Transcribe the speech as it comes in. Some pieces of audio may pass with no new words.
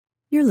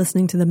You're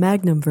listening to the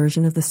Magnum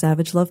version of the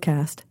Savage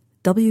Lovecast.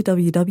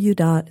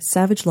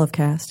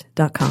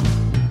 www.savagelovecast.com.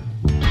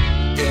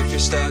 If you're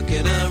stuck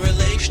in a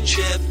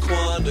relationship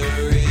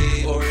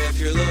quandary, or if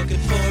you're looking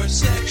for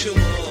sexual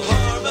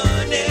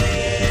harmony,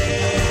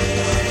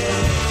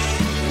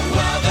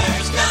 well,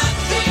 there's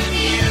nothing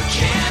you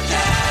can't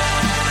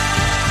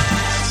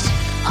ask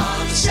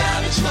on the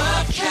Savage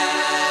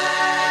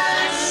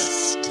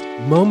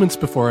Lovecast. Moments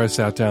before I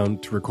sat down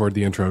to record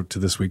the intro to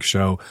this week's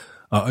show,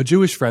 a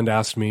Jewish friend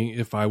asked me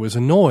if I was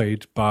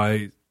annoyed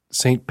by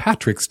St.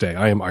 Patrick's Day.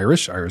 I am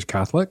Irish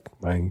Catholic.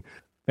 My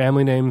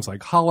family names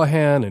like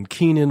Holohan and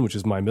Keenan, which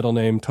is my middle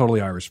name,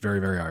 totally Irish, very,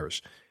 very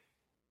Irish.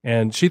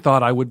 And she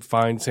thought I would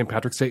find St.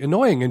 Patrick's Day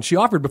annoying. And she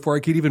offered before I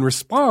could even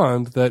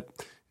respond that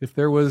if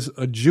there was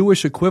a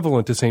Jewish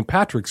equivalent to St.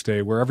 Patrick's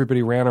Day where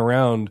everybody ran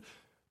around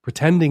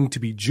pretending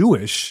to be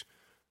Jewish,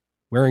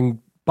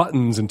 wearing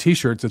buttons and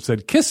T-shirts that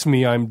said, "Kiss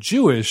me, I'm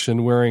Jewish,"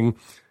 and wearing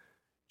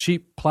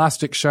cheap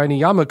plastic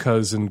shiny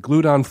yarmulkes and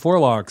glued-on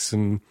forelocks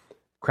and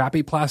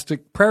crappy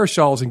plastic prayer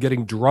shawls and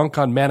getting drunk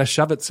on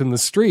Manischewitz in the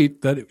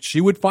street, that she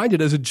would find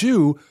it as a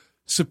Jew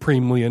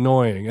supremely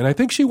annoying. And I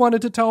think she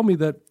wanted to tell me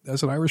that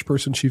as an Irish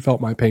person, she felt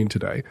my pain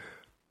today,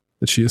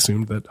 that she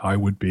assumed that I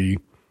would be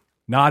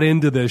not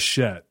into this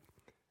shit.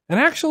 And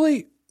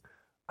actually,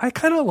 I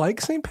kind of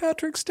like St.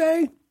 Patrick's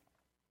Day.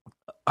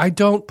 I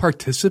don't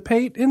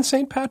participate in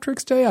St.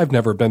 Patrick's Day. I've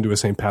never been to a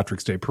St.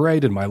 Patrick's Day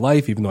parade in my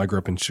life, even though I grew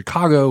up in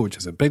Chicago, which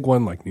is a big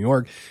one like New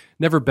York.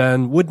 Never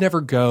been, would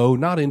never go,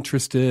 not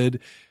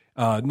interested.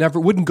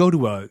 Wouldn't go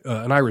to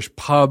an Irish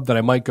pub that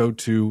I might go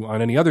to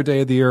on any other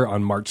day of the year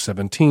on March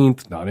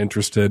 17th. Not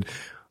interested.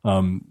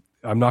 I'm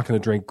not going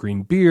to drink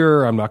green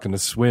beer. I'm not going to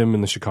swim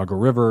in the Chicago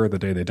River the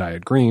day they dye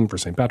it green for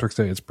St. Patrick's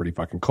Day. It's pretty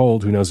fucking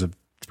cold. Who knows if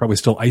it's probably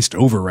still iced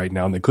over right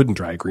now and they couldn't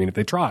dry it green if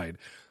they tried.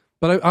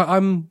 But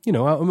I'm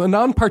a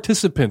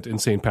non-participant in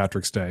St.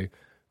 Patrick's Day.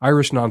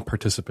 Irish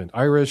non-participant.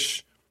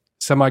 Irish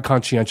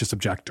semi-conscientious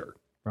objector,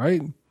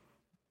 right?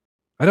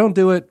 I don't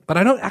do it, but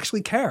I don't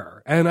actually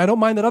care. And I don't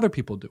mind that other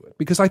people do it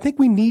because I think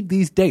we need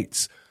these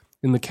dates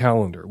in the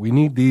calendar. We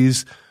need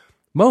these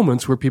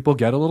moments where people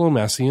get a little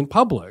messy in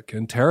public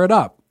and tear it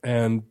up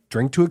and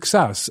drink to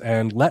excess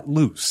and let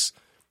loose.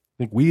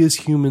 I think we as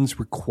humans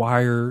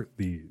require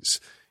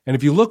these. And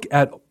if you look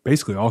at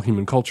basically all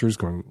human cultures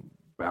going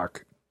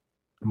back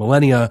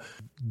millennia,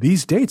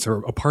 these dates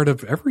are a part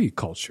of every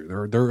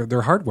culture.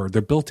 They're hardware.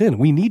 They're built in.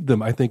 We need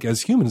them, I think,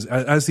 as humans,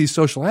 as these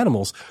social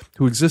animals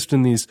who exist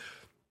in these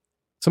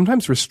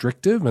sometimes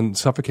restrictive and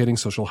suffocating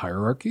social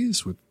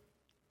hierarchies with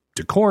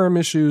decorum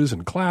issues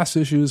and class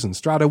issues and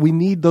strata. We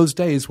need those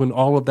days when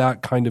all of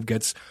that kind of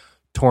gets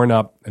torn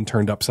up and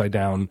turned upside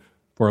down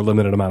for a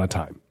limited amount of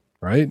time,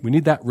 right? We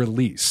need that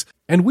release.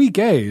 And we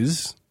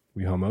gays,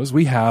 we homos,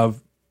 we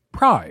have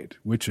Pride,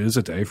 which is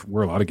a day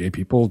where a lot of gay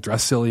people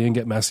dress silly and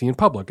get messy in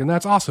public. And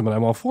that's awesome. And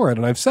I'm all for it.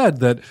 And I've said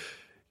that,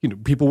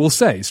 people will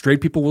say,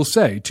 straight people will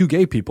say to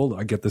gay people,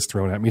 I get this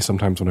thrown at me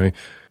sometimes when I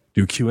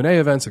do Q&A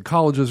events at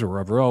colleges or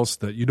wherever else,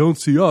 that you don't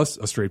see us,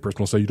 a straight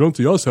person will say, you don't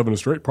see us having a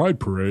straight pride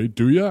parade,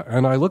 do you?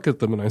 And I look at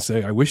them and I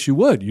say, I wish you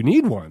would. You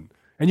need one.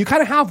 And you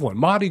kind of have one.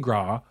 Mardi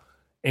Gras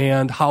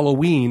and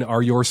Halloween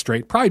are your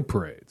straight pride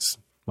parades.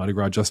 Mardi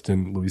Gras just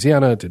in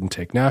Louisiana, didn't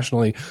take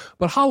nationally.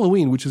 But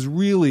Halloween, which is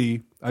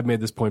really, I've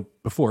made this point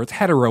before, it's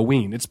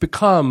heteroween. It's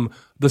become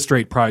the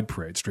straight pride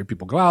parade. Straight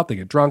people go out, they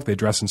get drunk, they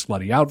dress in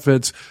slutty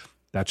outfits.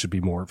 That should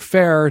be more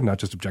fair, not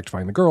just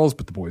objectifying the girls,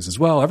 but the boys as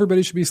well.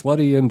 Everybody should be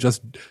slutty and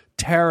just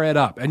tear it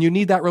up. And you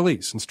need that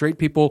release. And straight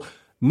people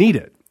need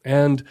it.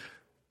 And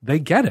they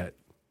get it.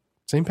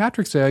 St.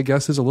 Patrick's Day, I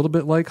guess, is a little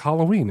bit like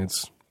Halloween.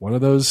 It's one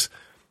of those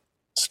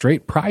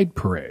straight pride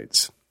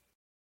parades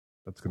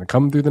that's going to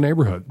come through the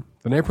neighborhood.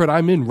 The neighborhood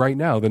I'm in right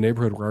now, the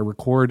neighborhood where I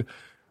record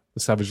the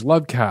Savage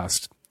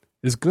Lovecast,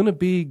 is going to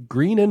be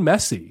green and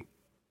messy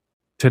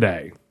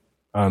today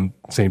on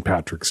St.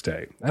 Patrick's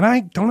Day. And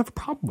I don't have a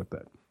problem with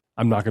it.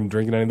 I'm not going to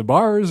drink in any of the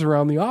bars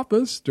around the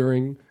office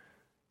during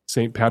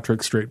St.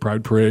 Patrick's Straight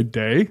Pride Parade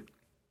Day.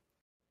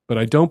 But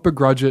I don't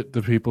begrudge it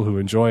to people who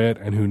enjoy it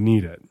and who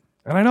need it.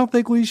 And I don't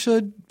think we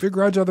should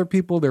begrudge other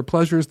people their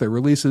pleasures, their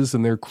releases,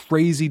 and their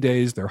crazy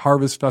days, their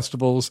harvest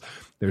festivals,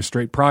 their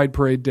straight pride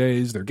parade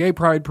days, their gay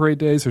pride parade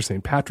days, their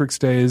St. Patrick's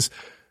days,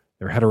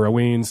 their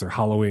heteroweens, their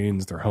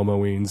Halloweens, their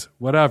homoweens,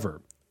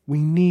 whatever. We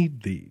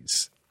need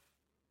these.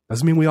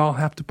 Doesn't mean we all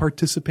have to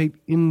participate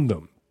in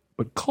them,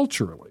 but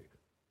culturally,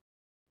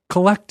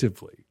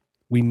 collectively,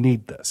 we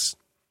need this.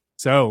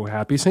 So,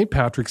 happy St.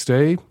 Patrick's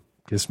Day.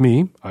 Kiss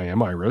me, I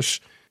am Irish.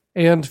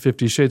 And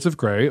 50 Shades of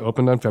Grey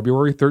opened on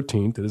February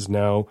 13th. It is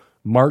now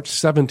March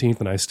 17th,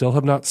 and I still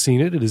have not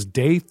seen it. It is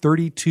day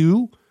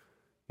 32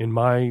 in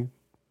my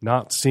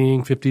not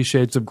seeing 50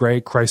 Shades of Grey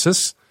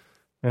crisis.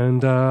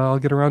 And I'll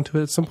get around to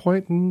it at some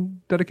point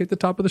and dedicate the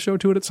top of the show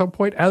to it at some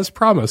point, as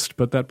promised.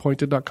 But that point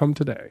did not come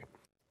today.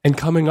 And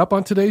coming up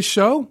on today's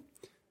show,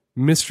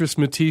 Mistress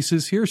Matisse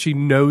is here. She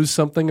knows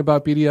something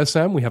about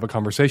BDSM. We have a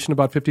conversation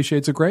about 50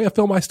 Shades of Grey, a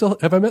film I still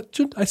haven't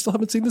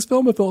seen this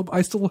film, a film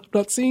I still have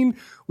not seen.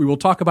 We will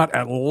talk about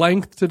at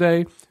length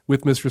today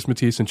with Mistress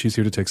Matisse, and she's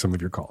here to take some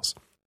of your calls.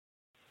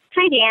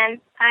 Hi, Dan.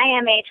 I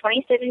am a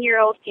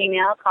 27-year-old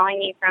female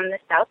calling you from the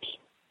Southeast.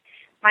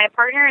 My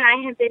partner and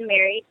I have been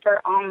married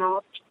for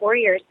almost 4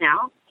 years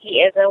now.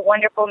 He is a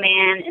wonderful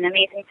man, an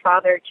amazing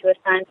father to a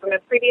son from a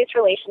previous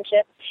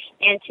relationship,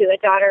 and to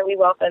a daughter we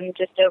welcomed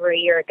just over a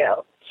year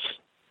ago.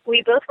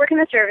 We both work in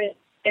the service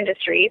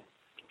industry,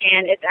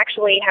 and it's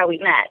actually how we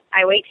met.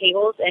 I wait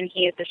tables, and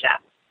he is the chef.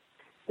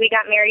 We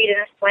got married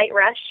in a slight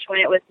rush when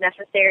it was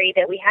necessary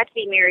that we had to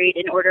be married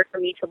in order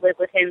for me to live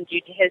with him due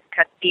to his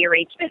custody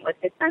arrangement with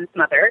his son's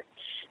mother.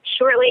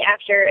 Shortly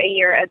after a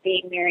year of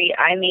being married,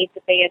 I made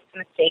the biggest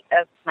mistake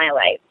of my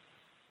life.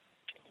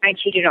 I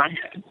cheated on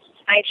him.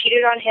 I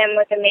cheated on him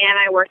with a man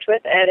I worked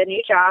with at a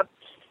new job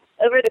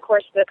over the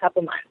course of a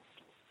couple months.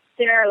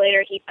 Sooner or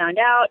later, he found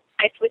out.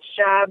 I switched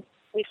jobs.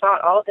 We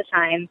fought all the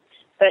time,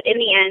 but in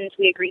the end,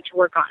 we agreed to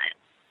work on it.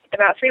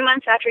 About 3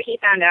 months after he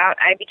found out,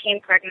 I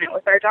became pregnant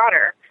with our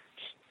daughter.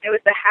 It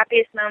was the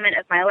happiest moment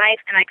of my life,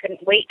 and I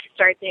couldn't wait to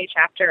start the new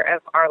chapter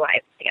of our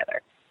lives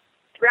together.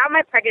 Throughout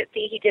my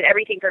pregnancy, he did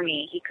everything for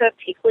me. He cooked,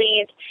 he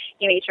cleaned,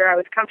 he made sure I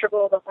was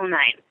comfortable, the whole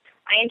nine.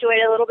 I enjoyed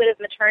a little bit of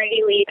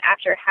maternity leave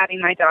after having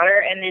my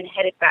daughter and then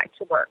headed back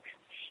to work.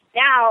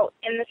 Now,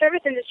 in the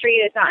service industry,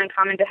 it's not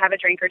uncommon to have a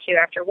drink or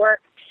two after work.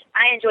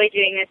 I enjoy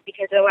doing this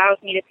because it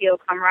allows me to feel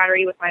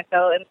camaraderie with my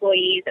fellow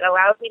employees. It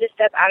allows me to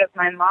step out of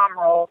my mom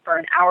role for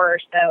an hour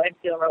or so and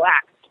feel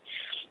relaxed.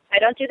 I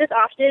don't do this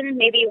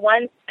often, maybe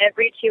once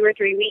every 2 or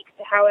 3 weeks.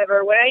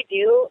 However, what I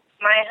do,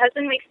 my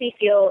husband makes me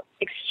feel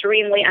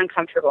extremely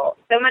uncomfortable,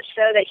 so much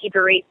so that he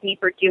berates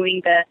me for doing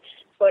the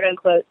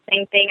quote-unquote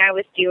same thing I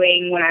was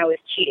doing when I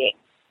was cheating.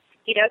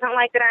 He doesn't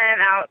like that I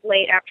am out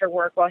late after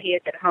work while he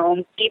is at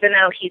home, even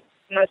though he's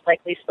most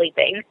likely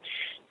sleeping.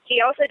 He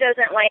also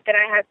doesn't like that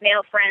I have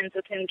male friends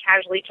who can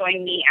casually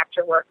join me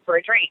after work for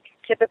a drink,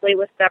 typically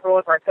with several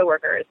of our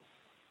coworkers.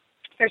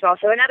 There's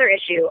also another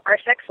issue, our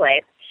sex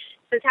life.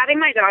 Since having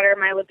my daughter,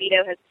 my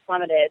libido has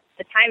plummeted.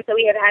 The times that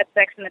we have had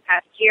sex in the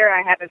past year,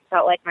 I haven't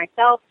felt like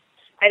myself.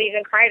 I've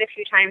even cried a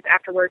few times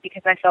afterward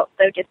because I felt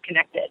so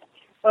disconnected.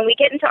 When we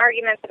get into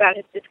arguments about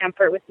his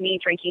discomfort with me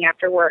drinking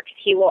after work,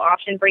 he will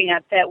often bring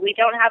up that we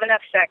don't have enough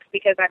sex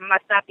because I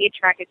must not be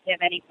attracted to him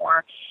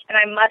anymore, and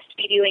I must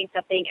be doing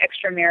something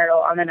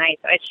extramarital on the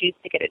nights I choose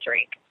to get a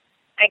drink.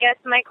 I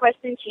guess my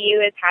question to you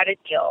is how to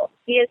deal.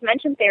 He has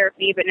mentioned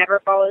therapy but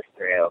never follows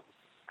through.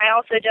 I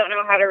also don't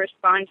know how to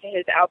respond to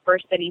his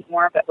outbursts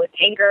anymore, but with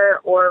anger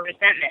or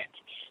resentment.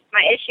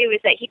 My issue is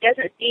that he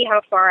doesn't see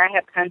how far I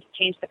have come to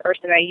change the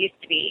person I used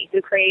to be,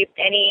 who craved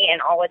any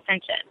and all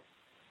attention,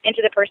 into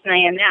the person I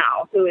am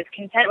now, who is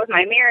content with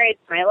my marriage,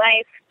 my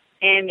life,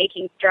 and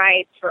making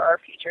strides for our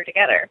future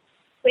together.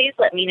 Please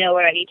let me know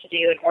what I need to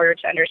do in order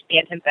to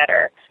understand him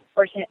better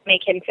or to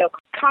make him feel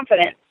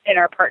confident in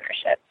our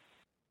partnership.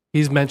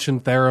 He's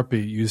mentioned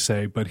therapy, you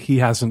say, but he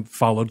hasn't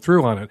followed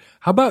through on it.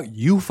 How about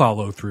you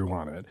follow through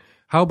on it?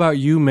 How about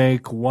you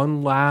make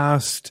one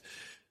last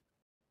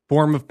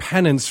form of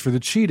penance for the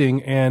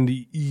cheating and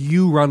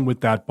you run with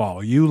that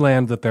ball? You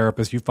land the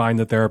therapist, you find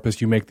the therapist,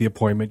 you make the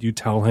appointment, you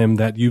tell him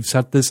that you've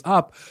set this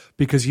up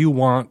because you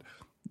want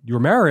your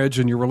marriage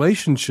and your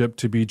relationship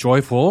to be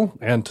joyful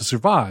and to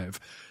survive.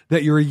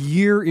 That you're a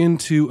year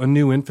into a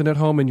new infant at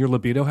home and your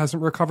libido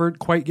hasn't recovered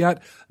quite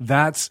yet,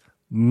 that's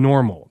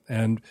normal.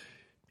 And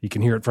he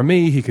can hear it from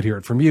me. He could hear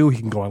it from you. He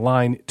can go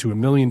online to a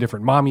million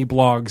different mommy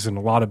blogs and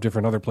a lot of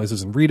different other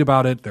places and read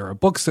about it. There are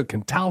books that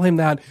can tell him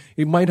that.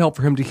 It might help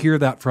for him to hear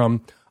that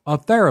from a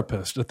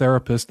therapist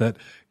that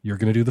you're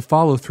going to do the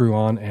follow through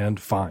on and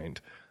find.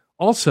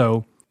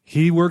 Also,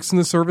 he works in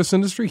the service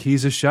industry.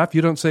 He's a chef.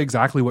 You don't say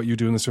exactly what you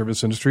do in the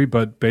service industry,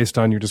 but based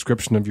on your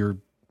description of your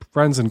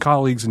friends and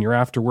colleagues and your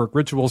after work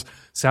rituals,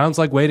 sounds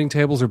like waiting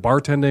tables or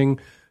bartending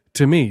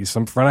to me,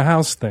 some front of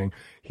house thing.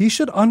 He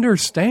should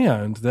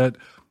understand that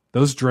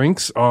those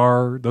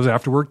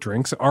after work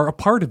drinks are a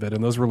part of it.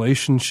 And those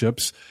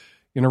relationships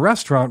in a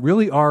restaurant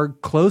really are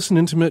close and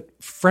intimate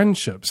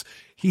friendships.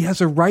 He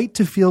has a right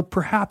to feel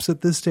perhaps at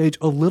this stage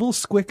a little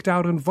squicked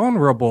out and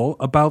vulnerable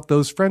about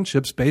those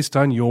friendships based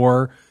on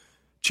your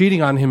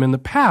cheating on him in the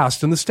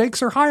past. And the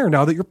stakes are higher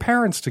now that you're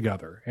parents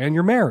together and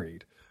you're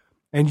married.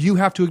 And you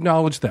have to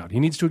acknowledge that. He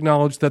needs to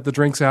acknowledge that the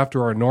drinks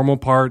after are a normal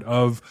part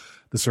of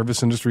the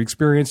service industry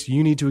experience.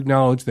 You need to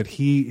acknowledge that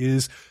he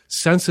is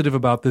sensitive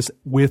about this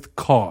with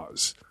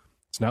cause.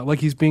 It's not like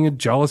he's being a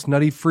jealous,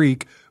 nutty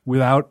freak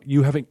without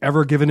you having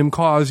ever given him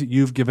cause.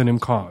 You've given him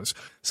cause.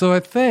 So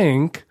I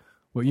think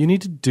what you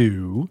need to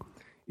do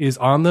is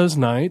on those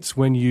nights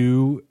when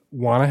you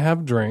want to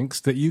have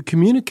drinks that you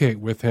communicate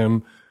with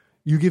him,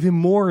 you give him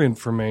more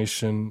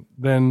information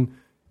than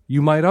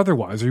you might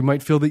otherwise, or you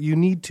might feel that you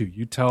need to.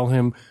 You tell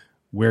him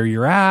where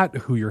you're at,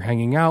 who you're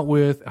hanging out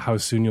with, how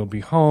soon you'll be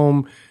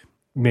home.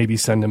 Maybe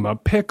send him a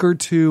pic or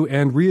two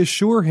and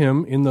reassure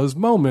him in those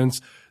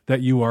moments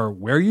that you are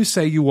where you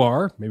say you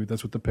are. Maybe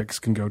that's what the pics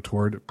can go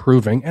toward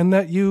proving, and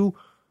that you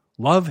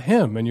love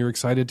him and you're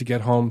excited to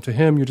get home to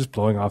him. You're just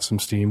blowing off some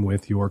steam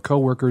with your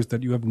coworkers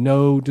that you have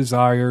no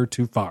desire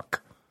to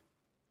fuck,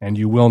 and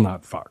you will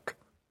not fuck.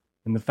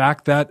 And the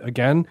fact that,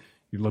 again,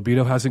 your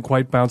libido hasn't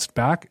quite bounced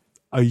back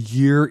a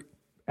year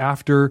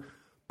after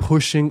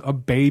pushing a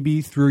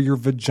baby through your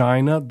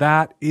vagina,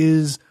 that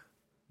is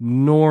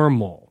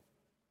normal.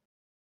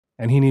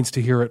 And he needs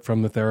to hear it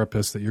from the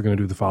therapist that you're going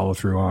to do the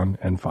follow-through on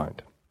and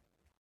find.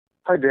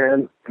 Hi,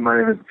 Dan. My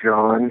name is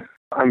John.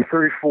 I'm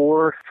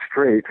 34,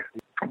 straight,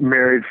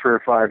 married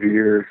for 5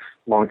 years,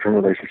 long-term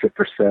relationship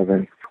for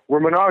 7. We're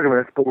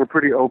monogamous, but we're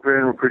pretty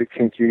open. We're pretty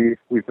kinky.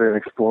 We've been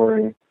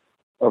exploring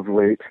of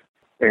late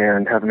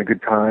and having a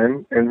good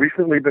time. And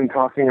recently been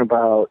talking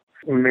about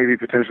maybe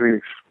potentially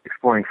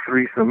exploring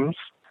threesomes,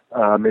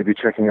 maybe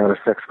checking out a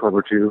sex club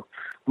or two.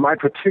 My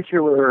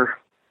particular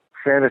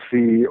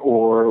fantasy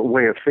or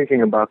way of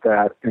thinking about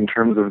that in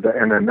terms of the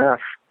MMF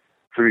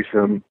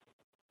threesome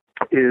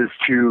is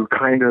to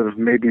kind of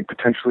maybe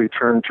potentially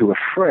turn to a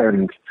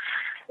friend.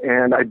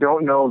 And I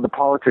don't know the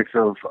politics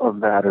of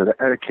that or the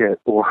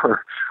etiquette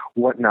or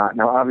whatnot.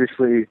 Now,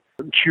 obviously,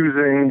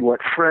 choosing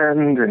what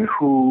friend and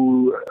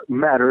who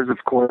matters,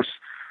 of course,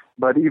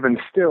 but even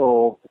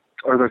still,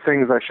 are there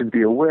things I should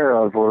be aware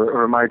of,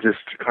 or am I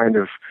just kind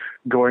of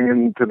going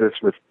into this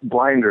with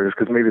blinders?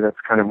 Because maybe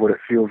that's kind of what it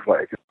feels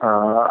like.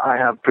 I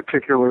have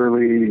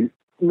particularly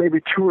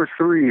maybe 2 or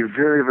 3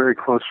 very, very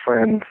close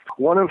friends,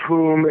 one of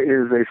whom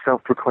is a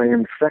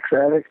self-proclaimed sex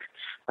addict.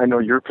 I know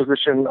your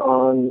position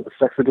on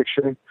sex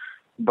addiction,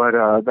 but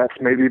that's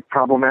maybe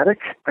problematic,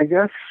 I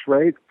guess,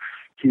 right?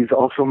 He's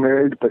also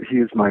married, but he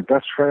is my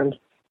best friend.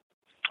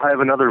 I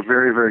have another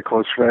very, very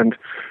close friend,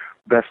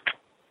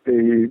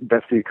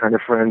 bestie kind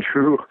of friend,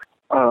 who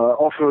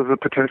also is a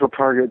potential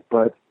target,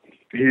 but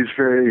he's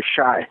very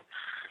shy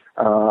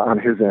on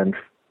his end.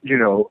 You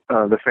know,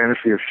 the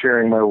fantasy of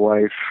sharing my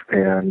wife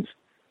and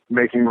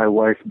making my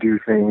wife do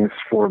things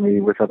for me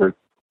with other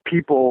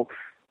people,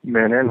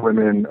 men and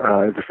women,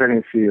 is a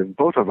fantasy of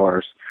both of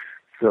ours.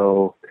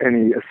 So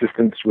any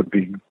assistance would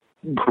be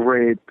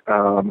great.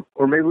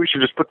 Or maybe we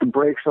should just put the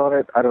brakes on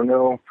it. I don't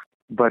know.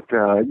 But,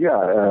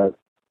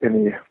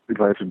 any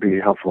advice would be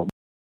helpful.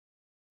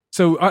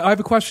 So I have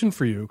a question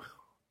for you.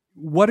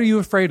 What are you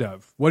afraid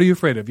of? What are you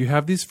afraid of? You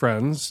have these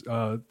friends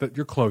that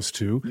you're close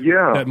to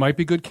that might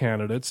be good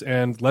candidates.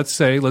 And let's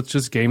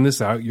just game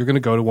this out. You're going to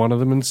go to one of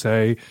them and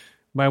say,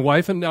 my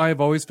wife and I have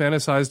always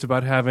fantasized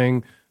about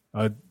having,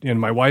 and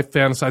my wife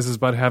fantasizes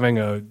about having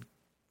a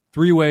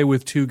 3-way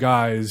with 2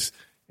 guys,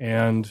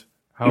 and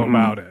how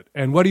about it?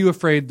 And what are you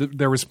afraid that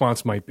their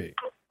response might be?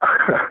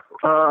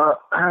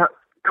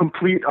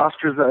 Complete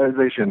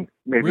ostracization,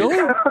 maybe.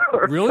 Really?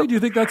 Really? Do you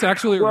think that's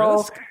actually a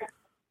risk?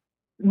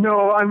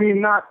 No, I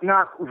mean, not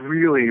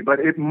really, but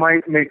it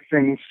might make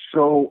things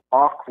so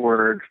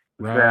awkward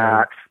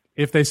that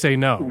if they say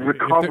no,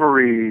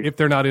 recovery, if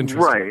they're not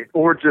interested, right?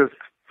 Or just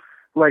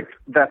like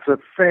that's a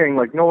thing.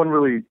 Like no one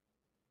really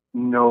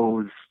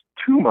knows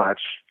too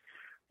much,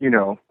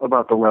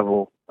 about the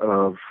level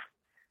of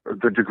or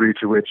the degree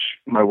to which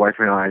my wife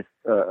and I,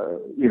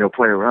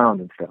 play around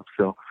and stuff.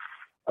 So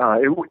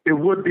it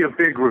would be a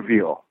big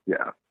reveal.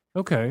 Yeah.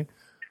 Okay.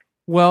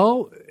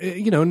 Well,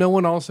 no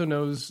one also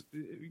knows,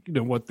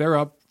 what they're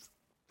up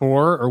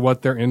for or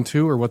what they're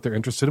into or what they're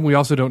interested in. We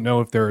also don't know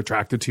if they're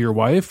attracted to your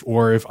wife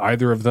or if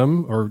either of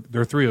them, or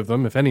there are 3 of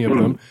them, if any of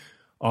them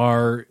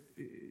are,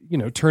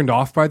 turned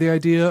off by the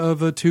idea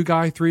of a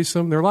 2-guy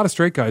threesome. There are a lot of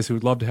straight guys who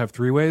would love to have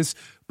 3-ways,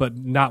 but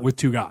not with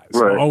 2 guys,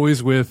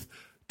 always with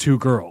 2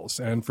 girls.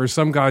 And for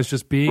some guys,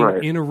 just being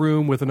in a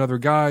room with another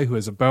guy who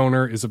has a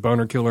boner is a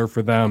boner killer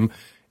for them,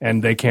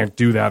 and they can't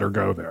do that or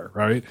go there,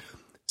 right?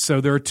 So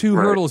there are 2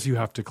 hurdles you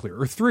have to clear,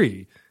 or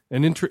 3.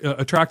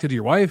 Attracted to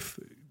your wife,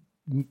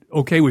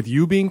 okay with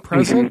you being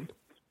present,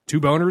 2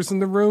 boners in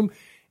the room,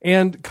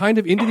 and kind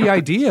of into the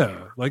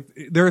idea. Like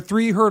there are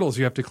 3 hurdles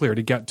you have to clear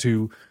to get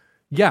to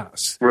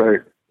yes.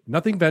 Right.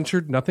 Nothing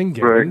ventured, nothing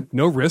gained,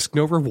 no risk,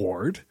 no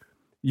reward.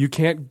 You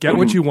can't get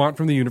what you want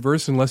from the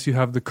universe unless you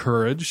have the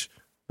courage,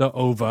 the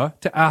ova,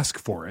 to ask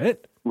for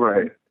it.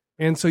 Right.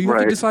 And so you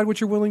have to decide what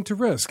you're willing to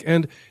risk.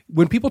 And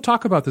when people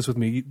talk about this with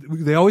me,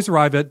 they always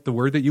arrive at the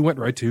word that you went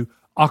right to,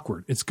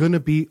 awkward. It's going to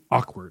be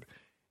awkward.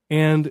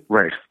 And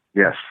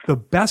yes, the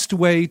best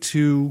way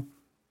to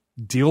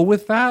deal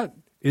with that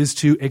is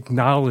to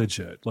acknowledge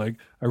it. Like,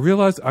 I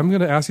realize I'm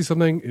going to ask you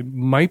something. It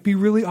might be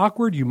really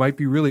awkward. You might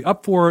be really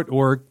up for it,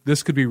 or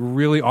this could be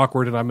really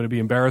awkward and I'm going to be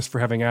embarrassed for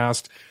having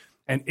asked.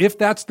 And if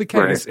that's the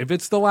case, if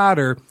it's the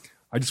latter,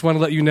 I just want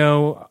to let you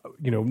know,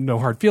 no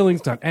hard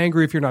feelings, not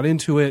angry if you're not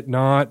into it,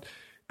 not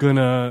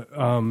gonna,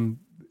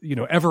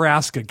 ever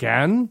ask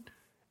again.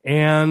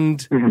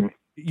 And,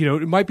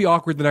 it might be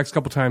awkward the next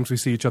couple times we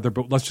see each other,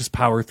 but let's just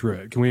power through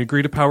it. Can we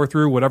agree to power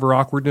through whatever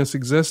awkwardness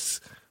exists?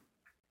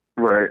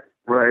 Right.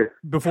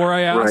 Before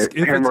I ask,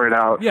 hammer it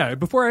out. Yeah,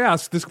 before I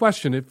ask this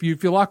question, if you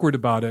feel awkward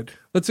about it,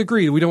 let's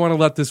agree. We don't want to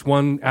let this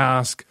one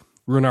ask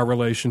ruin our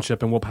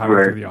relationship, and we'll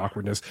power through the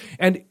awkwardness.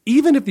 And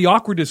even if the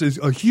awkwardness is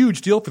a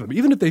huge deal for them,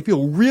 even if they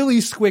feel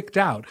really squicked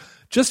out,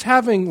 just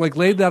having like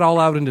laid that all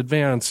out in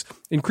advance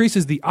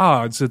increases the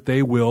odds that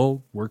they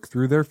will work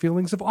through their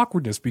feelings of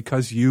awkwardness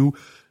because you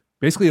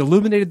basically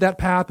illuminated that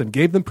path and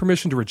gave them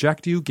permission to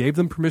reject you, gave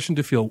them permission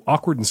to feel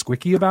awkward and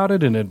squicky about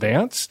it in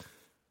advance.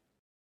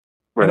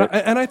 Right.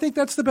 And I think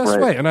that's the best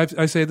way. And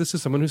I say this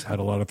is someone who's had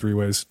a lot of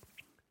three-ways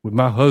with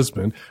my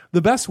husband.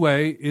 The best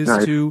way is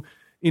to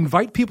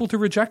invite people to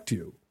reject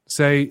you.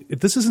 Say,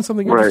 if this isn't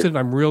something you're interested in,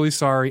 I'm really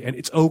sorry, and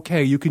it's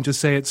okay. You can just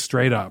say it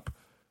straight up.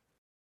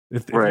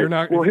 If you're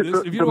not,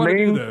 if you don't want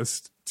to do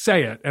this,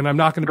 say it, and I'm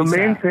not going to be sad.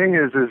 The main thing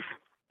is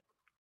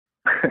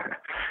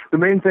the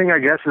main thing, I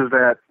guess, is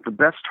that the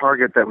best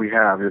target that we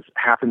have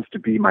happens to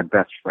be my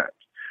best friend,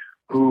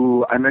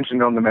 who I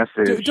mentioned on the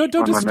message.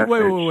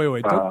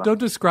 Wait. Don't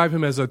describe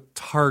him as a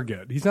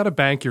target. He's not a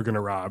bank you're going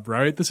to rob,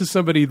 right? This is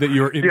somebody that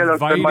you're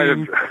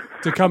inviting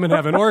to come and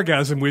have an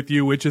orgasm with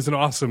you, which is an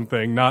awesome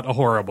thing, not a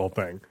horrible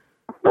thing.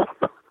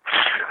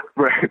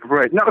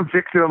 Right. Not a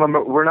victim.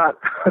 We're not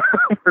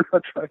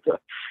trying to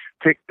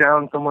take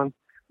down someone.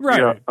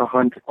 Right. A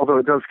hunt. Although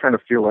it does kind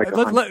of feel like a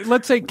hunt.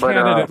 Let's say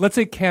candidate. Let's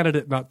say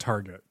candidate, not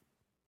target.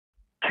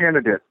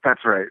 Candidate.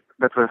 That's right.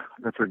 That's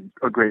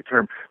a great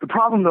term. The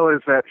problem though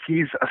is that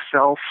he's a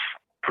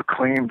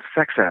self-proclaimed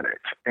sex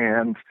addict,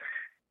 and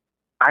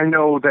I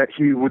know that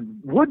he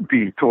would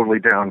be totally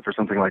down for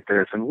something like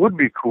this, and would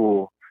be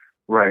cool,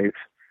 right,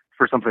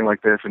 for something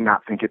like this, and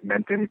not think it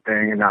meant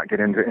anything, and not get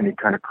into any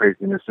kind of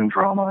craziness and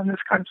drama and this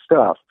kind of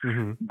stuff.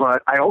 Mm-hmm.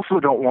 But I also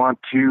don't want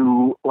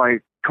to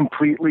like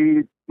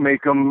completely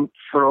make him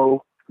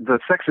throw the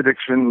sex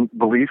addiction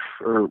belief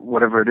or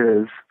whatever it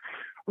is,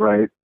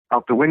 right,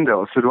 out the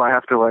window. So do I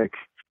have to like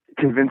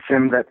convince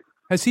him that?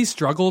 Has he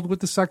struggled with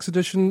the sex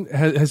addiction?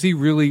 Has he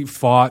really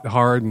fought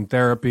hard in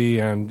therapy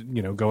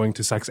and, going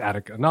to Sex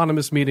Addict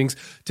Anonymous meetings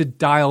to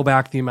dial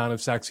back the amount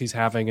of sex he's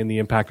having and the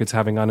impact it's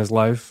having on his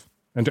life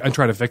and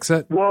try to fix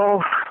it?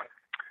 Well,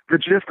 the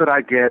gist that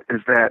I get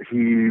is that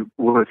he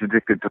was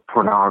addicted to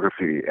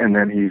pornography, and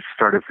then he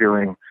started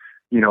feeling,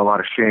 a lot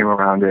of shame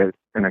around it,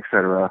 and et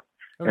cetera,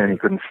 and he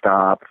couldn't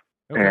stop.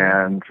 Okay.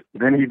 And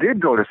then he did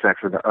go to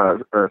Sex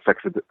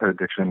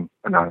Addiction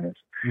Anonymous.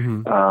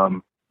 Mm-hmm.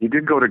 He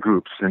did go to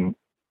groups, and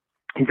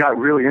he got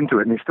really into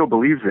it, and he still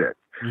believes it.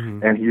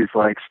 Mm-hmm. And he's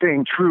like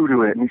staying true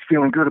to it, and he's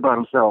feeling good about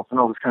himself and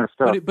all this kind of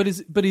stuff.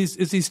 But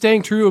is he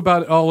staying true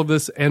about all of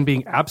this and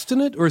being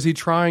abstinent, or is he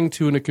trying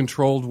to, in a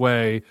controlled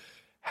way,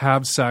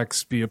 have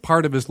sex be a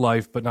part of his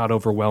life but not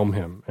overwhelm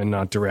him and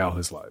not derail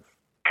his life?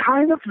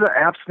 Kind of the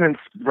abstinence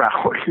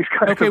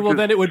route. Well,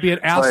 then it would be an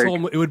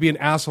asshole. It would be an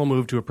asshole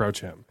move to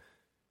approach him,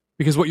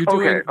 because what you're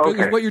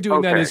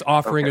doing then is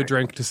offering a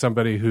drink to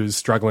somebody who's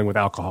struggling with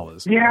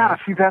alcoholism. Yeah, right?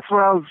 See, that's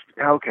what I was.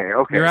 Okay.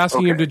 You're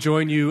asking him to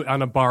join you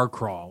on a bar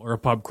crawl or a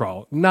pub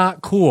crawl.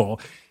 Not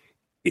cool.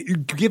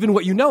 Given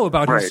what you know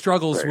about his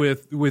struggles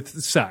with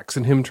sex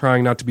and him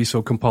trying not to be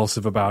so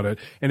compulsive about it,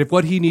 and if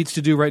what he needs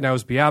to do right now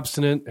is be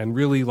abstinent and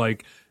really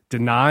like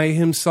deny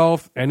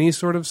himself any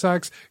sort of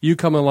sex, you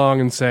come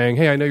along and saying,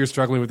 hey, I know you're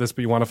struggling with this,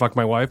 but you want to fuck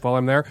my wife while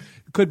I'm there?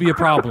 It could be a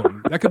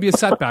problem. That could be a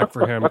setback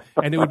for him,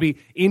 and it would be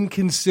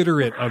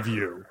inconsiderate of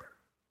you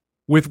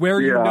with where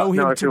you know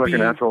him to be.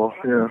 Like an asshole.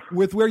 Yeah.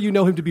 With where you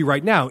know him to be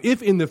right now.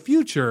 If in the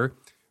future,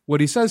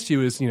 what he says to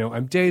you is,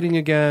 I'm dating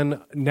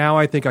again. Now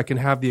I think I can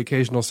have the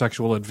occasional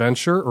sexual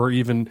adventure or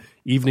even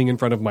evening in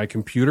front of my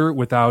computer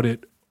without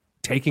it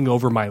taking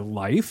over my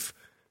life,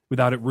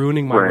 without it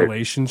ruining my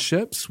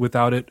relationships,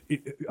 without it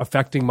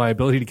affecting my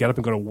ability to get up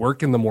and go to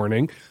work in the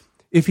morning.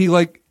 If he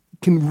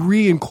can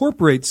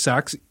reincorporate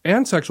sex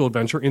and sexual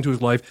adventure into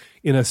his life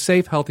in a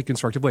safe, healthy,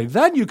 constructive way,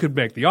 then you could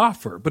make the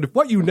offer. But if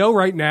what you know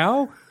right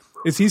now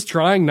is he's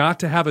trying not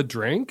to have a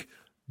drink,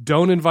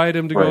 don't invite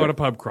him to go on a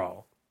pub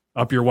crawl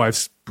up your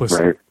wife's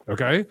pussy,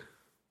 okay?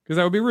 Because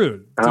that would be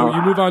rude. So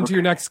you move on to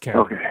your next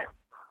camp.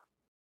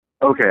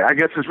 Okay. I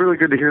guess it's really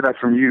good to hear that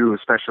from you,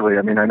 especially.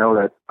 I mean, I know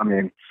that. I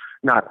mean,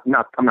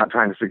 I'm not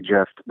trying to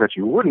suggest that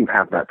you wouldn't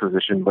have that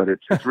position, but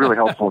it's really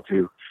helpful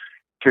to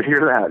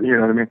hear that. You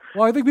know what I mean?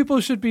 Well, I think people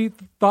should be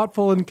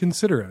thoughtful and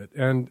considerate,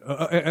 and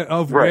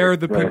of where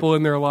the people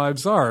in their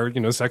lives are.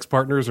 Sex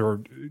partners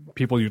or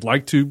people you'd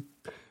like to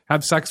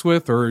have sex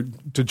with, or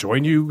to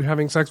join you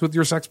having sex with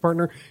your sex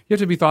partner. You have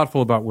to be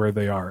thoughtful about where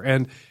they are,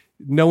 and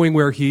knowing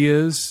where he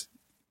is.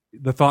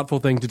 The thoughtful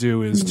thing to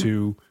do is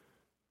to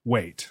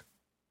wait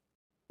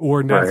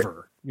or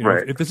never.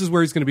 If this is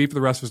where he's going to be for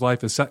the rest of his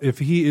life, if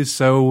he is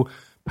so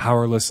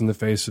powerless in the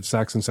face of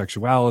sex and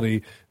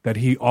sexuality that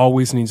he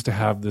always needs to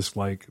have this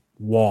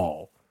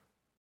wall,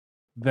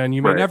 then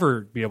you may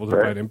never be able to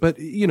invite him. But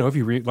if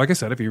he like I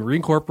said, if he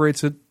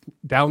reincorporates it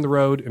down the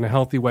road in a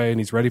healthy way and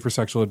he's ready for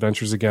sexual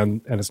adventures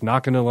again, and it's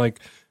not going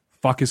to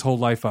fuck his whole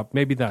life up,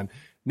 maybe then.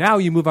 Now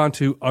you move on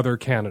to other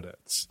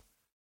candidates.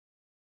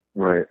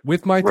 Right.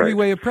 With my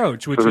three-way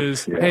approach, which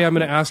is, hey, I'm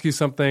going to ask you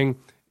something.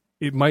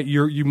 You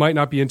might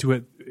not be into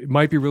it. It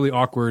might be really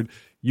awkward.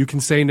 You can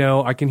say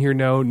no. I can hear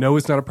no. No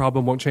is not a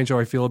problem. Won't change how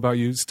I feel about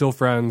you. Still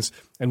friends,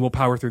 and we'll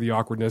power through the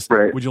awkwardness.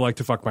 Would you like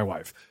to fuck my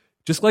wife?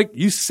 Just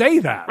you say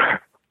that.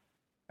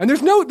 And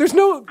there's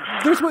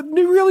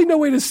really no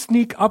way to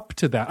sneak up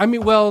to that. I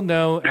mean, well,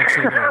 no,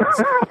 actually there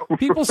is.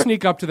 People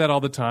sneak up to that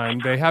all the time.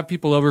 They have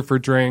people over for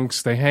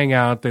drinks. They hang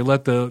out. They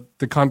let the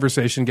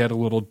conversation get a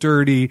little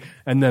dirty,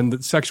 and then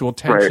the sexual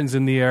tension's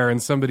in the air,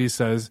 and somebody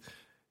says,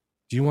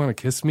 do you want to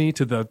kiss me?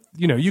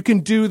 You can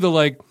do the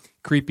like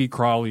creepy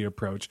crawly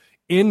approach.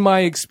 In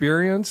my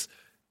experience,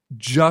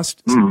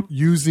 just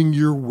using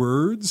your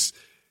words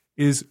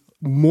is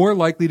more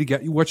likely to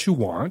get you what you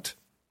want.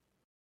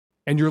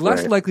 And you're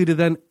less likely to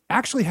then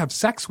actually have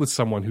sex with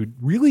someone who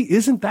really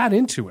isn't that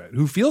into it,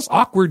 who feels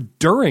awkward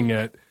during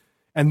it.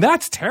 And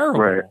that's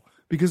terrible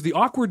because the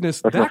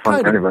awkwardness, that's no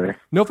fun for anybody.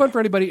 No fun for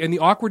anybody. And the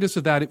awkwardness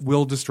of that, it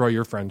will destroy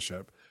your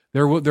friendship.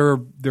 There will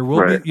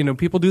be,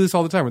 people do this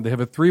all the time when they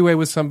have a three-way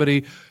with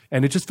somebody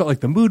and it just felt like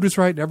the mood was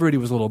right and everybody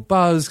was a little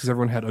buzzed because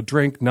everyone had a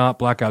drink, not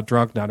blackout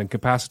drunk, not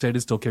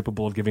incapacitated, still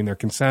capable of giving their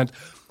consent.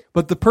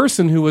 But the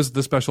person who was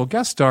the special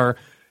guest star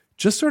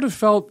just sort of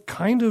felt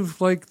kind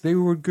of like they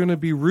were going to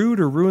be rude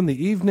or ruin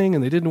the evening,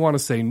 and they didn't want to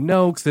say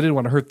no because they didn't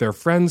want to hurt their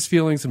friends'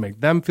 feelings and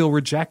make them feel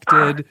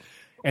rejected.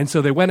 And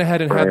so they went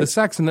ahead and had the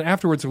sex, and then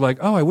afterwards they're like,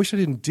 oh, I wish I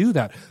didn't do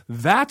that.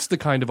 That's the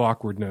kind of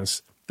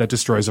awkwardness that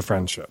destroys a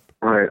friendship.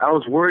 Right. I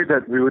was worried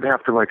that we would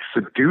have to, like,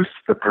 seduce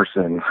the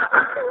person.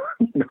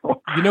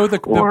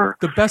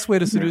 The best way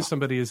to seduce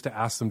somebody is to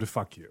ask them to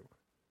fuck you.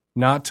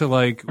 Not to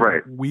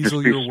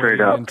weasel your way into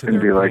their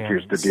plans. Be like,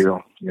 here's the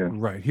deal. Yeah.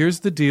 Right.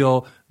 Here's the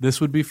deal.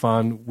 This would be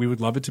fun. We would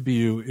love it to be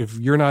you. If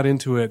you're not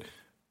into it,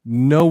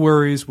 no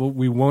worries.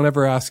 We won't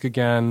ever ask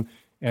again.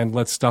 And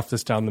let's stuff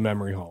this down the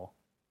memory hole.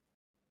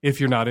 If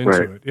you're not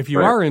into it. If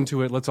you are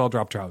into it, let's all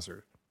drop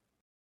trousers.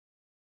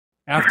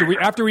 After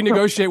we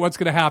negotiate what's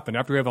going to happen,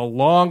 after we have a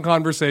long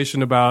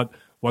conversation about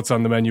what's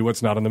on the menu,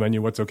 what's not on the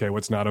menu, what's okay,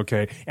 what's not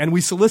okay. And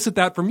we solicit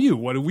that from you.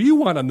 What do you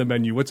want on the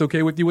menu? What's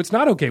okay with you? What's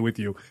not okay with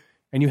you?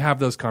 And you have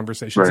those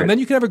conversations. And then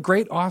you can have a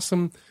great,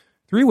 awesome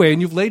three-way, and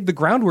you've laid the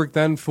groundwork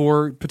then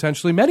for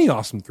potentially many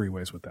awesome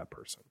three-ways with that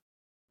person.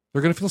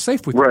 They're going to feel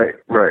safe with you.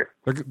 Right.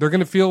 They're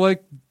going to feel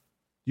like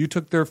you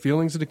took their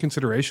feelings into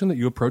consideration, that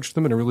you approached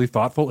them in a really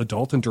thoughtful,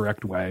 adult, and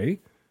direct way.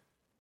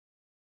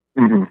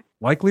 Mm-hmm.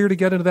 Likelier to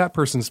get into that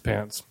person's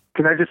pants.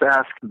 Can I just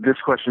ask this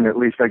question at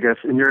least, I guess,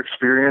 in your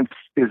experience,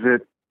 is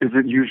it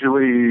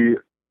usually,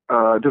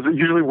 does it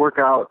usually work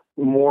out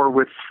more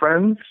with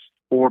friends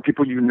or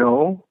people you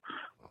know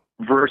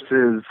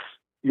versus,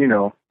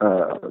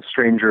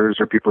 strangers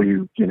or people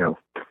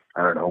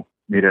I don't know,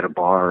 meet at a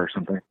bar or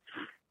something,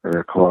 or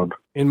a club?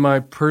 In my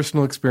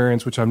personal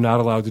experience, which I'm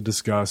not allowed to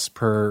discuss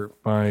per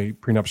my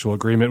prenuptial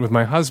agreement with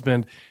my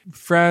husband,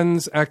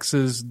 friends,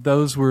 exes,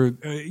 those were,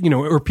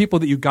 or people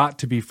that you got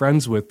to be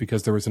friends with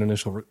because there was an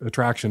initial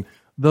attraction.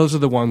 Those are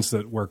the ones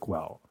that work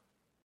well.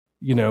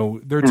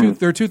 There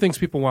are two things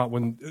people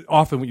want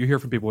often what you hear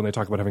from people when they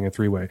talk about having a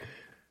three-way.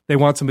 They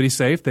want somebody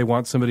safe. They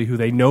want somebody who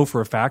they know for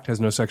a fact has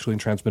no sexually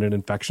transmitted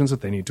infections that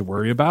they need to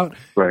worry about.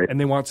 Right. And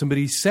they want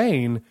somebody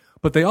sane,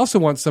 but they also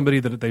want somebody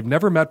that they've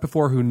never met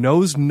before who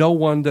knows no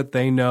one that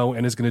they know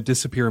and is going to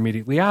disappear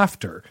immediately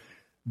after.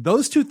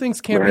 Those two things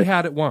can't be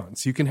had at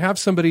once. You can have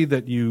somebody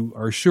that you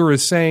are sure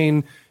is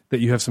sane, that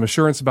you have some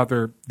assurance about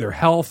their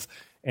health,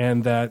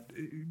 and that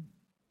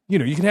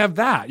you can have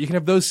that. You can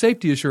have those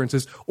safety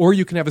assurances, or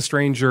you can have a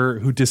stranger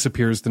who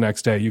disappears the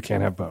next day. You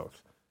can't have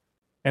both.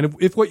 And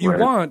if what you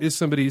want is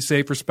somebody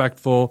safe,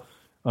 respectful,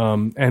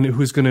 and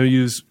who's going to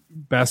use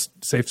best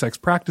safe sex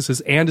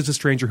practices and is a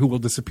stranger who will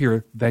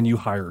disappear, then you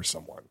hire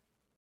someone.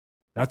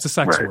 That's a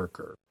sex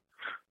worker.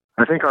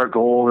 I think our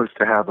goal is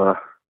to have a,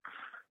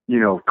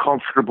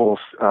 comfortable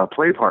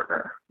play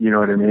partner. You know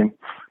what I mean?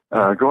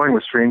 Going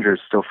with strangers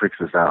still freaks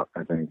us out,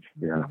 I think.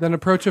 Yeah. Then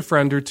approach a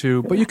friend or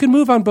two, but you can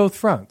move on both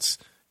fronts.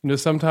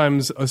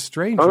 Sometimes a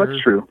stranger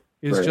that's true.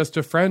 is just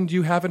a friend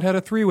you haven't had a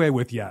three-way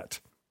with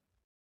yet.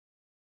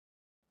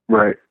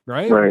 Right.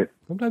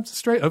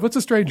 Sometimes what's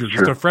a stranger?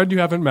 Just a friend you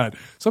haven't met.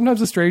 Sometimes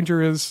a stranger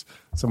is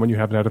someone you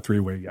haven't had a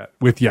three-way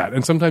with yet.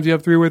 And sometimes you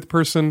have a three-way with a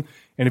person,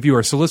 and if you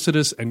are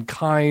solicitous and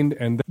kind,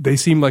 and they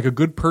seem like a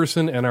good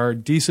person and are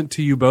decent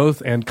to you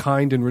both and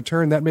kind in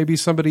return, that may be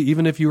somebody,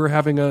 even if you were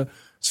having a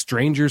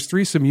stranger's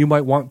threesome, you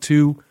might want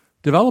to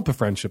develop a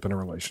friendship and a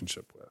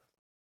relationship with.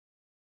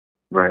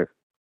 Right.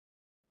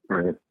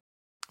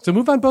 So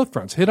move on both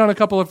fronts. Hit on a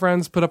couple of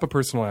friends, put up a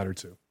personal ad or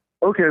two.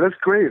 Okay, that's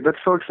great. That's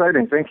so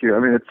exciting. Thank you. I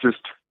mean, it just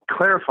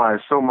clarifies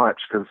so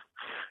much because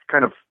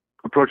kind of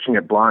approaching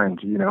it blind,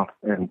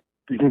 and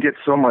you can get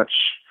so much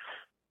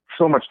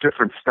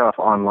different stuff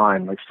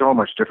online, like so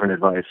much different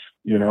advice,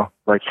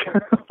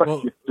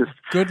 Well, just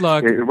good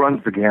luck. It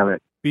runs the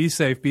gamut. Be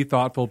safe, be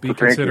thoughtful, be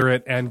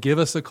considerate, and give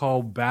us a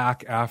call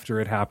back after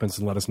it happens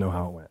and let us know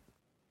how it went.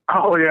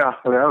 Oh, yeah.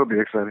 That would be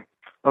exciting.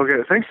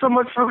 Okay, thanks so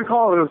much for the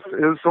call. It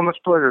was so much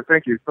pleasure.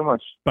 Thank you so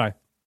much. Bye.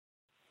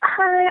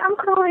 Hi, I'm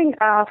calling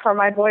for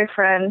my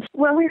boyfriend.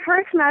 When we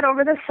first met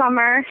over the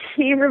summer,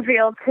 he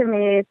revealed to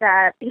me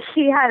that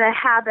he had a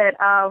habit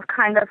of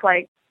kind of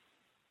like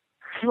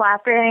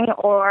slapping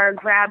or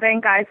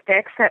grabbing guys'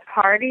 dicks at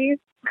parties,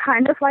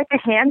 kind of like a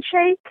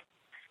handshake.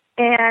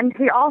 And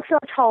he also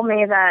told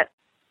me that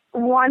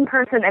one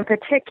person in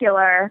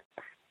particular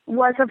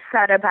was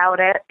upset about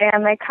it,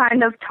 and they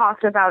kind of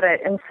talked about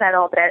it and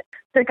settled it.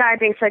 The guy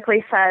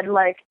basically said,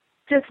 like,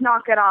 just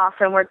knock it off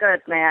and we're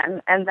good,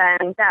 man. And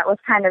then that was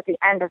kind of the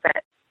end of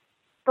it.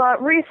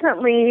 But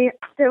recently,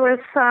 there was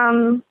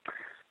some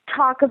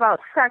talk about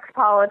sex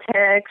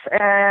politics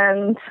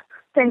and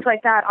things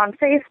like that on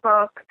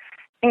Facebook,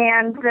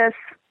 and this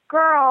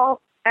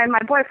girl and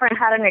my boyfriend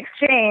had an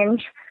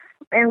exchange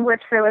in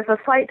which there was a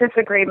slight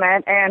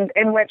disagreement and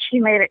in which he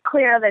made it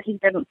clear that he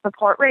didn't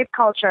support rape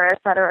culture, et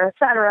cetera, et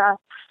cetera.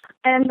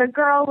 And the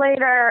girl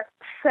later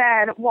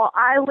said, well,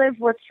 I live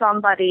with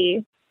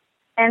somebody,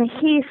 and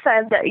he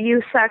said that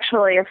you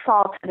sexually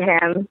assaulted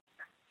him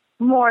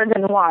more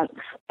than once.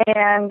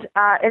 And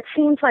it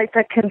seems like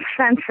the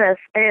consensus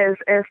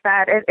is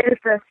that it is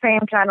the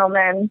same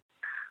gentleman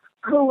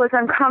who was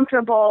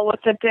uncomfortable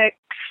with the dick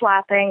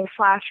slapping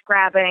 /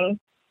 grabbing.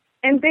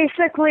 And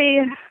basically,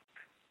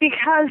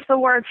 because the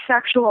word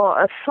sexual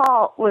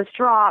assault was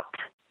dropped,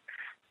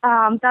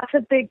 that's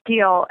a big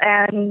deal.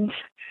 And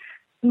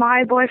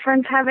my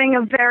boyfriend's having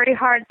a very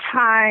hard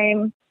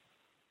time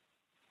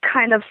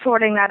kind of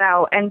sorting that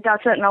out and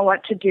doesn't know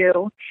what to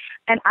do.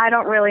 And I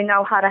don't really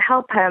know how to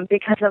help him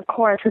because, of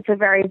course, it's a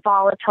very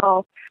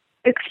volatile,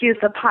 excuse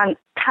the pun,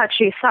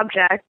 touchy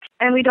subject.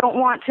 And we don't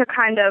want to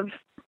kind of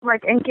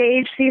like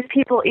engage these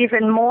people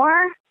even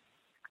more.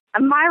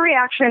 My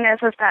reaction is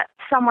that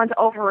someone's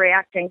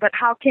overreacting, but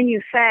how can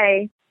you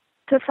say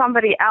to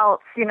somebody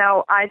else, you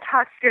know, I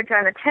touched your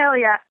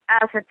genitalia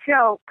as a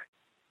joke.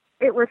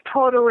 It was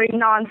totally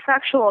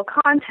non-sexual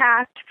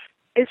contact.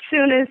 As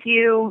soon as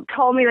you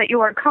told me that you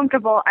were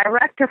comfortable, I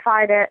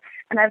rectified it,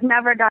 and I've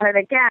never done it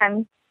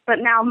again. But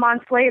now,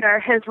 months later,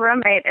 his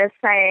roommate is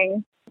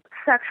saying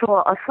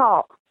sexual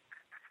assault.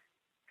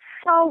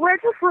 So we're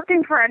just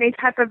looking for any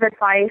type of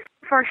advice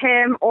for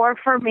him or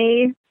for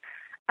me.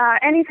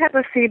 Any type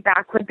of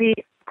feedback would be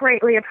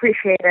greatly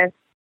appreciated.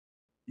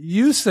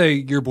 You say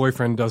your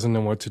boyfriend doesn't know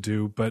what to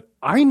do, but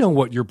I know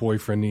what your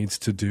boyfriend needs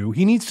to do.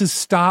 He needs to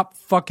stop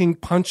fucking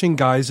punching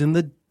guys in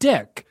the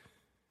dick.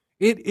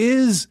 It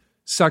is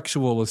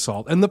sexual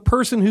assault. And the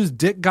person whose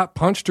dick got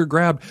punched or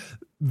grabbed,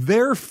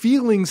 their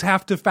feelings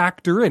have to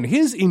factor in.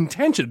 His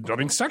intention,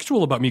 nothing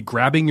sexual about me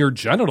grabbing your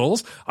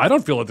genitals. I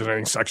don't feel like there's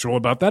anything sexual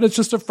about that. It's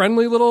just a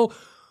friendly little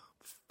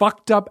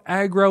fucked up,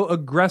 aggro,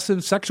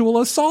 aggressive, sexual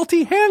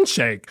assaulty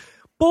handshake.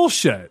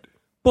 Bullshit.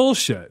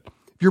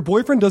 Your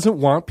boyfriend doesn't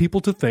want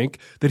people to think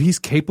that he's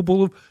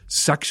capable of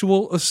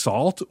sexual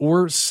assault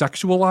or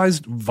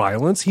sexualized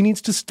violence. He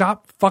needs to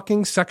stop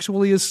fucking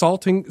sexually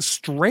assaulting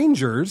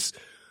strangers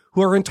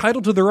who are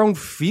entitled to their own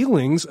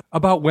feelings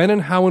about when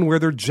and how and where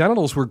their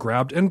genitals were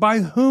grabbed and by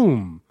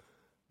whom.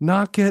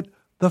 Knock it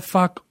the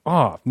fuck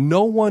off.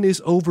 No one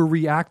is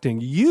overreacting.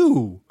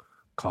 You,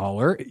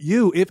 caller,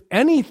 you, if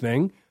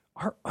anything,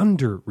 are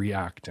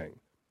underreacting.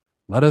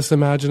 Let us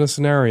imagine a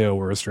scenario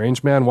where a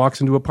strange man walks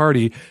into a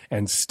party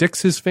and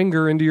sticks his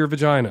finger into your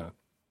vagina,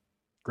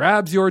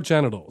 grabs your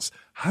genitals.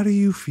 How do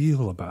you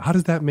feel about? How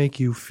does that make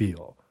you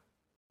feel?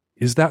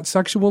 Is that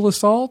sexual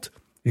assault?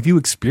 If you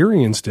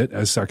experienced it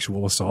as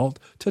sexual assault,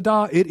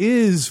 ta-da, it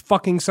is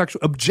fucking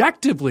sexual.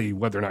 Objectively,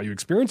 whether or not you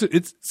experience it,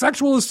 it's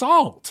sexual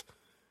assault.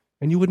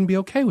 And you wouldn't be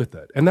okay with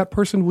it. And that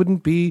person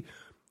wouldn't be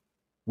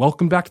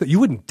welcome back to that. You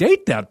wouldn't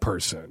date that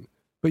person,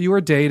 but you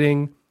are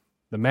dating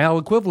the male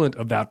equivalent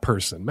of that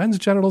person. Men's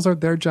genitals are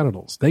their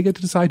genitals. They get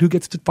to decide who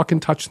gets to fucking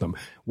touch them,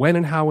 when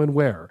and how and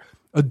where.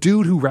 A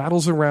dude who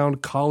rattles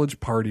around college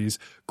parties,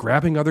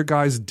 grabbing other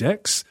guys'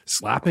 dicks,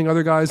 slapping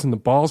other guys in the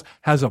balls,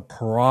 has a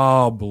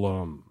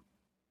problem.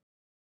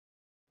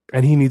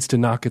 And he needs to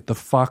knock it the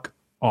fuck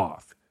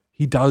off.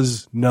 He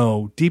does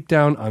know, deep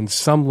down on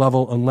some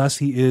level, unless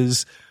he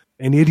is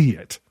an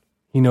idiot,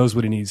 he knows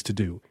what he needs to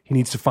do. He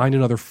needs to find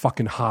another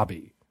fucking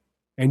hobby.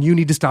 And you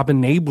need to stop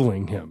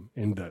enabling him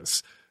in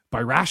this by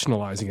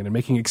rationalizing it and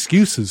making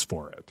excuses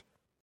for it.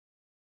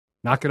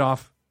 Knock it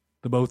off,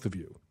 the both of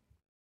you.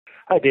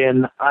 Hi,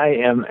 Dan. I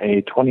am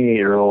a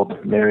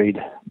 28-year-old married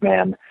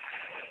man.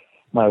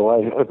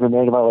 I've been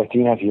married to my wife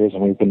 3.5 years,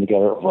 and we've been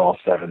together overall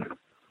 7.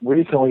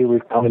 Recently,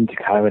 we've come into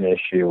kind of an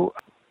issue.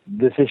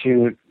 This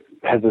issue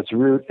has its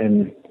root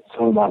in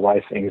some of my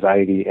wife's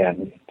anxiety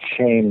and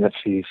shame that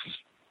she's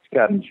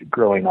gotten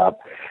growing up,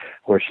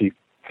 where she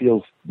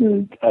feels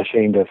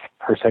ashamed of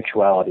her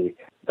sexuality.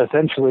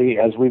 Essentially,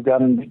 as we've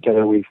gotten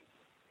together, we've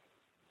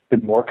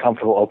been more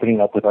comfortable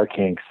opening up with our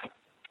kinks,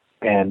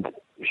 and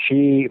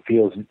she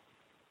feels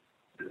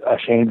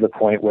ashamed to the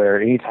point where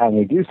anytime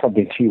we do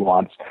something she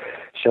wants,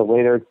 she'll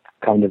later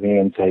come to me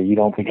and say, you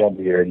don't think I'm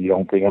weird, you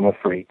don't think I'm a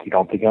freak, you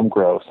don't think I'm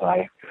gross. And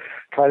I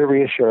try to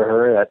reassure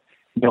her that,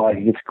 I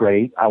think it's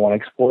great, I want to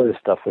explore this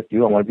stuff with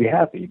you, I want to be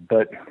happy.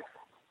 But,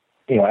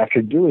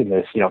 after doing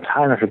this,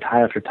 time after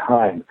time after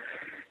time,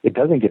 it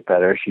doesn't get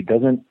better. She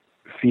doesn't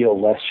feel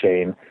less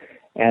shame.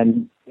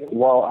 And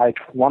while I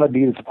want to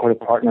be the supportive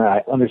partner,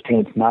 I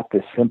understand it's not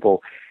this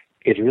simple.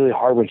 It's really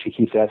hard when she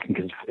keeps asking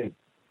because it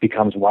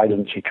becomes, why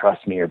doesn't she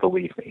trust me or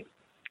believe me?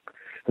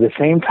 At the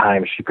same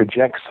time, she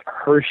projects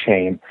her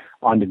shame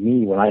onto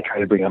me when I try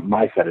to bring up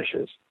my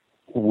fetishes.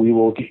 we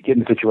will get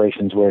into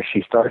situations where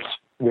she starts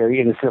very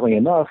innocently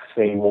enough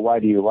saying, well, why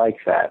do you like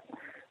that?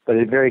 But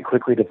it very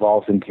quickly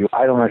devolves into,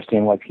 I don't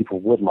understand why people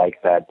would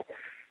like that.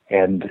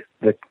 And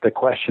the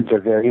questions are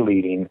very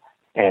leading,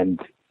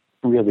 and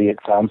really it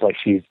sounds like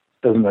she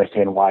doesn't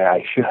understand why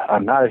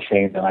I'm not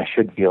ashamed and I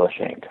should feel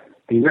ashamed.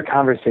 These are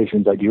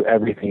conversations I do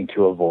everything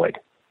to avoid.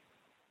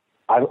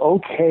 I'm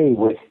okay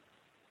with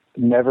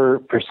never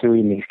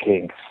pursuing these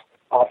kinks.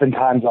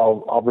 Oftentimes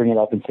I'll bring it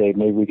up and say,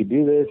 maybe we could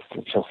do this.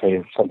 And she'll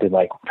say something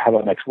like, how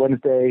about next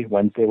Wednesday?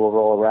 Wednesday will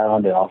roll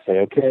around and I'll say,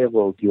 okay,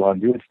 well, do you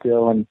want to do it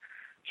still? And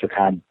she'll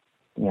kind of,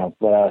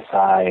 let out a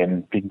sigh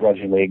and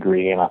begrudgingly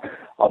agree. And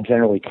I'll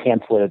generally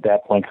cancel it at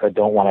that point because I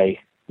don't want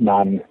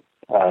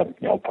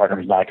a partner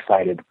who's not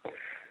excited.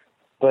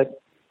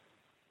 But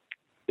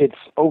it's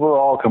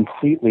overall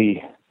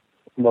completely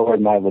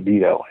lowered my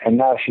libido. And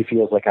now she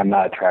feels like I'm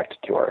not attracted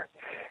to her.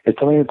 It's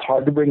something that's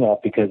hard to bring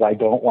up because I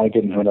don't want to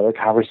get into another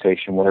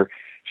conversation where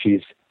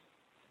she's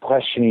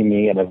questioning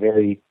me in a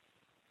very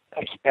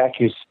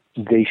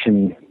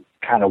accusation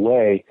kind of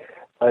way,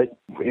 but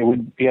it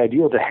would be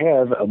ideal to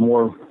have a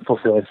more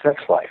fulfilling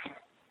sex life.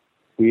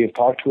 We have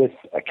talked with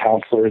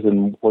counselors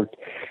and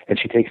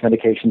she takes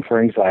medication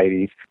for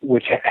anxiety,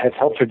 which has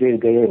helped her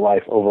day-to-day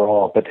life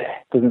overall, but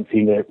doesn't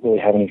seem to really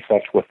have any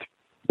effect with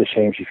the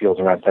shame she feels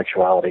around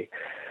sexuality.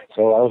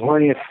 So I was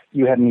wondering if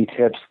you had any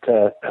tips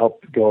to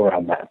help go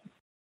around that.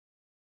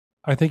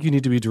 I think you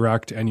need to be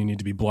direct and you need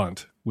to be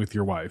blunt with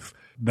your wife.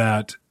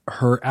 That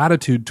her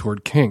attitude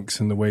toward kinks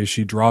and the way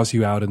she draws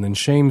you out and then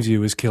shames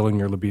you is killing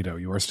your libido.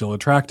 You are still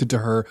attracted to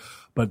her,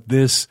 but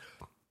this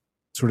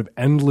sort of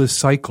endless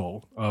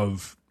cycle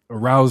of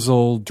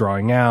arousal,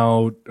 drawing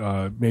out,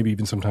 maybe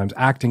even sometimes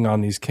acting on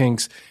these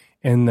kinks,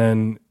 and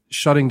then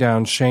shutting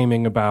down,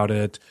 shaming about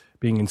it,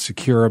 being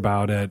insecure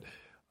about it,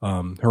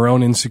 her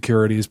own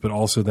insecurities, but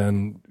also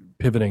then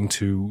pivoting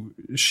to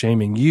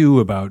shaming you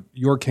about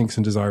your kinks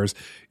and desires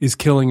is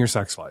killing your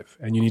sex life.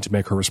 And you need to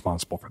make her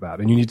responsible for that.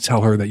 And you need to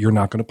tell her that you're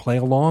not going to play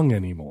along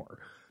anymore,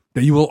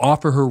 that you will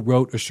offer her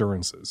rote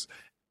assurances.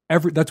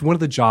 That's one of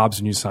the jobs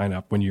when you sign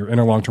up, when you're in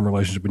a long-term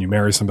relationship, when you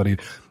marry somebody,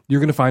 you're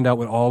going to find out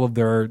what all of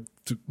their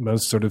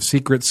most sort of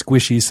secret,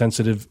 squishy,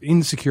 sensitive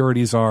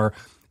insecurities are.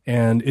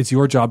 And it's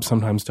your job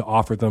sometimes to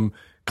offer them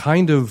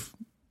kind of,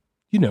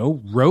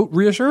 rote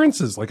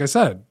reassurances. Like I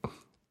said,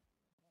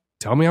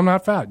 tell me I'm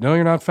not fat. No,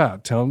 you're not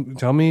fat. Tell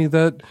me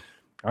that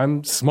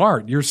I'm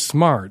smart. You're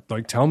smart.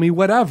 Like, tell me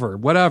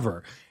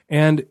whatever.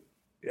 And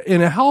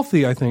in a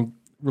healthy, I think,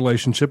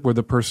 relationship where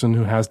the person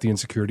who has the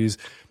insecurities,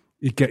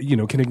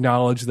 can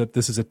acknowledge that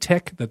this is a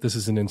tick, that this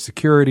is an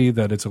insecurity,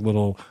 that it's a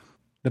little,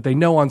 that they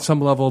know on some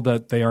level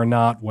that they are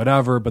not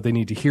whatever, but they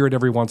need to hear it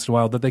every once in a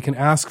while, that they can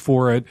ask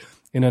for it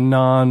in a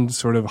non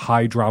sort of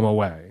high drama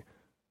way.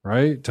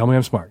 Right? Tell me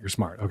I'm smart. You're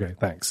smart. Okay,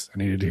 thanks. I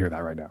needed to hear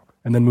that right now.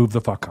 And then move the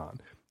fuck on.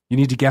 You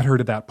need to get her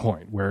to that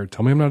point where,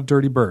 tell me I'm not a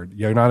dirty bird.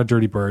 Yeah, you're not a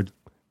dirty bird.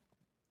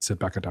 Sit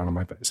back down on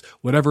my face.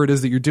 Whatever it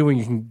is that you're doing,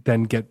 you can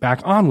then get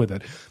back on with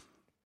it.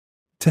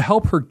 To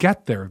help her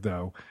get there,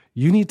 though,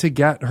 you need to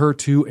get her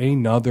to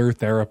another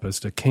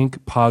therapist, a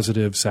kink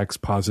positive, sex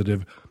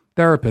positive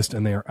therapist.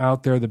 And they are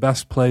out there. The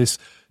best place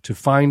to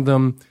find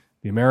them,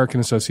 the American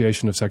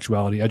Association of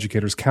Sexuality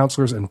Educators,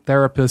 Counselors, and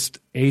Therapists,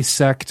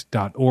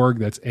 AASECT.org.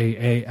 That's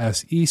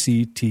AASECT.org.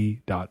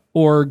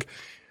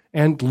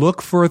 And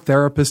look for a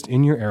therapist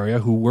in your area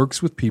who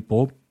works with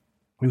people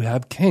who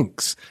have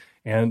kinks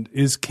and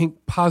is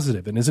kink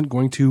positive and isn't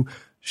going to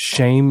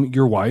shame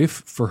your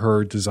wife for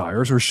her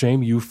desires or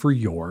shame you for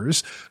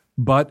yours,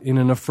 but in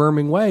an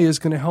affirming way is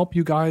going to help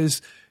you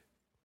guys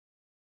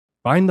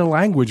find the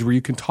language where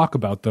you can talk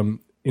about them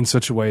in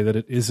such a way that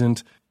it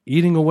isn't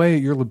eating away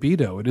at your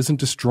libido. It isn't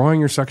destroying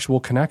your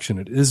sexual connection.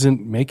 It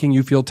isn't making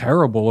you feel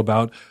terrible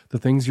about the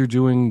things you're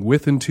doing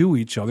with and to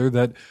each other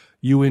that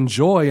you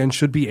enjoy and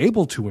should be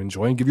able to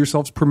enjoy and give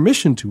yourselves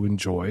permission to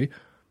enjoy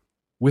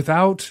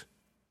without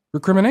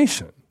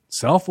recrimination,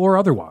 self or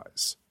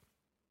otherwise.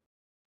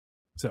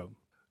 So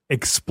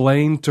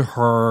explain to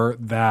her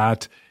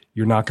that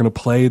you're not going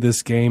to play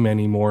this game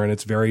anymore and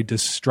it's very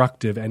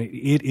destructive and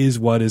it is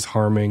what is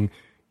harming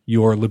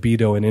your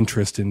libido and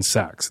interest in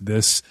sex.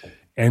 This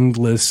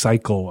endless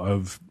cycle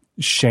of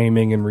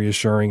shaming and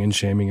reassuring and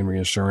shaming and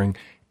reassuring,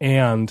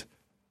 and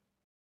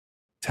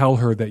tell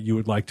her that you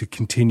would like to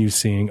continue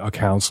seeing a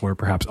counselor,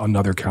 perhaps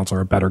another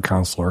counselor, a better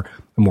counselor,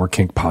 a more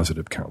kink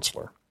positive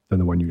counselor than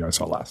the one you guys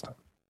saw last time.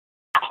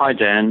 Hi,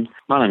 Dan.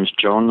 My name's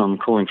John. I'm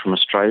calling from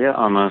Australia.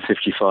 I'm a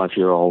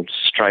 55-year-old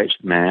straight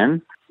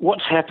man.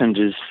 What's happened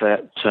is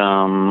that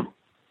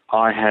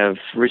I have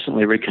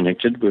recently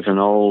reconnected with an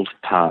old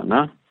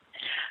partner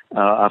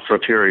for a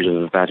period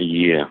of about a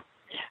year.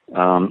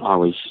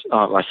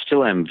 I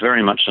still am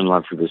very much in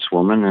love with this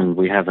woman, and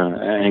we have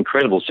an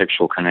incredible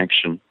sexual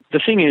connection. The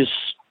thing is,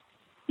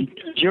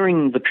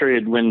 during the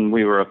period when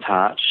we were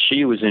apart,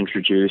 she was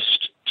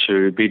introduced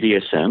to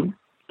BDSM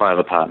by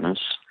other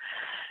partners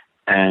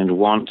and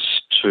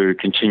wants to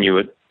continue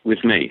it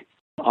with me.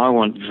 I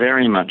want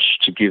very much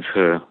to give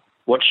her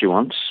what she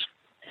wants,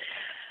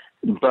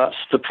 But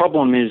the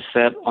problem is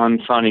that I'm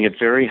finding it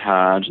very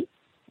hard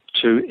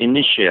to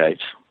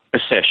initiate a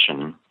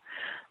session.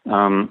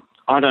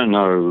 I don't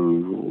know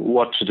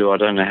what to do. I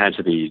don't know how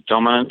to be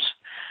dominant.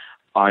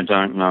 I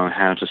don't know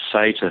how to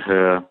say to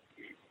her,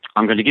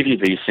 I'm going to give you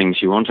these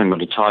things you want. I'm going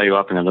to tie you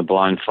up. I'm going to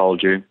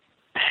blindfold you.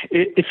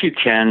 If you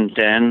can,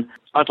 Dan,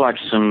 I'd like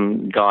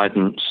some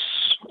guidance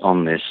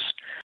on this.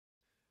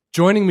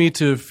 Joining me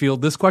to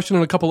field this question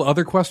and a couple of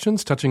other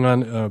questions touching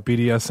on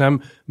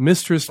BDSM,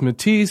 Mistress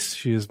Matisse.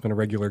 She has been a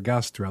regular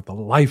guest throughout the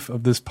life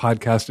of this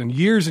podcast and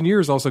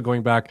years, also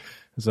going back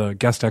as a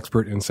guest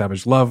expert in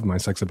Savage Love, my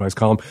sex advice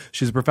column.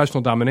 She's a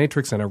professional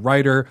dominatrix and a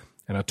writer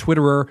and a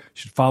Twitterer. You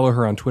should follow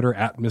her on Twitter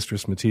at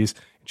Mistress Matisse.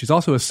 She's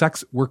also a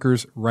sex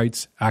workers'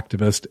 rights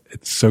activist.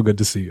 It's so good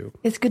to see you.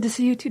 It's good to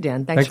see you too,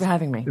 Dan. Thanks for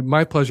having me.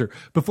 My pleasure.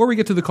 Before we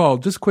get to the call,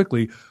 just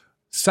quickly,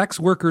 sex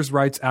workers'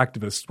 rights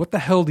activists, what the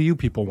hell do you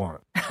people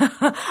want?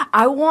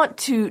 I want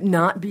to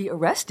not be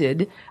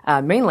arrested,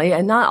 mainly,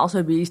 and not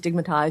also be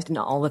stigmatized in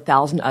all the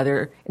 1,000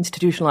 other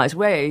institutionalized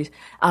ways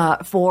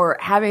for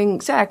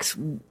having sex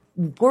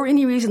for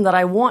any reason that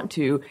I want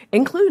to,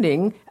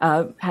 including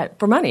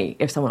for money,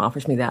 if someone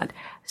offers me that.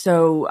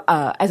 So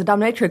as a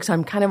dominatrix,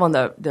 I'm kind of on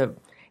the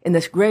in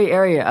this gray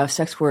area of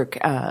sex work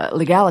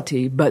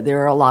legality, but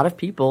there are a lot of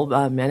people,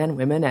 men and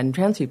women and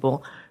trans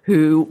people,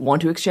 who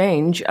want to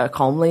exchange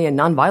calmly and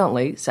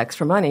nonviolently sex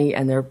for money,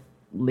 and they're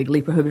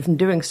legally prohibited from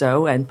doing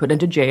so and put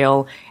into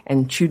jail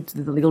and chewed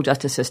through the legal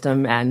justice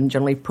system and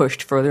generally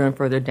pushed further and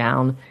further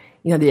down,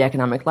 the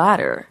economic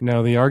ladder.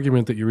 Now, the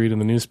argument that you read in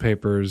the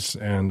newspapers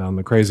and on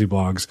the crazy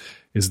blogs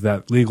is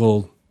that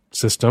legal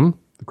system,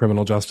 the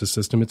criminal justice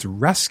system, it's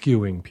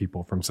rescuing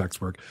people from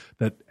sex work,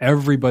 that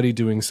everybody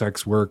doing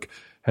sex work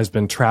has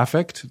been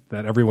trafficked,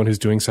 that everyone who's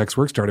doing sex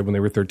work started when they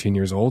were 13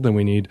 years old, and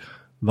we need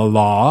the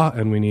law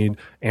and we need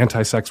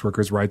anti-sex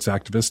workers' rights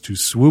activists to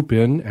swoop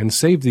in and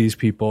save these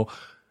people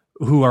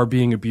who are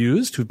being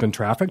abused, who've been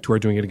trafficked, who are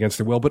doing it against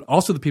their will, but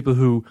also the people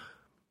who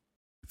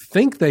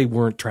think they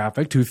weren't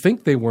trafficked, who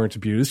think they weren't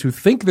abused, who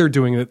think they're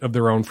doing it of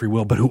their own free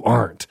will, but who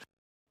aren't.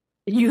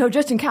 You have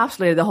just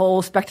encapsulated the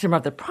whole spectrum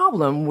of the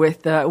problem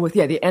with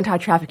the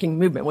anti-trafficking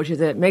movement, which is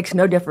that it makes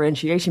no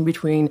differentiation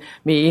between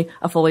me,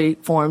 a fully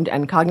formed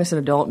and cognizant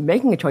adult,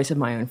 making a choice of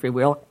my own free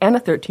will, and a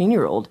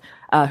 13-year-old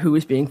who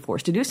is being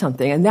forced to do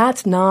something. And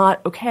that's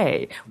not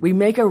okay. We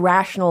make a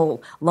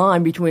rational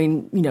line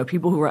between,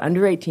 people who are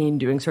under 18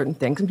 doing certain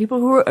things and people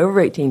who are over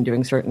 18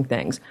 doing certain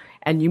things.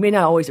 And you may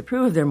not always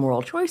approve of their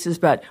moral choices,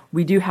 but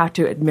we do have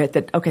to admit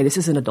that, okay, this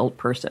is an adult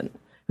person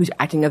who's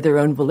acting of their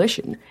own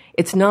volition.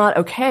 It's not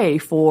okay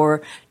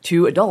for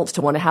two adults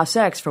to want to have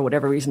sex for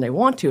whatever reason they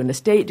want to, and the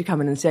state to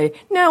come in and say,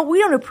 no, we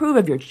don't approve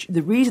of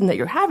the reason that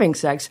you're having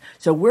sex,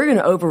 so we're going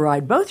to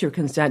override both your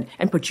consent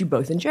and put you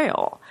both in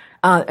jail.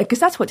 Because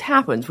that's what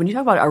happens. When you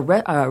talk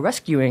about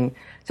rescuing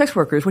sex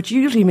workers, what you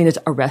usually mean is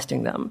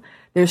arresting them.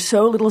 There's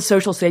so little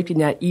social safety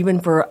net even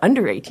for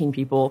under 18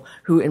 people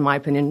who, in my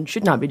opinion,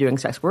 should not be doing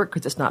sex work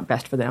because it's not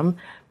best for them.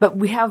 But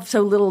we have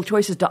so little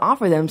choices to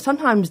offer them.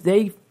 Sometimes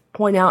they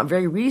point out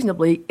very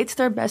reasonably it's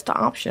their best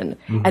option.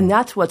 Mm-hmm. And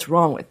that's what's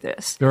wrong with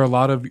this. There are a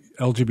lot of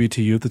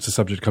LGBT youth. It's a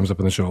subject that comes up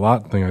in the show a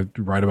lot, thing I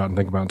write about and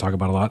think about and talk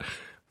about a lot.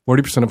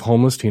 40% of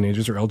homeless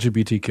teenagers are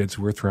LGBT kids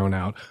who are thrown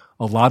out.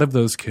 A lot of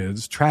those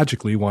kids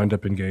tragically wind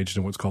up engaged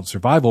in what's called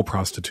survival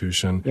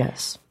prostitution.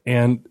 Yes.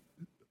 And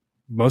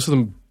most of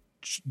them,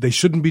 they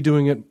shouldn't be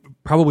doing it.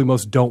 Probably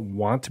most don't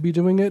want to be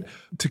doing it.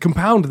 To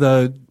compound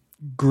the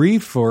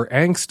grief or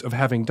angst of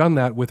having done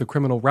that with a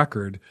criminal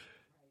record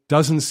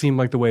doesn't seem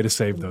like the way to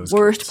save those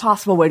worst kids.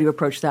 Possible way to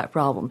approach that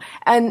problem.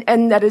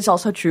 And that is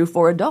also true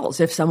for adults.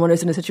 If someone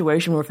is in a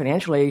situation where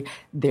financially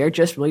they're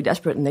just really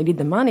desperate and they need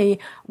the money,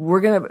 we're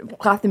going to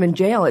clap them in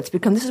jail.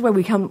 This is where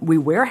we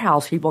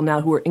warehouse people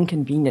now who are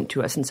inconvenient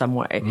to us in some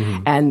way.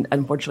 Mm-hmm. And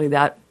unfortunately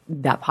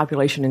that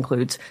population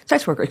includes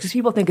sex workers because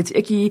people think it's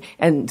icky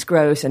and it's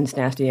gross and it's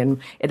nasty and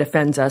it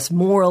offends us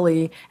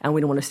morally and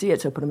we don't want to see it,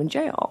 so put them in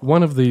jail.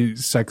 One of the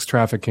sex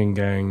trafficking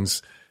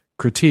gangs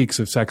critiques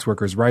of sex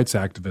workers' rights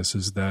activists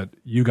is that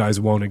you guys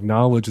won't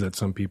acknowledge that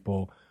some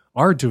people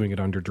are doing it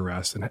under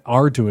duress and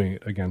are doing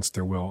it against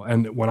their will.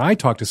 And when I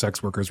talk to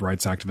sex workers'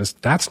 rights activists,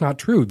 that's not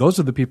true. Those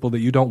are the people that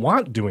you don't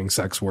want doing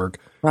sex work.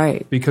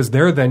 Right. Because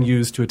they're then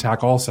used to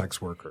attack all sex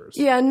workers.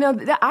 Yeah, no,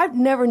 I've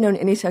never known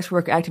any sex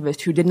work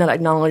activist who did not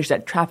acknowledge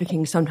that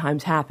trafficking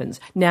sometimes happens.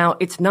 Now,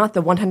 it's not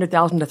the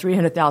 100,000 to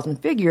 300,000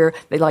 figure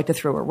they like to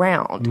throw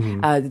around.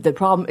 Mm-hmm. The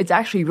problem, it's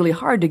actually really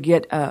hard to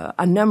get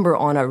a number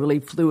on a really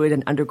fluid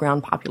and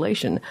underground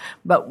population.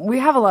 But we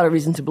have a lot of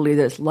reason to believe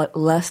that it's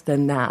less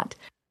than that.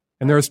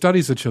 And there are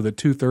studies that show that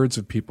 2/3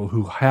 of people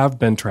who have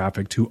been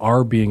trafficked, who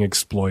are being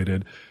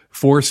exploited,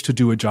 forced to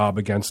do a job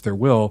against their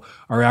will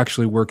are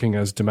actually working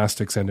as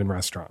domestics and in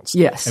restaurants.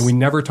 Yes. And we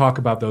never talk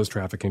about those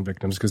trafficking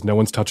victims because no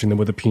one's touching them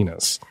with a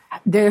penis.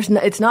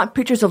 It's not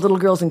pictures of little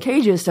girls in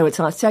cages, so it's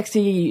not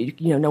sexy.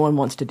 No one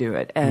wants to do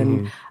it.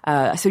 And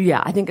so,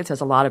 yeah, I think it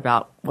says a lot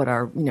about what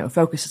our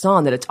focus is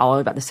on, that it's all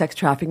about the sex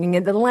trafficking.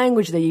 And the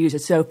language they use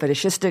is so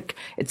fetishistic,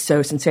 it's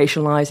so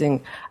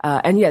sensationalizing.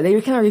 And, yeah, they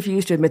kind of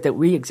refuse to admit that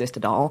we exist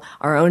at all.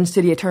 Our own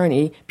city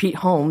attorney, Pete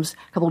Holmes,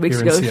 a couple of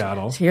weeks ago.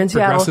 Here in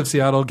Seattle. Progressive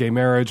Seattle, gay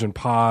marriage and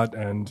pot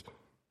and...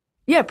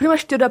 Yeah, pretty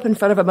much stood up in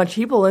front of a bunch of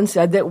people and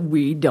said that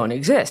we don't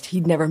exist.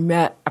 He'd never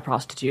met a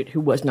prostitute who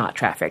was not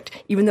trafficked,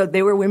 even though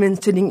they were women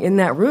sitting in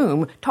that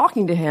room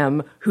talking to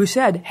him who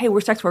said, hey,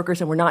 we're sex workers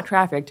and we're not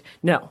trafficked.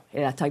 No,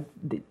 that's like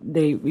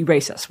they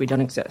erase us. We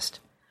don't exist.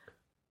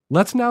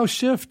 Let's now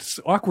shift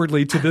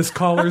awkwardly to this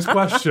caller's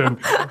question,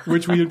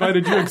 which we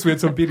invited you because we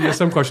had some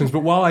BDSM questions.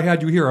 But while I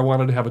had you here, I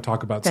wanted to have a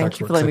talk about sex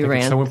work. I think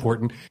it's so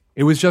important.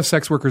 It was just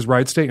Sex Workers'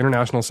 Rights Day,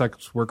 International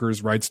Sex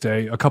Workers' Rights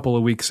Day, a couple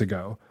of weeks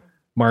ago,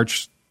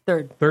 March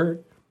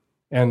 3rd.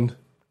 And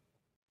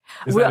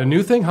is that a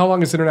new thing? How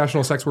long has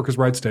International Sex Workers'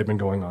 Rights Day been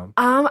going on?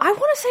 I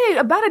want to say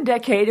about a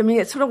decade. I mean,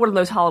 it's sort of one of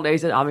those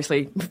holidays that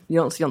obviously you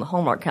don't see on the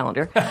Hallmark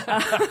calendar.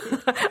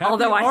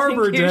 Although I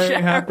Arbor think you Day,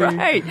 should, happy.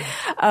 Right.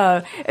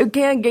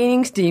 Again,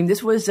 gaining steam.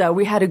 This was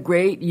we had a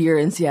great year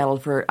in Seattle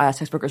for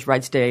Sex Workers'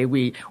 Rights Day.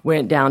 We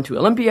went down to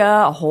Olympia.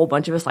 A whole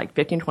bunch of us, like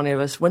 15, 20 of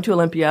us, went to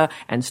Olympia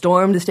and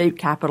stormed the state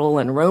capitol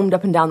and roamed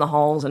up and down the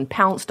halls and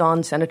pounced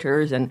on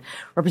senators and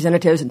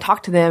representatives and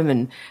talked to them.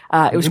 And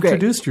it was great.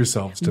 Introduced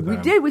yourselves to them.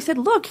 We did. We said,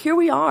 look, here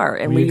we are.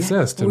 And we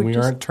exist and we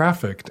aren't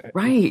trafficked.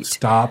 Right.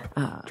 Stop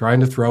trying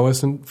to throw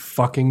us in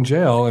fucking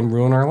jail and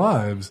ruin our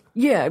lives.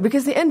 Yeah,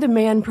 because the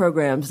end-demand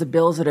programs, the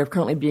bills that are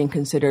currently being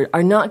considered,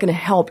 are not going to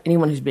help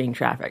anyone who's being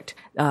trafficked.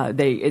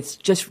 It's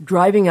just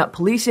driving up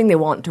policing. They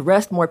want to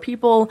arrest more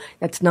people.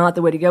 That's not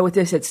the way to go with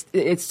this.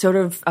 It's sort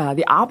of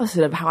the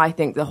opposite of how I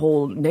think the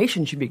whole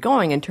nation should be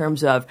going in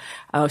terms of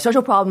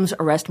social problems,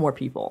 arrest more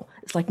people.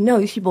 It's like, no,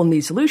 these people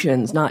need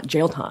solutions, not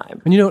jail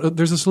time. And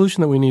there's a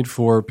solution that we need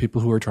for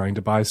people who are trying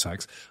to buy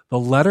sex. The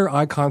letter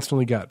I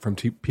constantly get from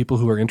people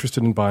who are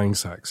interested in buying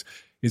sex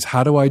is,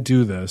 how do I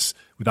do this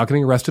without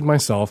getting arrested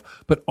myself,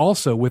 but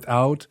also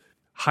without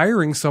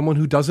hiring someone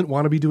who doesn't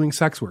want to be doing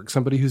sex work,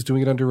 somebody who's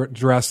doing it under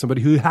duress,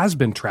 somebody who has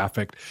been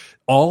trafficked.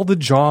 All the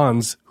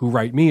Johns who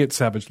write me at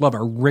Savage Love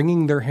are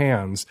wringing their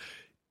hands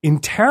in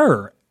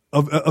terror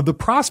of the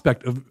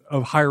prospect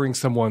of hiring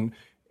someone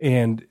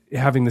and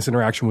having this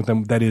interaction with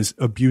them that is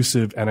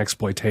abusive and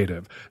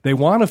exploitative. They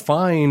want to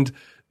find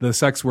the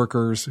sex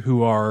workers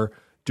who are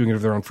doing it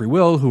of their own free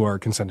will, who are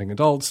consenting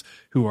adults,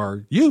 who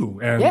are you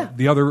and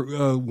the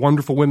other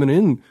wonderful women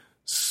in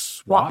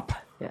SWAP.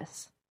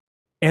 Yes.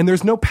 And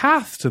there's no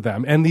path to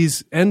them. And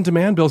these end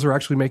demand bills are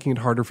actually making it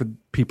harder for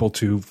people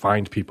to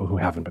find people who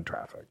haven't been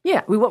trafficked.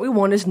 Yeah, what we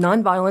want is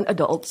nonviolent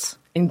adults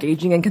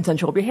engaging in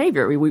consensual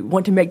behavior. We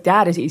want to make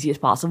that as easy as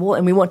possible,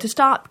 and we want to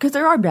stop, because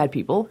there are bad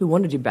people who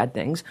want to do bad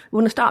things. We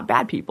want to stop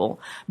bad people.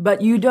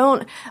 But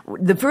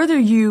the further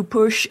you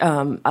push,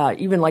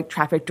 even like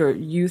trafficked or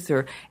youth,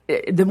 or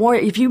the more,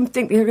 if you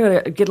think they're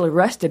going to get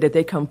arrested if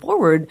they come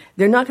forward,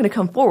 they're not going to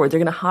come forward. They're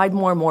going to hide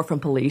more and more from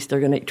police. They're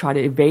going to try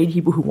to evade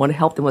people who want to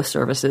help them with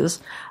services.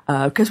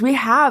 Because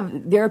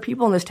there are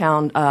people in this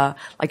town,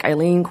 like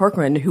Eileen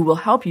Corcoran, who will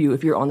help you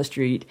if you're on the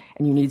street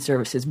and you need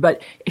services.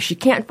 But if she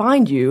can't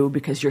find you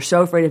because you're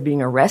so afraid of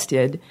being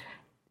arrested,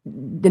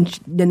 then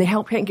they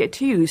can't get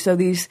to you. So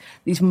these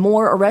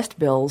more arrest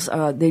bills,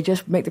 they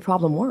just make the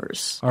problem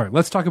worse. All right,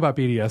 let's talk about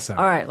BDSM.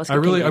 All right,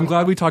 I'm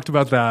glad we talked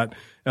about that.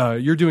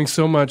 You're doing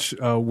so much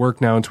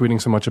work now and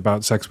tweeting so much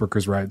about sex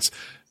workers' rights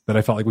that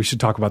I felt like we should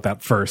talk about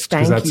that first,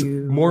 because that's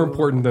more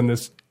important than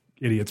this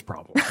idiot's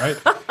problem, right?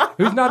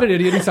 Who's not an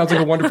idiot. He sounds like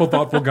a wonderful,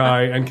 thoughtful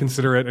guy and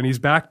considerate. And he's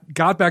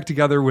got back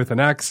together with an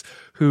ex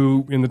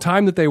who, in the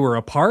time that they were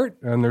apart,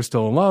 and they're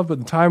still in love, but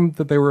the time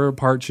that they were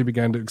apart, she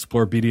began to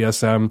explore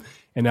BDSM.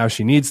 And now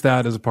she needs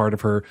that as a part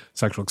of her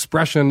sexual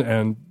expression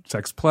and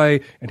sex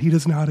play. And he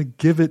doesn't know how to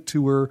give it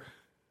to her.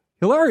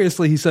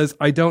 Hilariously, he says,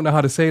 I don't know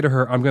how to say to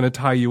her, I'm going to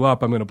tie you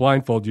up. I'm going to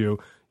blindfold you.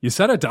 You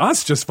said it to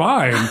us just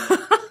fine.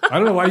 I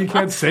don't know why you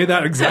can't say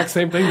that exact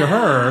same thing to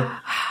her.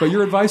 But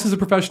your advice as a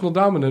professional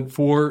dominant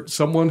for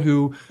someone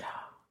who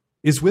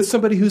is with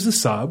somebody who's a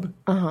sub,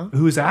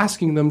 who is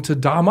asking them to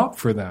dom up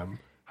for them.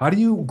 How do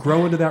you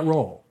grow into that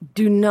role?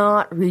 Do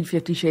not read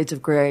 50 Shades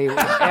of Grey.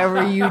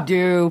 Whatever you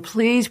do,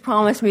 please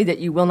promise me that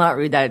you will not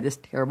read this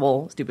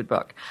terrible, stupid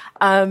book.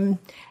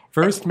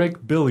 First,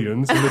 make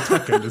billions in the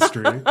tech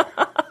industry.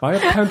 Buy a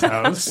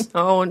penthouse.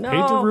 Oh, no.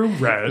 Paint a room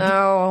red.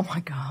 No, oh, my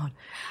God.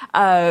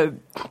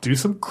 Do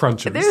some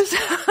crunches.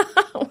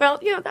 Well,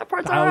 that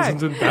part's all right.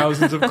 Thousands and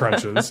thousands of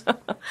crunches.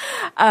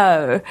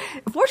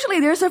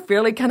 Fortunately, there's a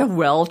fairly kind of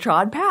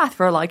well-trod path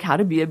for like how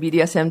to be a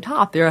BDSM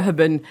top. There have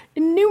been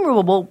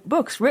innumerable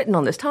books written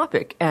on this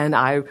topic, and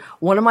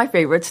one of my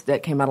favorites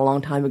that came out a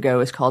long time ago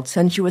is called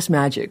Sensuous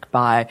Magic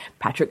by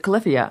Patrick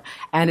Califia,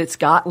 and it's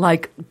got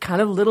like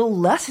kind of little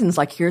lessons,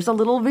 like here's a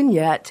little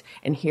vignette,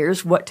 and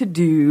here's what to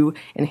do,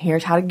 and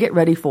here's how to get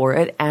ready for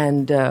it.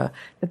 And the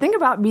thing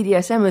about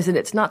BDSM is that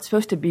it's not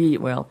supposed to be,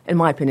 well, in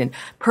my opinion,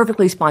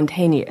 perfectly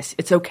spontaneous.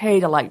 It's okay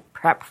to like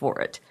prep for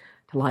it,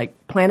 to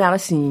like plan out a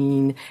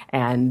scene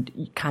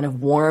and kind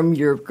of warm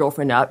your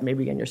girlfriend up,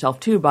 maybe and yourself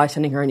too, by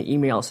sending her an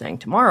email saying,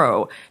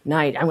 tomorrow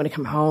night I'm going to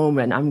come home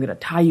and I'm going to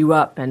tie you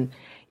up, and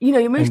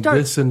you may start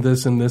this and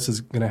this and this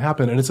is going to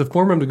happen, and it's a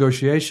form of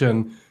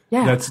negotiation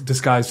that's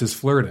disguised as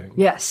flirting.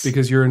 Yes,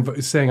 because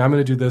you're saying I'm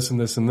going to do this and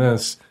this and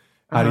this.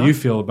 How do you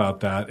feel about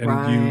that? And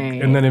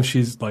and then if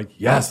she's like,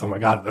 yes, oh my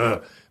God,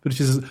 ugh. But if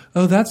she says,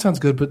 oh, that sounds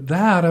good, but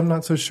that I'm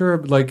not so sure.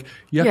 Like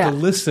you have to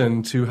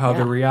listen to how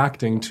they're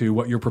reacting to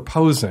what you're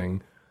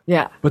proposing.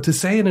 Yeah. But to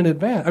say it in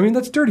advance, I mean,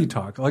 that's dirty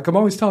talk. Like I'm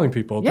always telling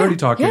people, dirty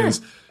talk is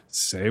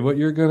say what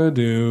you're going to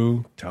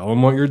do, tell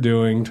them what you're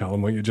doing, tell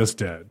them what you just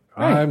did.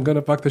 Right. I'm going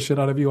to fuck the shit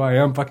out of you. I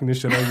am fucking the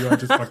shit out of you. I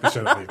just fucked the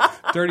shit out of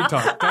you. Dirty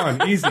talk.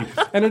 Done. Easy.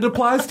 And it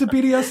applies to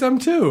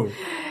BDSM too.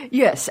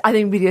 Yes. I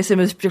think BDSM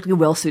is particularly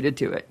well suited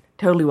to it.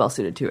 Totally well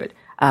suited to it.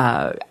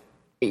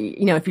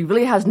 If he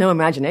really has no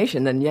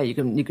imagination, then you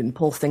can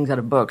pull things out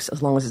of books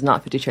as long as it's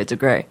not 50 Shades of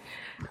Grey.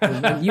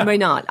 You may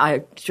not.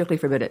 I strictly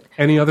forbid it.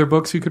 Any other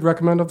books you could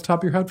recommend off the top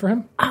of your head for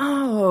him?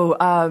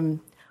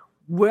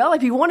 Well,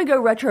 if you want to go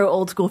retro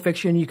old school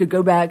fiction, you could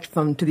go back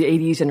to the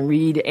 80s and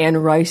read Anne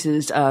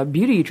Rice's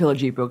Beauty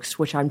trilogy books,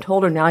 which I'm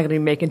told are now going to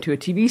make into a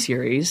TV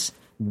series.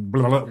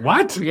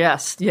 What?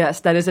 Yes,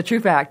 that is a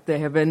true fact.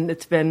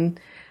 It's been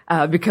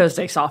because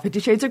they saw 50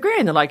 Shades of Grey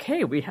and they're like,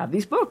 hey, we have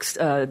these books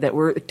that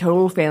were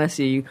total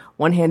fantasy,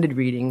 one-handed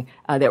reading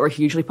that were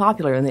hugely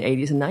popular in the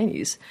 80s and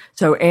 90s.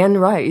 So Anne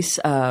Rice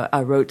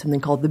wrote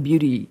something called the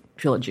Beauty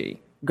trilogy.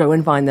 Go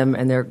and find them,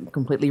 and they're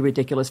completely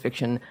ridiculous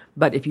fiction.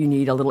 But if you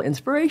need a little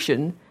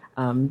inspiration,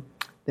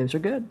 those are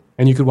good.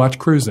 And you could watch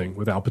Cruising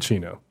with Al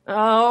Pacino.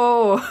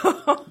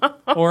 Oh.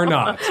 Or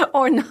not.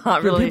 Or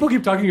not, really. People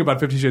keep talking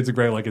about 50 Shades of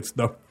Grey like it's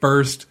the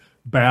first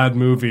bad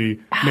movie,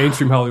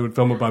 mainstream Hollywood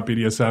film about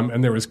BDSM,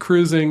 and there was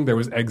Cruising, there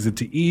was Exit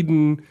to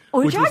Eden.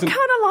 Which I kind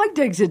of liked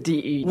Exit to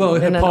Eden. Well,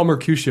 it had Paul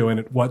Mercutio in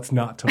it. What's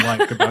not to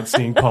like about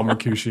seeing Paul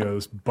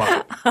Mercutio's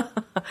butt?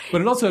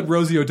 But it also had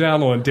Rosie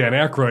O'Donnell and Dan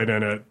Aykroyd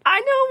in it. I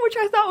know, which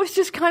I thought was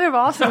just kind of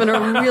awesome in a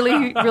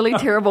really, really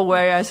terrible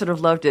way. I sort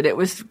of loved it. It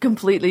was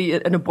completely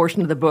an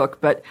abortion of the book.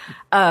 But,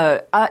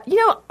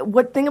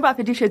 what thing about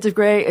 50 Shades of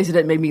Grey is that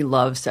it made me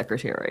love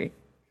Secretary.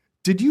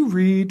 Did you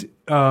read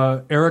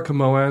Erica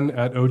Moen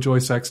at Oh Joy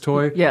Sex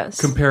Toy?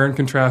 Yes. Compare and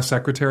contrast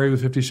Secretary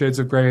with 50 Shades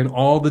of Grey, and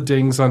all the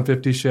dings on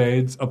 50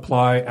 Shades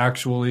apply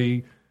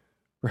actually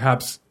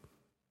perhaps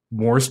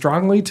more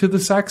strongly to the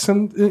sex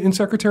in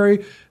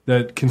Secretary,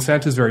 that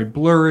consent is very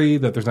blurry,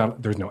 that there's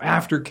no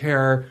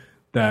aftercare,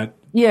 that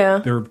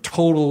there are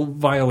total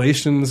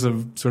violations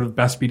of sort of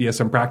best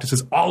BDSM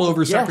practices all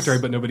over Secretary,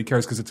 but nobody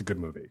cares because it's a good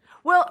movie.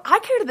 Well, I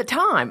cared at the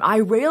time. I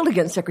railed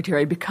against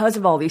Secretary because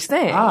of all these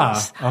things.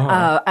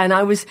 But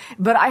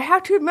I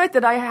have to admit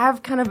that I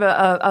have kind of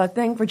a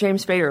thing for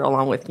James Spader,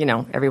 along with,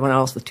 everyone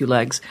else with two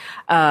legs.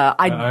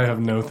 I have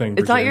no thing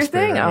for James Spader. It's not your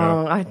thing?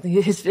 No.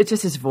 It's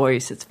just his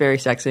voice. It's very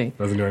sexy.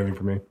 Doesn't do anything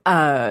for me.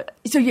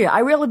 I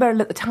railed about it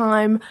at the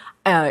time.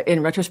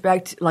 In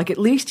retrospect, like at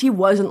least he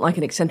wasn't like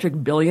an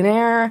eccentric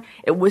billionaire.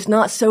 It was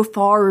not so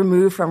far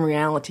removed from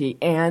reality.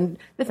 And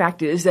the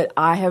fact is that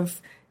I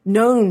have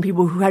known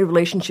people who had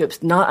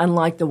relationships not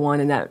unlike the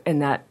one in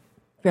that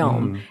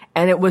film,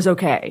 and it was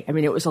okay. I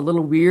mean, it was a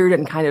little weird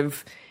and kind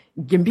of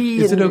gimpy.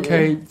 Is it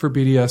okay for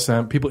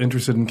BDSM, people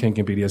interested in kink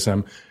and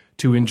BDSM,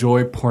 to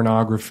enjoy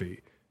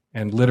pornography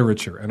and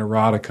literature and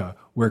erotica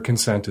where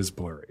consent is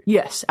blurry?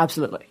 Yes,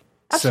 absolutely.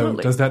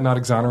 Absolutely. So does that not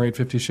exonerate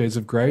 50 Shades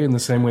of Grey in the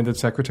same way that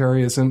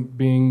Secretary isn't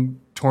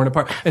being torn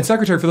apart? And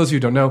Secretary, for those of you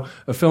who don't know,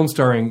 a film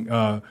starring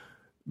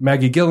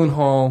Maggie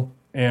Gyllenhaal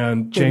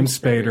and James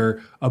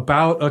Spader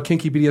about a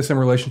kinky BDSM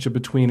relationship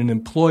between an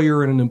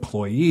employer and an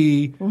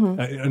employee,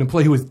 an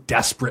employee who is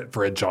desperate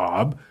for a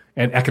job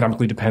and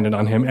economically dependent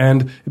on him,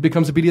 and it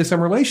becomes a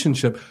BDSM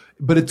relationship.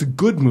 But it's a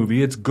good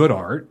movie. It's good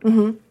art.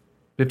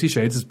 50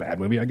 Shades is bad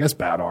movie, I guess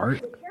bad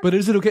art. But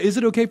is it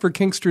okay for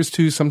kinksters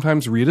to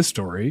sometimes read a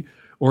story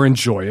or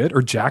enjoy it,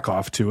 or jack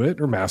off to it,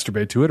 or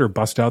masturbate to it, or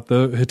bust out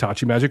the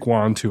Hitachi magic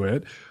wand to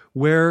it,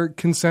 where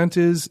consent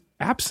is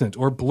absent,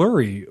 or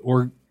blurry,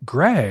 or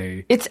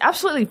gray? It's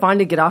absolutely fine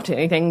to get off to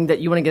anything that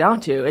you want to get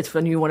off to. It's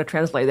when you want to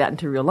translate that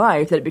into real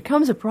life that it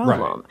becomes a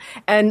problem.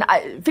 Right. And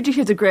 50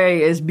 Shades of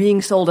Grey is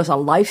being sold as a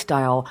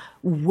lifestyle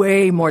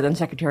way more than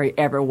Secretary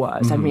ever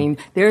was. I mean,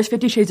 there's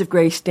 50 Shades of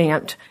Grey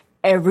stamped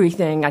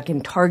everything, like in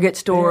Target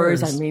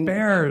stores.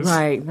 Bears.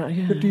 Right.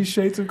 50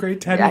 Shades of Grey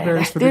teddy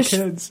bears for the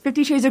kids.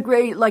 50 Shades of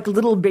Grey, like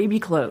little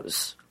baby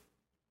clothes.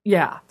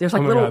 Yeah, there's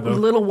like Oh my God, the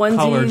little onesies.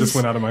 color just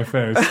went out of my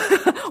face.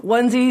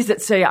 Onesies that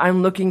say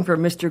 "I'm looking for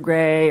Mr.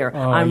 Gray" or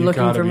 "I'm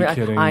looking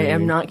for." I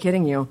am not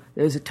kidding you.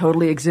 Those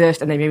totally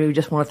exist, and they maybe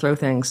just want to throw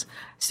things.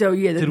 So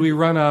yeah. Did we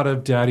run out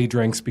of daddy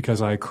drinks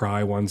because I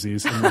cry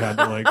onesies and we had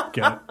to like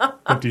get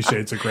 50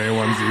 Shades of Grey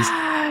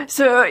onesies?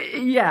 So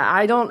yeah,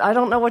 I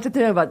don't know what to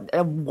think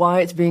about why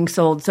it's being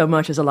sold so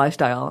much as a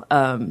lifestyle.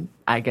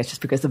 I guess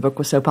just because the book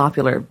was so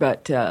popular,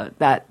 but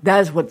that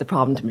is what the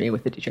problem to me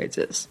with 50 Shades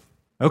is.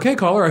 Okay,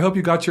 caller, I hope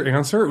you got your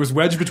answer. It was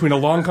wedged between a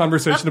long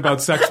conversation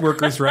about sex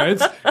workers'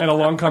 rights and a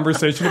long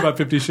conversation about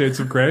 50 Shades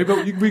of Grey.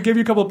 But we gave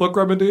you a couple of book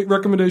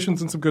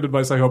recommendations and some good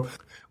advice, I hope.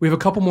 We have a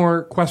couple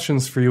more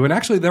questions for you. And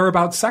actually, they're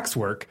about sex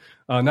work,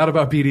 not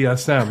about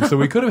BDSM. So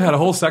we could have had a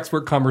whole sex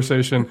work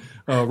conversation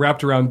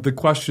wrapped around the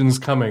questions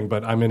coming.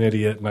 But I'm an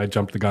idiot, and I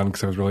jumped the gun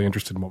because I was really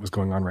interested in what was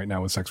going on right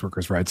now with sex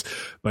workers' rights.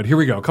 But here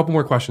we go. A couple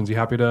more questions. You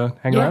happy to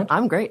hang around? Yeah,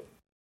 I'm great.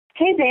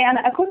 Hey, Dan,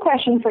 a quick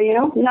question for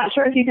you. I'm not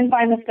sure if you can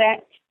find the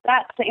stats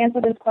to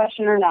answer this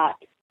question or not.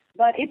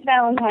 But it's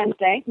Valentine's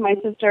Day. My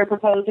sister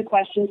proposed a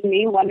question to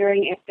me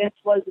wondering if this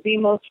was the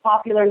most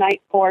popular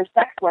night for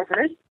sex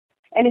workers.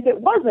 And if it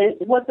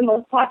wasn't, what the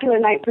most popular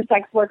night for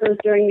sex workers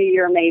during the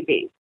year may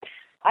be.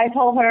 I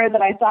told her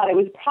that I thought it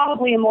was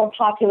probably a more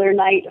popular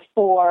night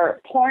for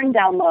porn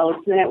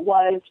downloads than it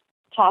was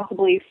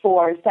possibly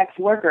for sex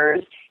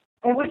workers,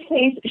 in which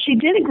case she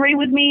did agree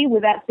with me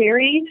with that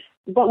theory,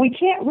 but we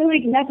can't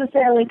really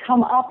necessarily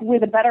come up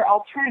with a better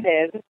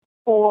alternative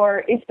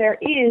for if there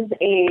is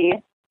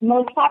a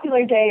most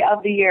popular day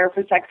of the year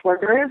for sex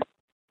workers,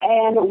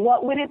 and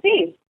what would it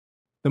be?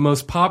 The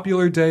most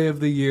popular day of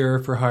the year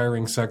for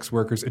hiring sex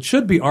workers. It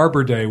should be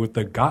Arbor Day with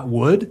the got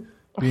wood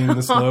being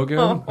the slogan.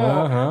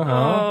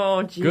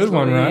 Oh, geez, good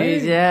one,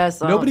 right?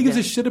 Yes. Nobody gives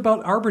a shit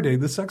about Arbor Day.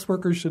 The sex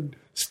workers should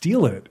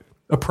steal it,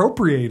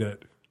 appropriate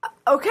it.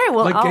 Okay,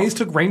 well, like gays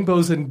took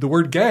rainbows and the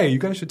word gay. You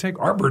guys should take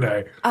Arbor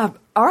Day.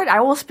 All right,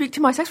 I will speak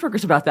to my sex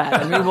workers about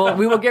that, and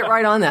we will get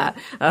right on that.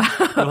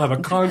 We'll have a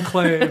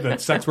conclave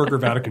at Sex Worker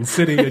Vatican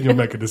City, and you'll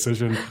make a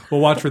decision.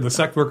 We'll watch for the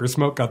sex worker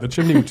smoke out the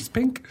chimney, which is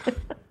pink.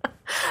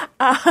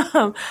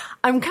 I'm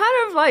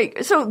kind of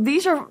like, so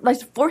these are like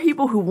for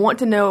people who want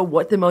to know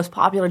what the most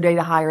popular day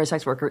to hire a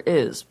sex worker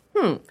is.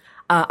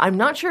 I'm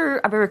not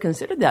sure I've ever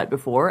considered that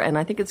before, and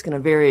I think it's going to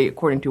vary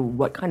according to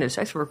what kind of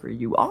sex worker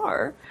you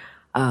are.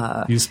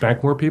 You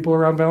spank more people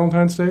around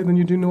Valentine's Day than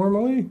you do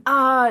normally?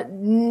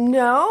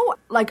 No.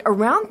 Like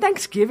around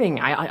Thanksgiving,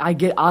 I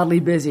get oddly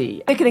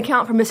busy. They can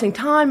account for missing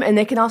time, and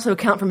they can also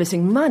account for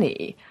missing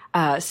money.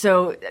 And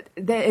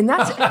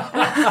that's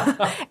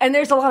and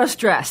there's a lot of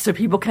stress, so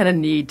people kind of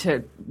need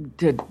to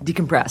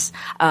decompress.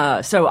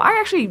 So I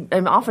actually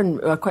am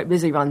often quite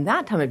busy around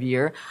that time of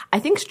year. I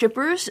think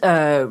strippers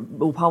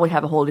will probably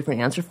have a whole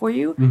different answer for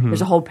you. Mm-hmm.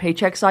 There's a whole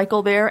paycheck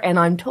cycle there, and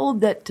I'm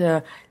told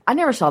that I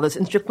never saw this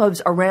in strip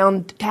clubs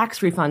around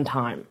tax refund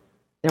time.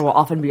 There will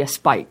often be a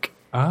spike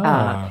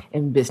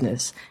in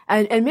business,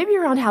 and maybe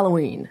around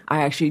Halloween.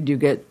 I actually do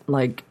get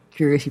like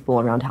curious people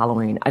around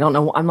Halloween. I don't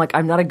know. I'm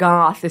not a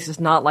goth. This is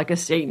not like a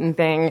Satan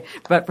thing.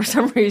 But for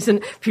some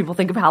reason, people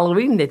think of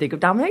Halloween and they think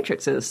of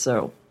dominatrixes.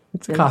 So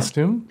it's a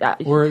costume,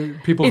 or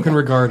people can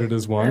regard it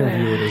as one or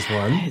view it as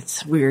one.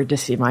 It's weird to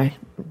see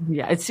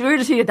it's weird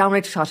to see a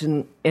dominatrix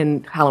costume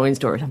in Halloween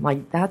stores. I'm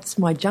like, that's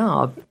my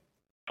job.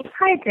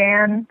 Hi,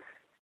 Dan.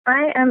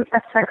 I am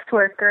a sex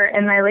worker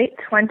in my late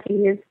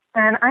 20s,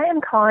 and I am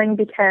calling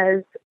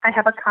because I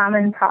have a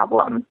common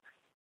problem.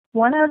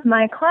 One of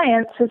my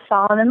clients has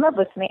fallen in love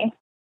with me.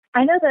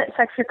 I know that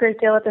sex workers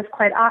deal with this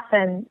quite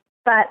often,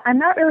 but I'm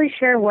not really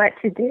sure what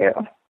to do.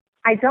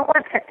 I don't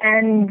want to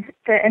end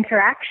the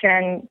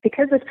interaction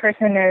because this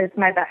person is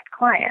my best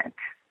client.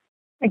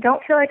 I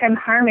don't feel like I'm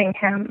harming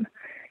him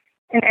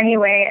in any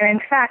way, and in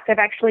fact, I've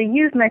actually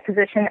used my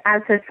position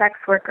as his sex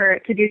worker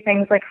to do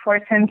things like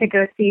force him to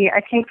go see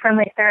a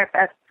kink-friendly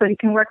therapist so he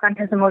can work on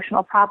his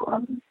emotional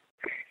problems.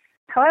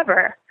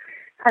 However,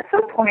 at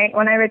some point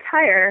when I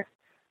retire,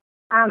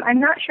 I'm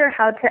not sure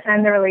how to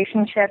end the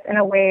relationship in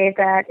a way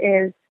that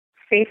is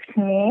safe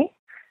to me.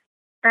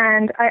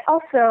 And I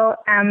also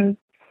am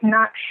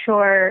not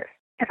sure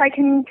if I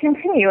can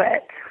continue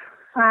it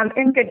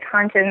in good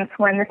conscience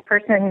when this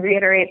person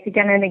reiterates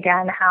again and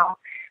again how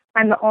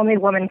I'm the only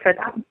woman for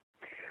them.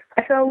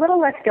 I feel a little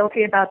less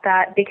guilty about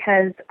that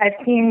because I've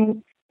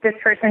seen this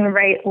person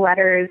write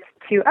letters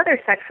to other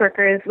sex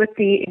workers with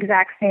the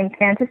exact same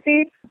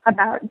fantasy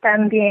about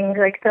them being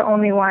like the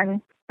only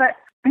one. But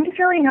I'm just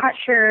really not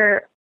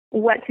sure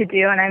what to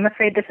do, and I'm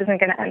afraid this isn't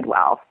going to end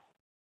well.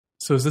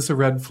 So is this a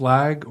red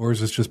flag, or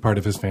is this just part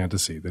of his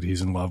fantasy that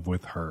he's in love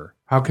with her?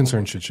 How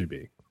concerned should she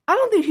be? I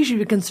don't think she should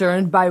be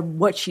concerned by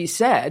what she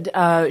said.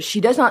 She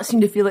does not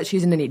seem to feel that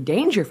she's in any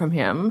danger from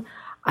him.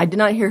 I did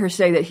not hear her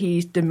say that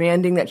he's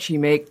demanding that she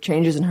make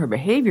changes in her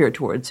behavior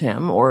towards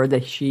him, or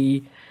that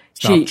she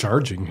stop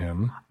charging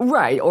him.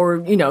 Right,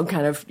 or,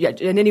 kind of,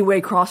 in any way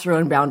cross her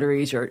own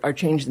boundaries or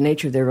change the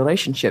nature of their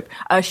relationship.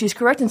 She's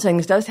correct in saying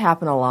this does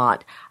happen a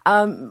lot.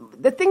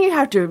 The thing you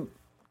have to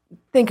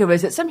think of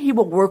is that some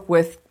people work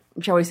with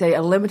shall we say,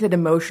 a limited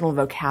emotional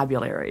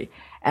vocabulary.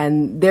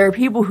 And there are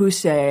people who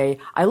say,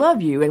 I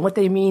love you. And what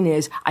they mean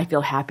is, I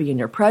feel happy in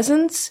your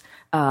presence.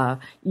 I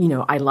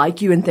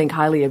like you and think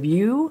highly of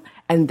you.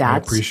 And I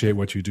appreciate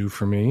what you do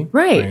for me.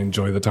 Right. I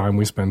enjoy the time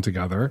we spend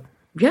together.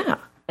 Yeah.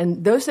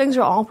 And those things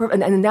are all,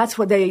 and that's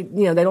what they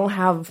don't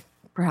have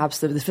perhaps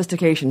the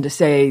sophistication to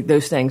say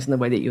those things in the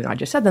way that you and I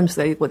just said them.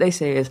 So what they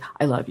say is,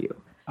 I love you.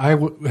 I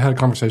had a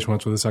conversation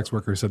once with a sex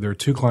worker who said there are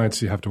two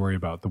clients you have to worry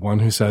about. The one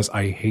who says,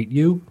 I hate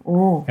you,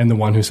 and the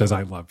one who says,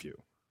 I love you.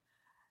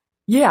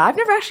 Yeah, I've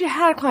never actually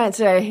had a client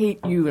say, I hate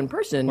you in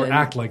person. Or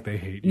act like they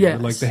hate you.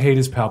 Yes. Like the hate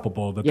is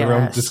palpable, that their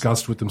own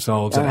disgust with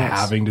themselves and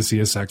having to see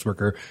a sex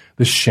worker,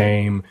 the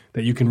shame,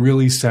 that you can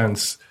really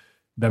sense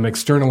them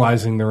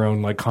externalizing their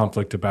own like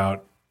conflict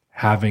about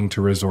having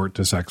to resort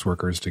to sex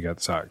workers to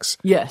get sex.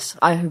 Yes,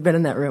 I have been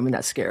in that room, and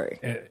that's scary.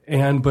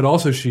 But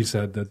also she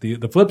said that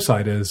the flip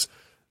side is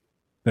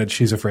that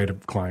she's afraid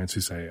of clients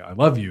who say, I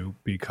love you,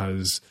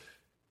 because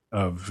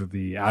of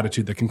the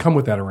attitude that can come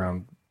with that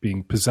around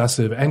being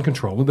possessive and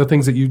control, the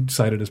things that you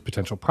cited as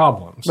potential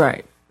problems.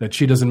 Right. That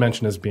she doesn't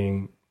mention as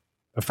being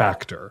a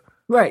factor.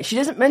 Right. She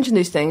doesn't mention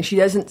these things. She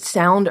doesn't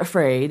sound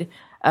afraid.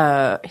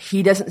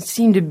 He doesn't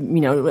seem to,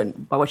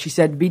 by what she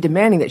said, be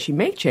demanding that she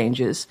make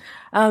changes.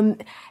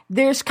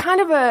 There's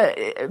kind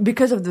of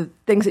because of the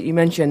things that you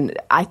mentioned,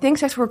 I think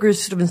sex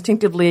workers sort of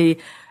instinctively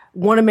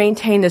want to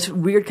maintain this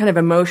weird kind of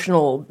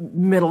emotional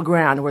middle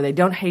ground where they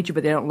don't hate you,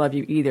 but they don't love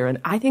you either. And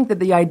I think that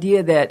the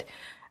idea that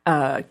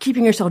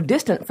keeping yourself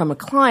distant from a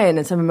client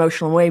in some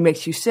emotional way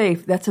makes you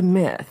safe, that's a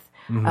myth.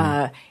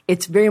 Mm-hmm.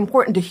 It's very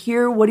important to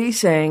hear what he's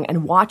saying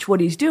and watch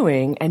what he's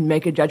doing and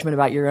make a judgment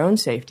about your own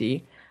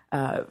safety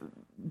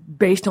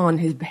based on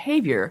his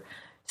behavior.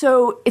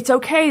 So it's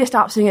okay to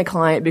stop seeing a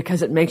client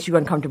because it makes you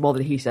uncomfortable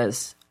that he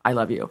says, I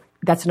love you.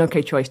 That's an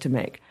okay choice to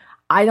make.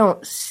 I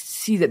don't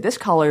see that this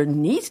caller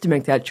needs to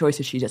make that choice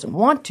if she doesn't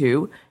want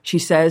to. She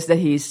says that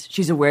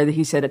she's aware that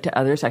he said it to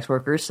other sex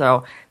workers.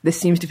 So this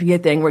seems to be a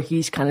thing where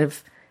he's kind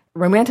of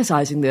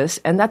romanticizing this,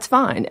 and that's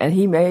fine. And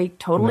he may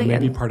totally... And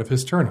that may be part of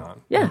his turn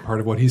on. Yeah. Part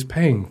of what he's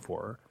paying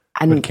for.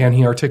 But can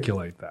he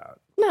articulate that?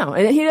 No,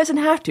 and he doesn't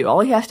have to. All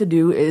he has to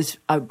do is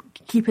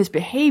keep his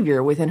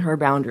behavior within her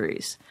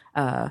boundaries.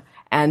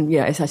 And,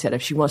 as I said,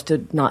 if she wants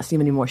to not see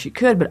him anymore, she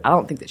could, but I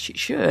don't think that she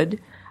should.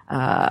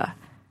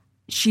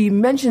 She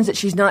mentions that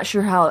she's not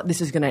sure how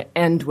this is going to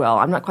end well.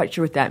 I'm not quite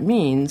sure what that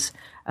means.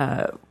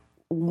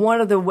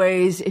 One of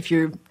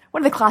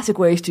the classic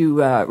ways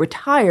to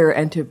retire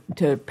and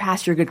to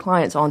pass your good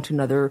clients on to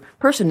another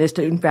person is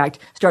to, in fact,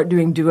 start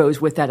doing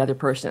duos with that other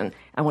person.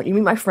 And when you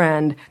meet my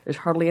friend, there's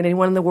hardly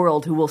anyone in the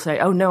world who will say,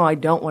 oh, no, I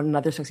don't want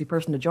another sexy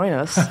person to join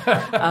us.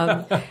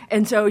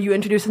 And so you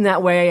introduce them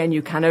that way, and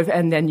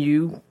and then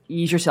you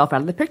ease yourself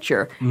out of the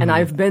picture. Mm-hmm. And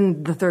I've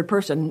been the third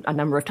person a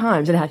number of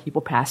times and had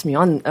people pass me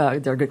on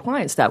their good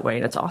clients that way,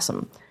 and it's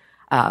awesome.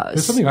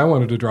 There's something I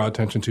wanted to draw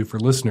attention to for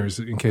listeners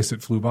in case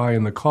it flew by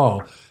in the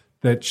call,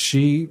 that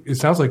it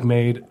sounds like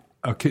made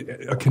a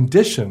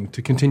condition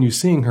to continue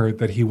seeing her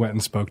that he went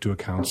and spoke to a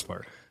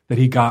counselor, that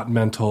he got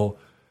mental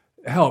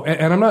help.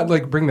 And I'm not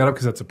bringing that up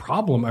because that's a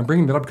problem. I'm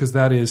bringing that up because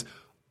that is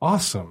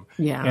awesome.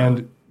 Yeah.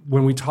 And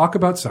when we talk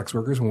about sex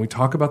workers, when we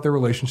talk about their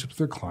relationships with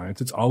their clients,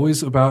 it's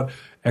always about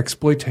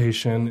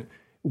exploitation,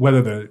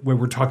 whether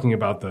we're talking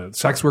about the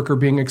sex worker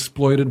being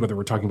exploited, whether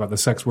we're talking about the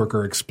sex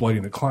worker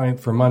exploiting the client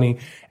for money.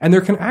 And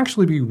there can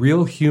actually be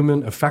real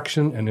human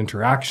affection and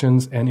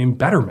interactions and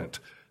embetterment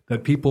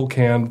that people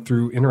can,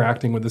 through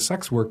interacting with the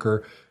sex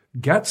worker,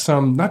 get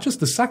some, not just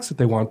the sex that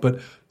they want, but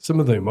some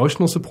of the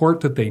emotional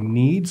support that they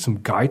need,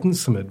 some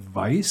guidance, some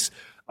advice.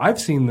 I've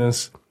seen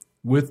this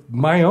with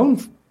my own,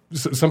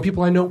 some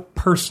people I know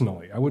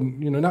personally. I wouldn't,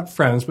 not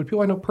friends, but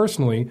people I know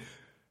personally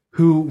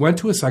who went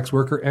to a sex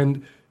worker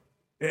and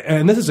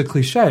this is a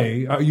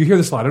cliche. You hear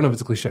this a lot. I don't know if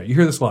it's a cliche. You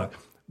hear this a lot,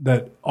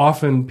 that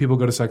often people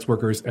go to sex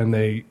workers and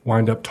they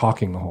wind up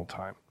talking the whole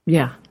time.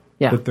 Yeah.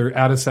 Yeah. That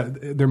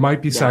they're there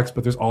might be sex,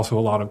 but there's also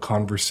a lot of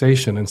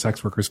conversation, and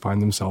sex workers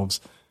find themselves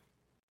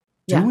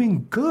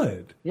doing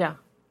good. Yeah.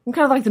 I'm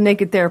kind of like the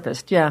naked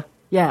therapist. Yeah.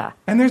 Yeah.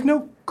 And there's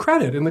no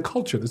credit in the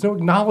culture. There's no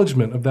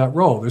acknowledgement of that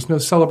role. There's no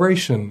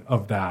celebration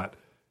of that.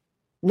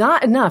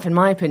 Not enough, in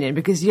my opinion,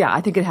 because,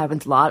 I think it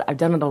happens a lot. I've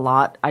done it a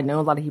lot. I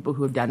know a lot of people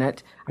who have done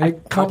it. And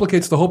it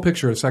complicates the whole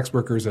picture of sex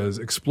workers as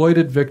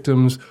exploited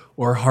victims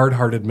or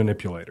hard-hearted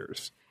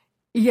manipulators.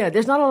 Yeah,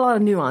 there's not a lot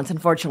of nuance,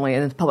 unfortunately,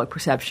 in the public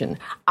perception.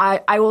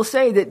 I will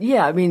say that,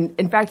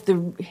 in fact,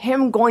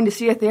 him going to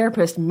see a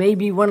therapist may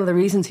be one of the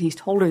reasons he's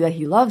told her that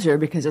he loves her,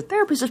 because a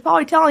therapist is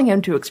probably telling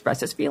him to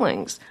express his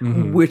feelings,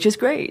 which is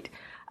great.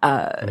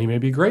 And he may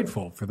be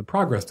grateful for the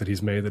progress that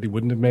he's made that he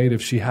wouldn't have made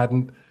if she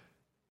hadn't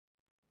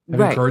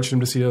encouraged him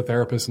to see a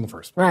therapist in the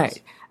first place.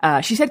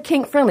 Right. She said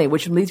kink-friendly,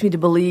 which leads me to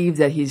believe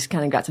that he's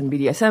kind of got some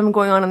BDSM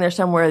going on in there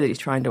somewhere that he's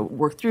trying to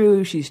work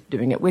through. She's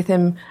doing it with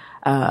him.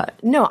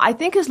 No, I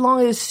think as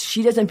long as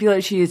she doesn't feel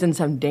like she is in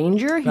some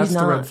danger, he's not. That's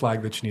the red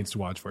flag that she needs to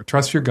watch for.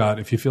 Trust your gut.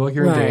 If you feel like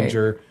you're in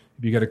danger,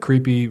 if you get a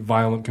creepy,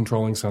 violent,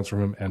 controlling sense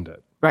from him, end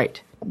it.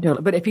 Right.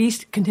 Totally. But if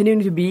he's continuing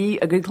to be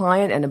a good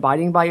client and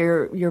abiding by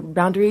your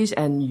boundaries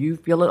and you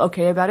feel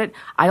okay about it,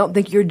 I don't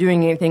think you're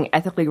doing anything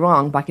ethically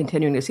wrong by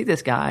continuing to see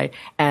this guy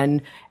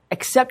and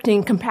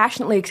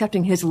compassionately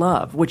accepting his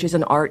love, which is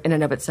an art in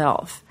and of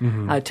itself.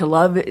 To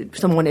love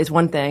someone is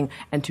one thing,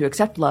 and to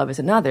accept love is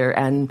another.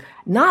 And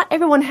not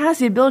everyone has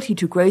the ability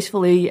to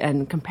gracefully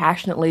and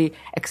compassionately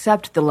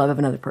accept the love of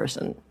another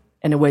person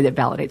in a way that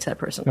validates that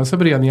person. Now,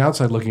 somebody on the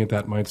outside looking at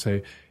that might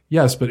say,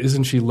 yes, but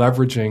isn't she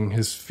leveraging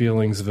his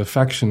feelings of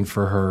affection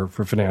for her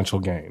for financial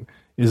gain?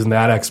 Isn't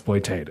that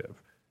exploitative?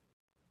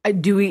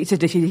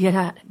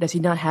 Does he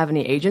not have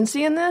any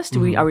agency in this?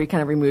 Are we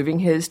kind of removing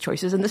his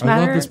choices in this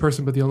matter? I love this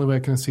person, but the only way I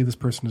can see this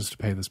person is to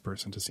pay this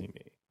person to see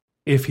me.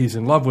 If he's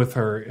in love with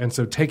her, and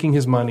so taking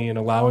his money and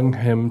allowing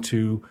him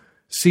to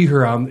see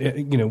her on,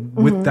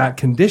 with that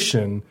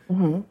condition,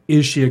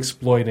 is she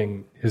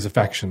exploiting his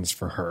affections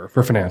for her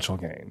for financial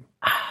gain?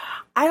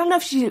 I don't know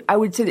if I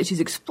would say that she's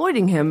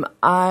exploiting him.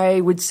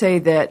 I would say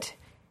that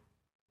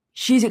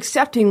she's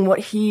accepting what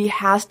he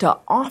has to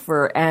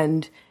offer.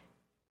 And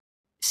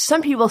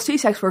some people see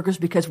sex workers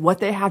because what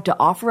they have to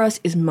offer us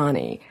is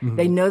money.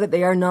 They know that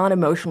they are not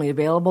emotionally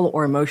available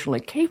or emotionally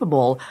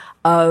capable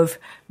of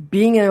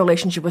being in a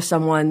relationship with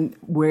someone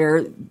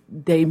where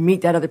they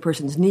meet that other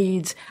person's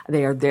needs.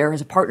 They are there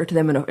as a partner to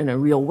them in a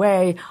real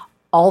way.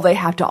 All they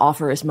have to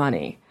offer is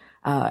money.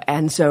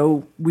 And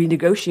so we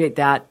negotiate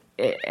that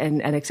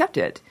and accept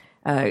it.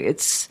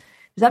 Does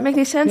that make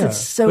any sense?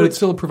 Yeah, but it's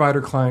still a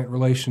provider-client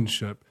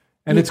relationship.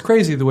 And it's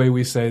crazy the way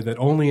we say that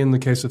only in the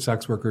case of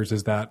sex workers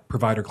is that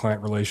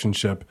provider-client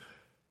relationship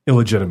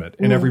illegitimate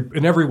in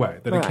every way,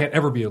 that it can't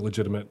ever be a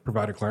legitimate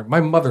provider-client.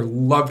 My mother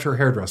loved her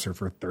hairdresser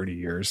for 30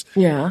 years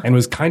and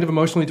was kind of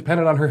emotionally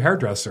dependent on her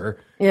hairdresser.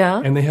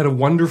 And they had a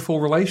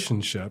wonderful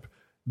relationship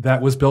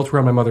that was built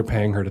around my mother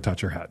paying her to touch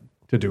her head,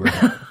 to do her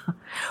hair.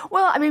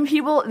 Well, I mean,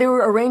 there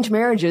were arranged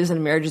marriages,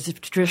 and marriages have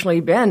traditionally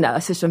been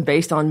a system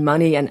based on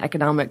money and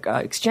economic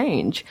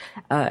exchange.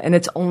 And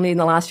it's only in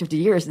the last 50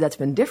 years that's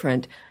been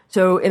different.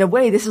 So in a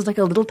way, this is like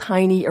a little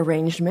tiny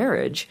arranged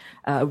marriage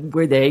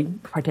where they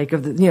partake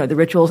of the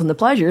rituals and the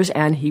pleasures,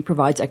 and he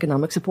provides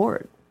economic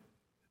support.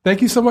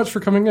 Thank you so much for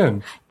coming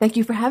in. Thank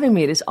you for having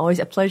me. It is always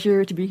a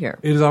pleasure to be here.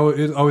 It is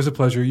always a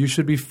pleasure. You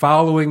should be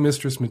following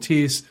Mistress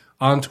Matisse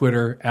on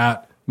Twitter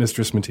at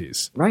Mistress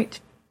Matisse. Right.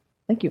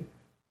 Thank you.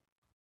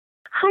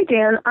 Hi,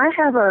 Dan. I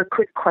have a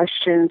quick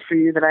question for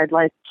you that I'd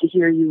like to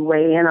hear you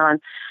weigh in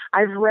on.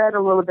 I've read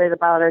a little bit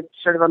about a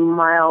sort of a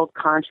mild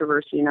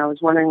controversy, and I was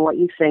wondering what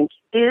you think.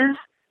 Is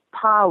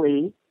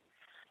poly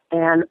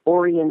an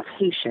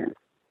orientation?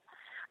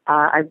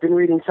 I've been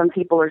reading some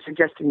people are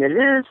suggesting that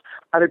it is.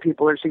 Other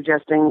people are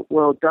suggesting,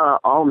 well, duh,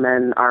 all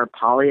men are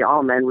poly.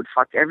 All men would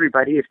fuck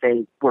everybody if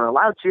they were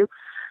allowed to.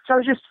 So I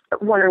was just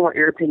wondering what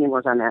your opinion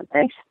was on that.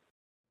 Thanks.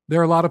 There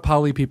are a lot of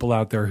poly people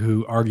out there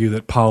who argue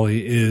that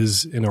poly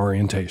is an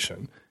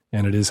orientation,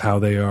 and it is how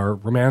they are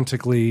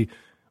romantically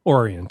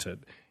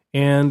oriented.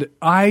 And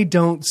I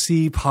don't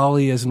see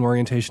poly as an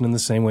orientation in the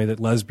same way that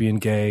lesbian,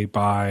 gay,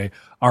 bi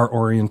are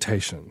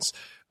orientations.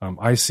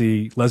 I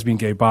see lesbian,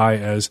 gay, bi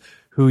as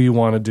who you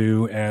want to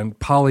do, and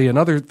poly and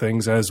other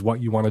things as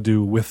what you want to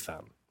do with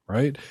them,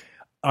 right?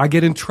 I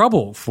get in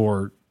trouble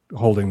for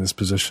holding this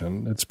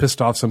position. It's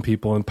pissed off some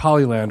people in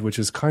Polyland, which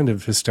is kind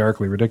of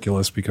hysterically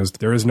ridiculous because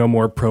there is no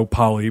more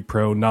pro-poly,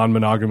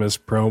 pro-non-monogamous,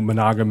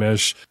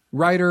 pro-monogamish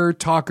writer,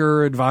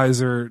 talker,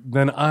 advisor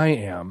than I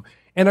am.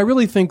 And I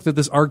really think that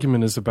this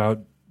argument is about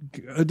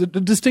a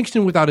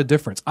distinction without a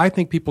difference. I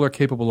think people are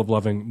capable of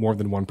loving more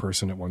than one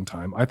person at one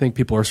time. I think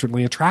people are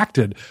certainly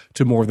attracted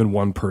to more than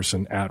one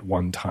person at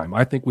one time.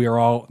 I think we are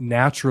all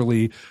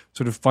naturally,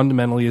 sort of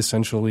fundamentally,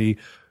 essentially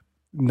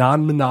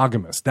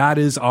non-monogamous. That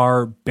is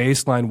our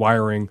baseline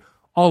wiring,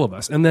 all of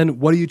us. And then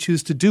what do you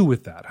choose to do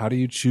with that? How do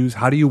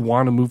you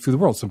want to move through the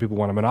world? Some people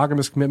want a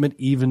monogamous commitment,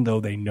 even though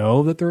they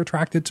know that they're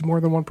attracted to more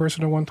than one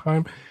person at one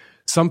time.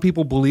 Some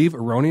people believe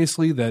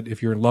erroneously that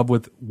if you're in love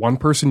with one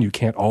person, you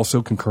can't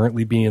also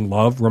concurrently be in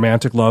love,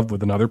 romantic love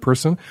with another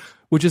person,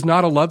 which is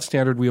not a love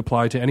standard we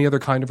apply to any other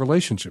kind of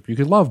relationship. You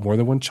can love more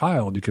than one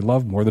child. You can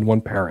love more than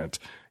one parent.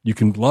 You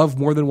can love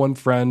more than one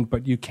friend,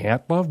 but you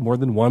can't love more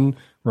than one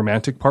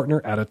romantic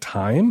partner at a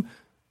time.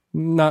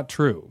 Not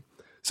true.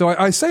 So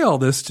I say all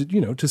this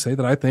to say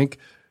that I think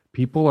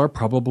people are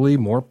probably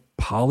more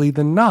poly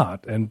than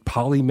not, and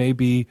poly may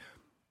be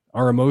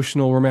our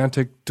emotional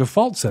romantic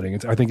default setting.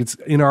 I think it's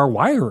in our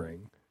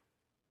wiring,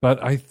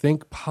 but I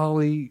think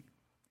poly,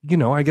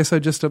 I guess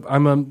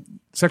I'm a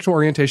sexual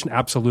orientation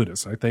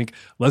absolutist. I think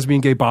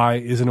lesbian, gay, bi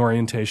is an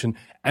orientation.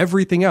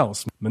 Everything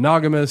else,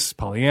 monogamous,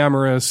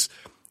 polyamorous,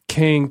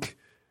 kink,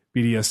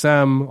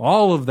 BDSM,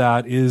 all of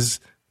that is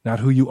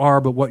not who you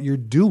are, but what you're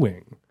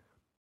doing.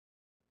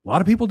 A lot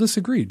of people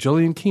disagree.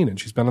 Jillian Keenan,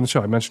 she's been on the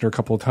show. I mentioned her a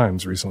couple of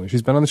times recently.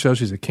 She's been on the show.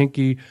 She's a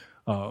kinky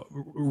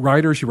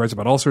writer. She writes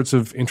about all sorts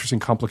of interesting,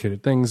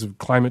 complicated things, of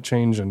climate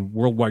change and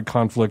worldwide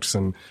conflicts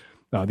and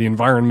the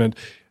environment.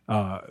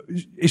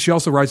 She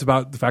also writes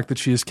about the fact that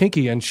she is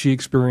kinky and she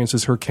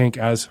experiences her kink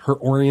as her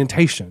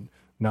orientation,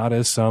 not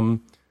as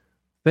some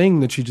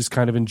thing that she just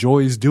kind of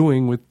enjoys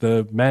doing with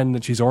the men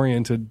that she's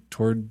oriented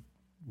toward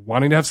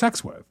wanting to have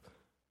sex with.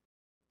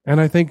 And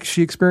I think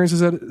she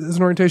experiences it as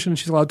an orientation, and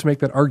she's allowed to make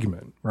that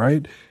argument,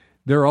 right?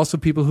 There are also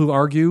people who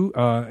argue,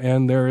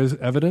 and there is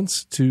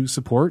evidence to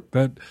support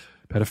that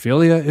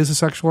pedophilia is a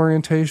sexual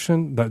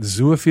orientation, that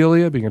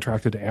zoophilia, being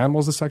attracted to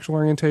animals, is a sexual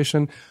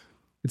orientation.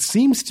 It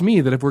seems to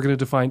me that if we're going to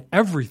define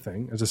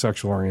everything as a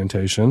sexual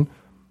orientation,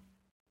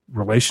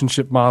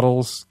 relationship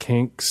models,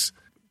 kinks,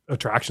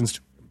 attractions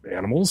to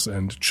animals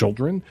and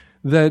children,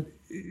 that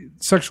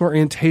sexual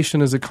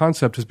orientation as a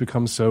concept has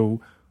become so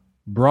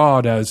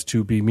broad as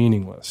to be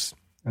meaningless.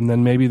 And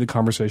then maybe the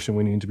conversation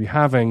we need to be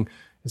having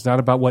is not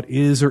about what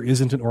is or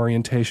isn't an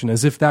orientation,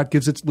 as if that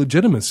gives its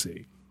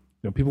legitimacy.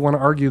 You know, people want to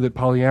argue that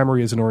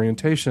polyamory is an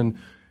orientation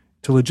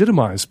to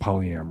legitimize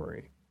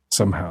polyamory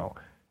somehow.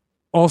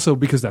 Also,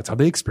 because that's how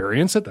they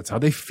experience it, that's how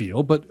they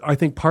feel. But I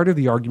think part of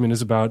the argument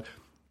is about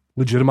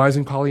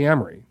legitimizing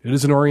polyamory. It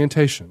is an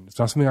orientation. It's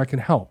not something I can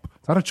help.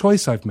 It's not a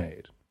choice I've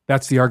made.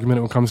 That's the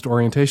argument when it comes to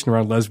orientation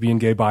around lesbian,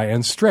 gay, bi,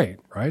 and straight,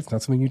 right? It's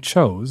not something you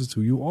chose. It's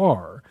who you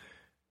are.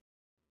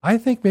 I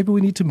think maybe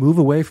we need to move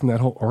away from that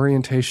whole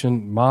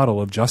orientation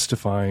model of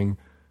justifying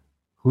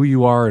who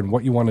you are and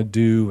what you want to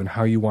do and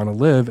how you want to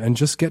live, and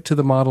just get to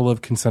the model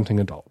of consenting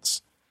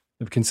adults.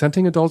 If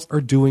consenting adults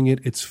are doing it,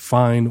 it's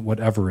fine,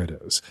 whatever it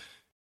is.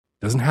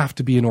 It doesn't have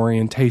to be an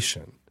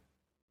orientation,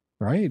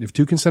 right? If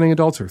two consenting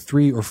adults or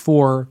 3 or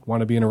 4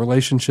 want to be in a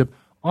relationship,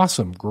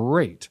 awesome,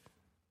 great.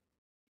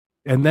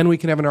 And then we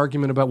can have an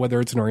argument about whether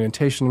it's an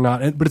orientation or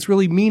not, but it's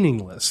really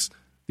meaningless,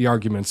 the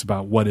arguments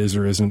about what is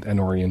or isn't an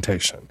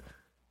orientation.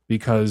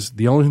 Because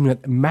the only thing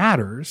that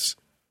matters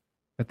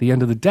at the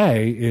end of the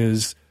day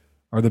is,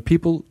 are the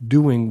people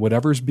doing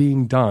whatever's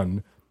being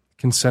done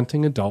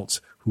consenting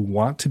adults who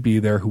want to be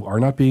there, who are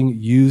not being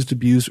used,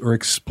 abused, or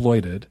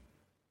exploited,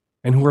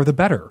 and who are the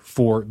better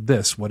for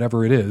this,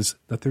 whatever it is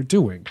that they're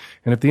doing?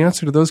 And if the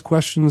answer to those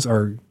questions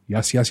are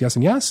yes, yes, yes,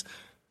 and yes,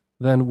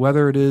 then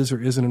whether it is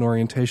or isn't an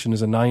orientation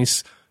is a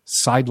nice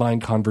sideline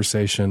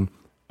conversation,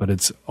 but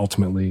it's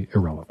ultimately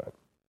irrelevant.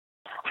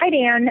 Hi,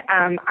 Dan.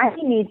 I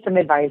need some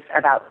advice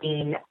about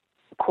being,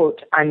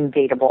 quote,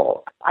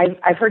 undateable.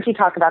 I've heard you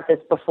talk about this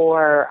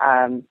before,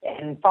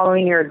 and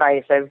following your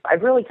advice,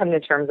 I've really come to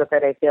terms with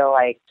it. I feel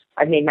like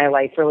I've made my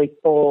life really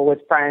full with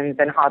friends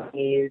and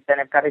hobbies, and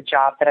I've got a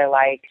job that I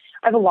like.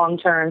 I have a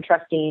long-term,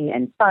 trusting,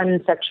 and fun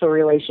sexual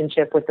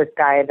relationship with this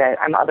guy that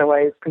I'm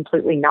otherwise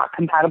completely not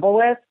compatible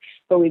with,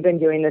 but we've been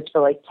doing this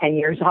for like 10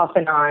 years off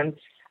and on.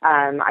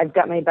 I've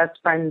got my best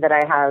friend that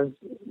I have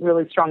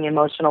really strong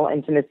emotional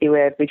intimacy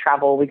with. We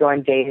travel, we go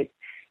on dates.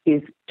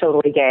 He's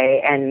totally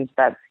gay, and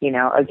that's,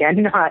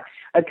 again, not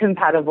a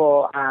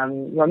compatible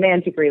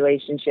romantic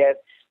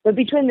relationship. But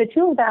between the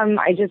two of them,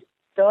 I just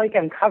feel like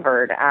I'm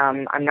covered.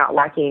 I'm not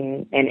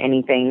lacking in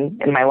anything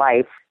in my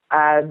life.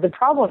 The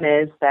problem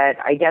is that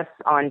I guess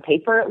on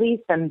paper, at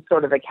least, I'm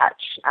sort of a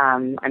catch.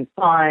 I'm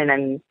fun.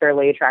 I'm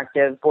fairly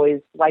attractive. Boys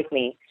like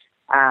me.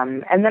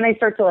 And then I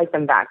start to like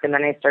them back. And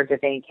then I start to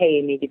think,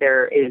 hey, maybe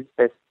there is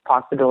this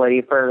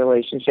possibility for a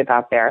relationship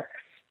out there.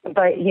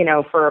 But,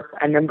 for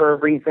a number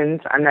of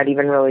reasons, I'm not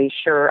even really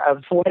sure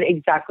of what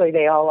exactly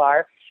they all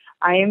are.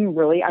 I am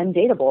really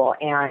undateable,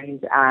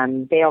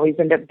 and they always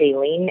end up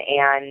bailing,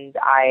 and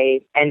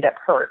I end up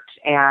hurt.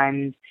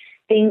 And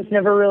things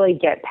never really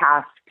get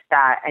past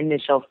that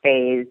initial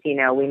phase.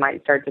 We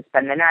might start to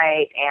spend the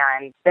night,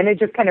 and then it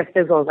just kind of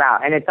fizzles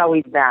out, and it's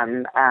always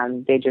them.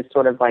 They just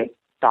sort of like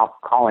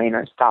stop calling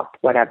or stop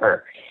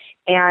whatever.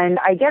 And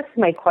I guess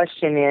my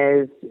question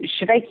is,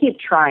 should I keep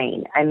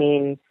trying? I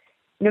mean,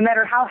 no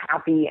matter how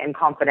happy and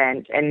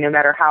confident and no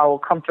matter how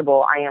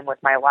comfortable I am with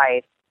my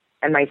life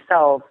and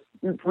myself,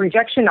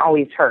 rejection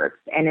always hurts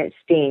and it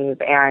stings.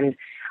 And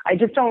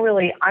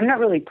I'm not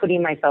really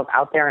putting myself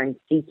out there and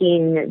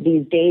seeking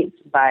these dates,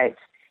 but,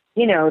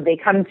 they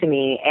come to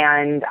me,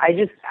 and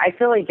I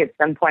feel like at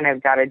some point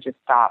I've got to just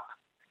stop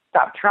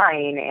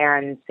trying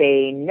and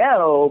say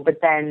no. But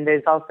then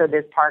there's also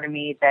this part of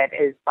me that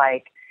is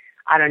like,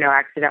 I don't know,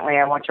 accidentally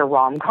I watch a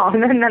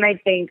rom-com and then I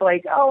think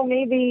like, oh,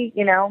 maybe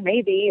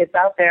it's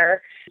out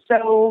there.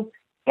 So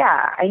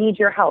yeah, I need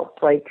your help.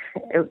 Like,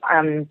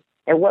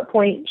 at what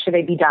point should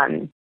I be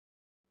done?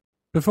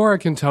 Before I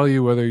can tell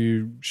you whether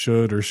you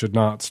should or should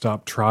not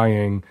stop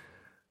trying,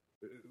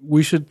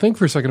 we should think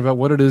for a second about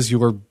what it is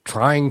you are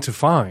trying to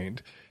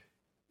find.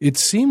 It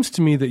seems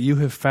to me that you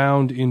have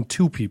found in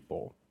two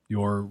people,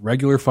 your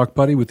regular fuck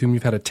buddy with whom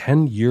you've had a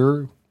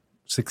 10-year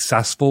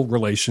successful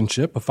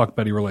relationship, a fuck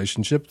buddy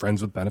relationship,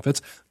 friends with benefits.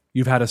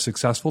 You've had a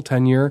successful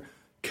 10-year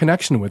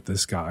connection with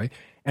this guy.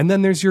 And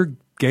then there's your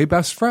gay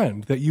best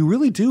friend that you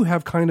really do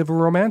have kind of a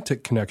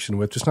romantic connection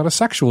with, just not a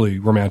sexually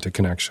romantic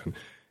connection.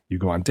 You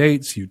go on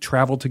dates, you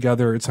travel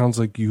together. It sounds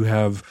like you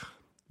have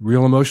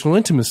real emotional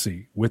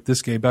intimacy with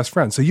this gay best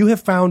friend. So you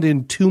have found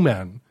in two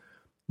men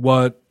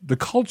what the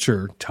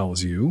culture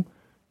tells you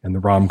and the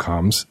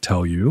rom-coms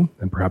tell you,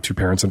 and perhaps your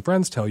parents and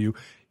friends tell you,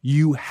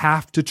 you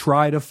have to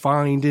try to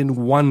find in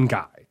one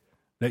guy.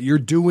 That you're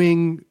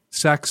doing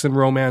sex and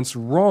romance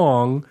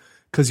wrong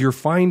because you're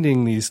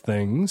finding these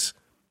things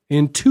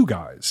in two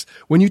guys.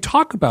 When you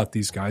talk about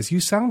these guys, you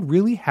sound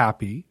really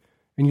happy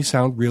and you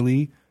sound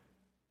really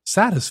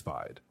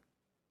satisfied.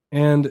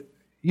 And,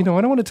 I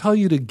don't want to tell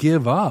you to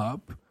give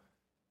up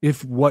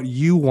if what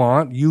you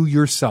want, you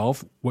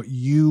yourself, what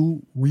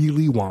you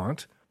really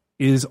want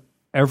is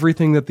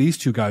everything that these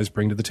two guys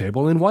bring to the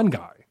table in one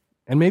guy.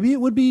 And maybe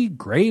it would be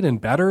great and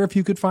better if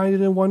you could find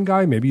it in one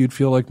guy. Maybe you'd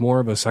feel like more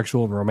of a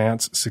sexual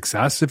romance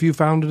success if you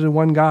found it in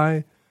one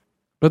guy.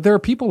 But there are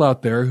people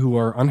out there who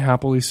are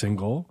unhappily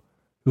single,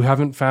 who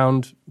haven't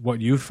found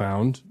what you've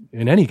found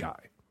in any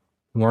guy,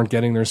 who aren't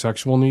getting their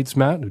sexual needs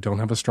met, who don't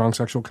have a strong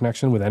sexual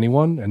connection with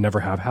anyone and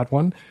never have had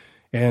one,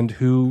 and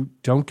who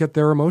don't get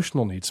their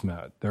emotional needs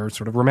met, their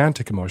sort of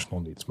romantic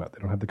emotional needs met. They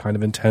don't have the kind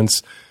of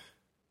intense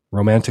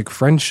romantic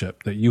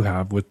friendship that you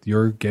have with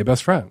your gay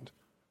best friend.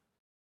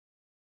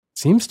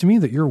 Seems to me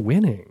that you're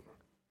winning.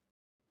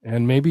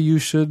 And maybe you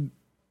should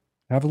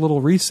have a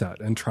little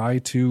reset and try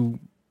to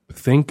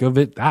think of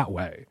it that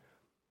way.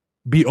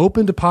 Be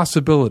open to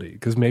possibility,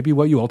 because maybe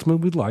what you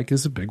ultimately would like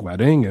is a big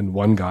wedding and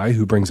one guy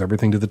who brings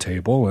everything to the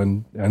table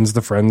and ends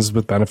the friends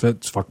with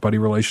benefits, fuck buddy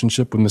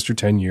relationship with Mr.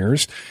 10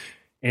 years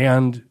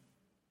and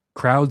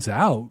crowds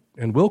out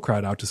and will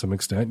crowd out to some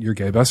extent your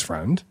gay best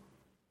friend.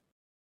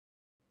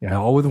 Yeah,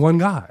 all with one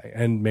guy.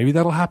 And maybe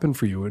that'll happen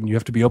for you. And you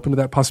have to be open to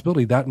that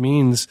possibility. That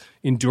means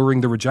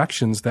enduring the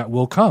rejections that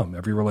will come.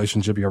 Every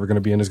relationship you're ever going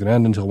to be in is going to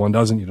end until one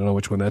doesn't. You don't know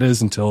which one that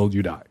is until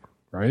you die,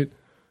 right?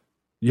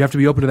 You have to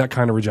be open to that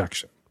kind of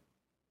rejection.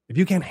 If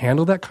you can't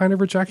handle that kind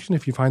of rejection,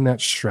 if you find that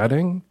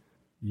shredding,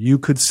 you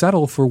could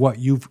settle for what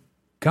you've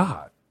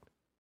got,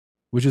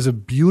 which is a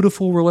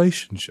beautiful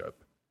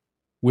relationship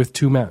with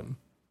two men.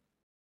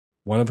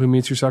 One of whom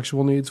meets your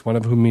sexual needs, one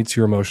of whom meets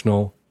your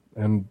emotional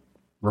and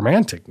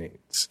romantic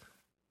needs.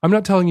 I'm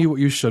not telling you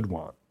what you should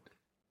want.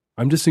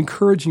 I'm just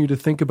encouraging you to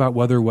think about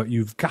whether what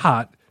you've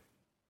got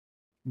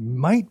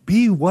might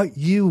be what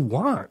you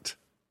want,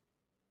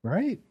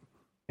 right?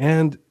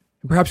 And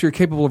perhaps you're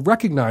capable of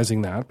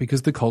recognizing that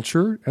because the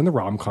culture and the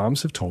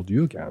rom-coms have told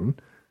you, again,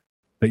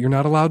 that you're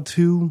not allowed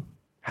to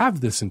have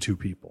this in two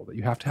people, that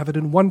you have to have it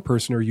in one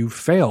person or you've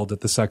failed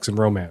at the sex and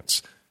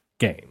romance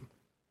game.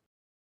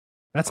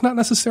 That's not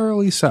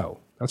necessarily so.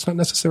 That's not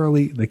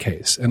necessarily the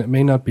case, and it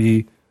may not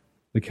be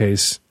the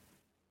case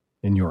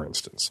in your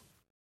instance.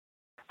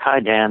 Hi,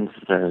 Dan. This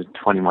is a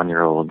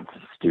 21-year-old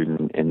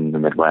student in the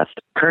Midwest.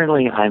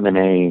 Currently, I'm in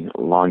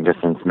a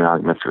long-distance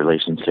monogamous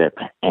relationship,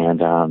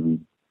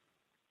 and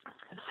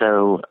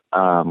so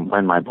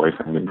when my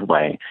boyfriend moved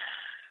away,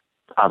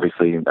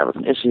 obviously that was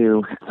an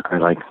issue,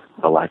 or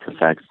the lack of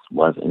sex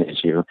was an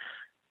issue,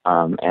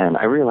 and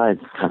I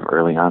realized kind of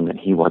early on that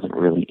he wasn't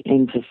really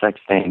into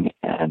sexting,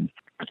 and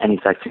any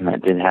sexting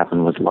that did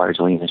happen was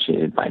largely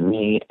initiated by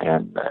me,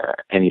 and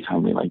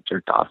anytime we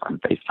jerked off on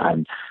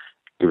FaceTime,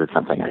 it was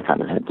something I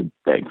kind of had to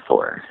beg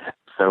for.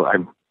 So I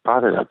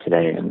brought it up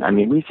today, and I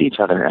mean, we see each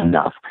other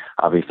enough.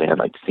 Obviously, I'd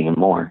like to see him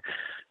more,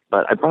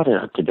 but I brought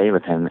it up today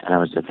with him, and I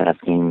was just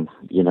asking,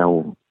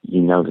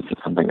 this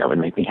is something that would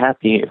make me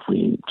happy if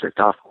we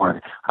jerked off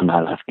more. I'm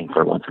not asking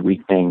for a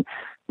once-a-week thing,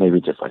 maybe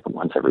just a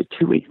once every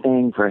 2-week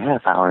thing for a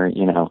half hour,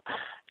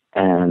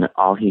 and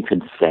all he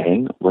could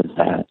say was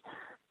that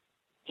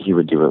he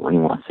would do it when he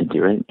wants to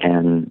do it,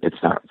 and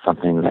it's not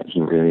something that he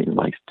really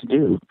likes to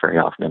do very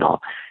often at all.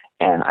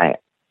 And I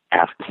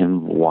asked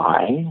him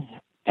why,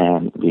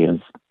 and because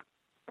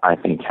I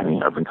think having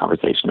an open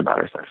conversation about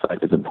our sex life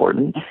is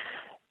important,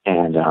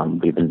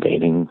 and we've been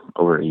dating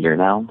over a year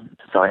now.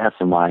 So I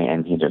asked him why,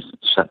 and he just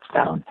shuts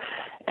down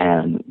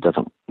and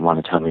doesn't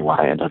want to tell me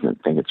why and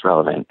doesn't think it's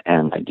relevant,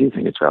 and I do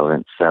think it's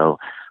relevant. So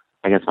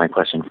I guess my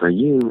question for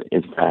you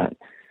is that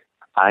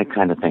I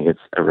kind of think it's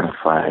a red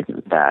flag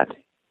that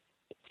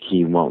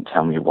he won't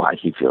tell me why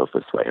he feels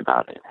this way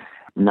about it.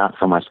 Not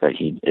so much that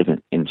he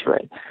isn't into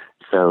it.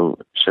 So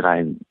should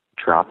I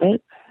drop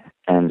it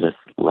and just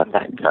let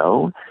that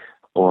go?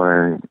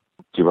 Or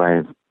do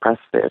I press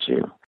the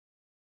issue?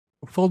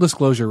 Full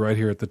disclosure right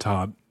here at the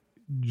top.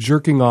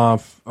 Jerking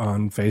off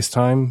on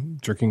FaceTime,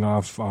 jerking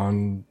off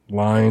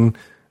online,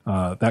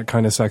 that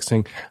kind of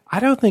sexting, I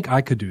don't think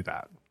I could do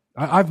that.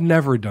 I've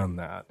never done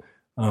that.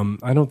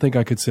 I don't think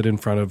I could sit in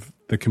front of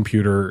the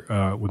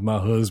computer with my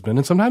husband,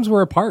 and sometimes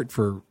we're apart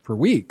for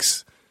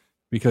weeks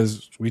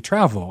because we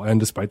travel, and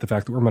despite the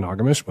fact that we're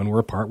monogamous, when we're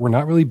apart, we're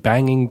not really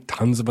banging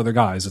tons of other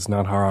guys. It's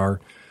not how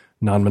our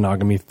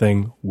non-monogamy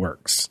thing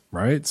works,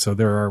 right? So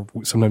there are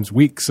sometimes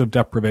weeks of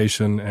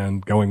deprivation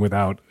and going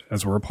without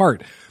as we're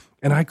apart.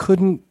 And I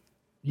couldn't,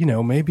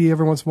 maybe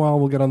every once in a while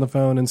we'll get on the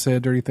phone and say a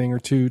dirty thing or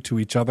two to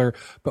each other,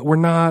 but we're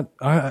not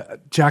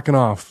jacking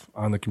off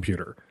on the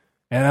computer.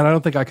 And I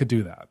don't think I could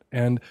do that.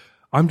 And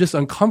I'm just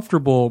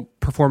uncomfortable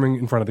performing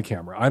in front of the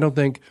camera. I don't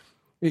think,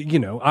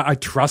 I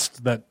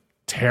trust that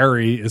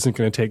Terry isn't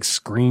going to take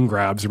screen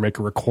grabs or make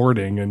a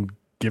recording and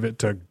give it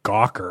to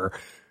Gawker.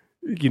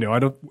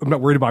 I'm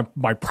not worried about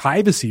my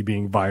privacy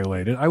being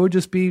violated. I would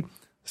just be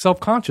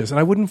self-conscious, and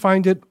I wouldn't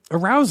find it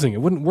arousing.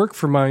 It wouldn't work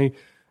for my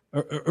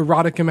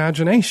erotic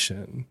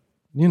imagination.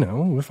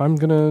 If I'm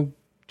going to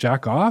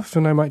jack off,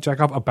 and I might jack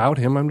off about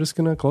him. I'm just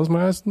going to close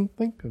my eyes and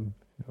think of him.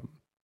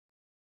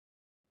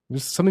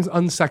 Just something's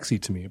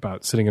unsexy to me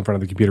about sitting in front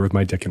of the computer with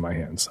my dick in my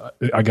hands,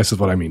 I guess is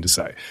what I mean to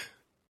say.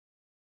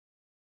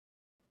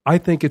 I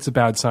think it's a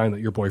bad sign that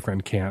your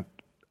boyfriend can't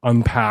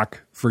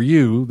unpack for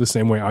you the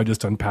same way I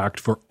just unpacked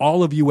for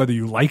all of you, whether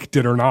you liked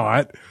it or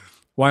not,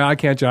 why I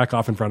can't jack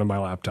off in front of my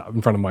laptop,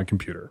 in front of my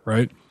computer,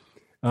 right?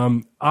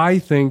 I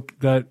think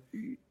that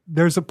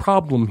there's a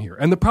problem here.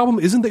 And the problem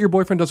isn't that your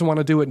boyfriend doesn't want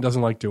to do it and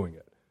doesn't like doing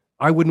it.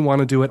 I wouldn't want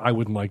to do it. I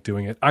wouldn't like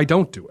doing it. I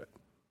don't do it.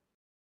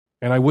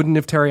 And I wouldn't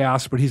if Terry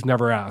asked, but he's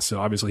never asked. So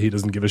obviously he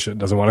doesn't give a shit and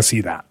doesn't want to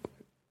see that.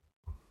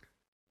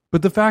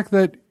 But the fact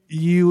that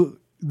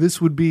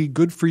this would be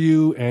good for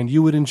you and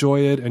you would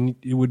enjoy it and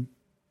you would,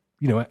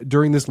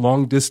 during this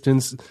long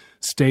distance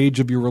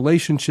stage of your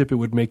relationship, it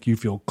would make you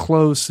feel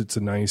close. It's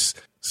a nice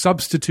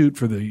substitute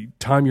for the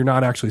time you're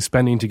not actually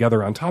spending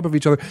together on top of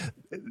each other.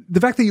 The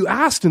fact that you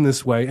asked in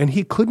this way and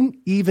he couldn't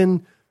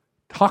even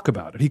talk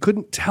about it. He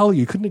couldn't tell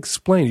you, he couldn't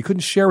explain, he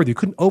couldn't share with you,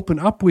 couldn't open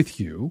up with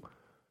you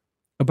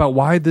about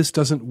why this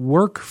doesn't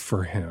work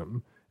for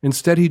him.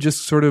 Instead, he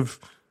just sort of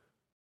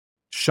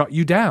shut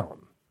you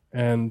down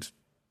and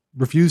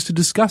refused to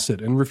discuss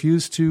it and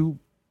refused to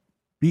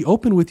be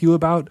open with you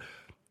about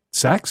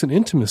sex and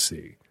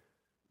intimacy.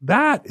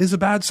 That is a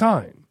bad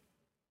sign.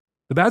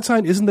 The bad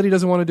sign isn't that he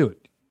doesn't want to do it.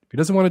 If he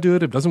doesn't want to do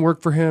it, if it doesn't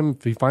work for him,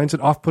 if he finds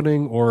it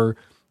off-putting or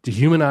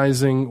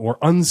dehumanizing or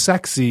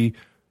unsexy,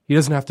 he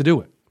doesn't have to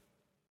do it.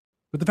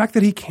 But the fact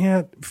that he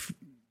can't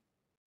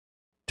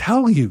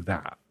tell you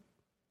that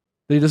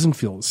he doesn't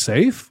feel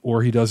safe,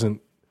 or he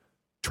doesn't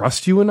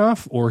trust you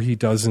enough, or he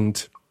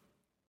doesn't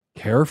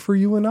care for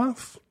you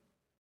enough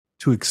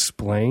to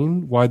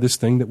explain why this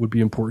thing that would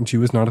be important to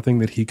you is not a thing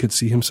that he could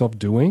see himself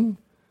doing,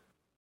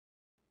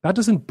 that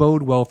doesn't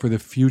bode well for the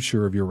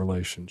future of your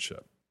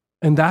relationship.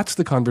 And that's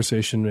the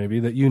conversation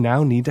maybe that you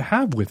now need to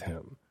have with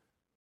him.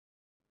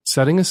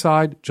 Setting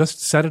aside,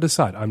 just set it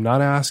aside. I'm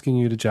not asking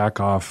you to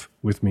jack off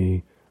with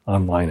me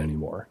online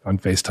anymore, on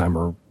FaceTime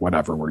or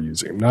whatever we're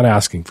using. I'm not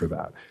asking for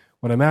that.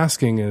 What I'm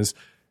asking is,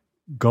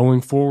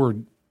 going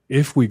forward,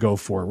 if we go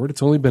forward,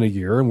 it's only been a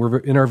year and we're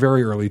in our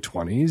very early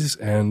 20s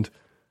and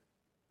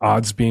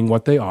odds being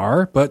what they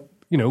are. But,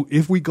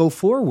 if we go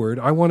forward,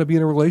 I want to be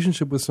in a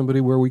relationship with somebody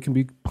where we can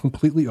be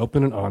completely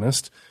open and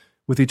honest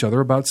with each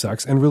other about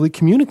sex and really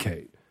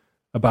communicate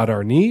about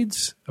our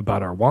needs,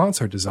 about our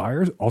wants, our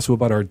desires, also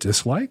about our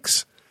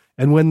dislikes.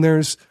 And when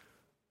there's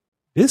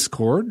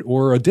discord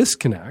or a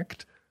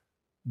disconnect,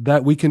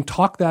 that we can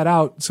talk that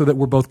out so that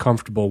we're both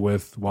comfortable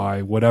with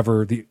why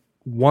whatever the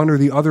one or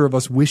the other of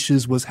us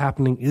wishes was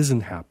happening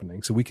isn't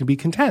happening. So we can be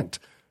content,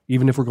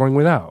 even if we're going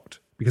without,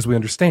 because we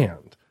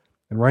understand.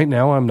 And right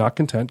now I'm not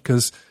content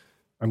because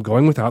I'm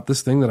going without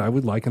this thing that I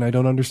would like and I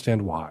don't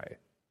understand why.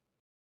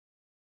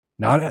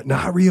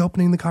 Not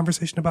reopening the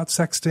conversation about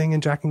sexting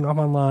and jacking off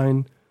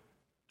online.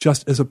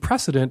 Just as a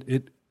precedent,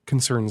 it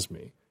concerns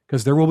me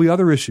because there will be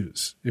other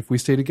issues if we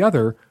stay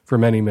together for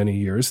many, many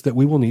years that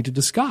we will need to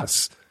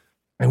discuss.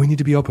 And we need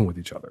to be open with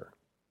each other.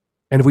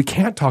 And if we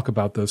can't talk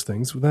about those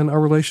things, then our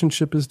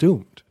relationship is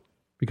doomed.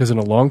 Because in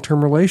a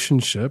long-term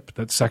relationship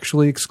that's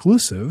sexually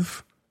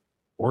exclusive,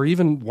 or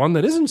even one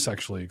that isn't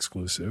sexually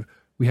exclusive,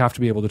 we have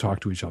to be able to talk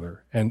to each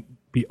other and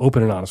be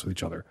open and honest with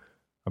each other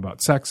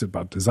about sex,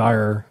 about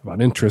desire, about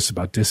interests,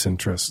 about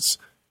disinterests,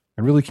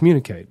 and really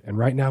communicate. And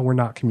right now we're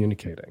not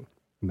communicating,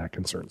 and that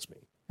concerns me.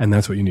 And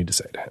that's what you need to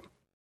say to him.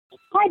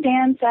 Hi,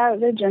 Dan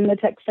Savage and the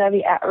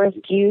tech-savvy at-risk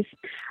youth.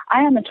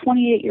 I am a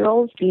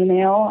 28-year-old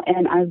female,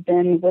 and I've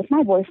been with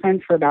my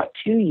boyfriend for about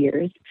 2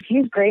 years.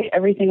 He's great.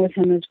 Everything with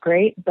him is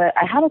great. But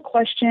I have a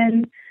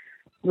question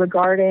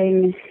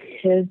regarding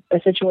a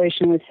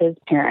situation with his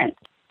parents.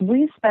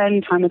 We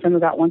spend time with him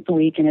about once a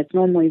week, and it's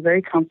normally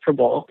very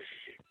comfortable.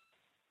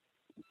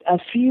 A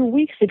few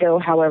weeks ago,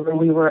 however,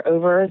 we were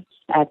over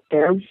at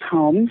their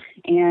home,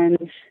 and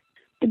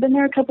we'd been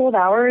there a couple of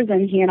hours,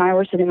 and he and I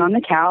were sitting on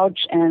the couch,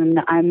 and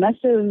I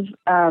must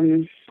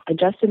have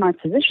adjusted my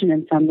position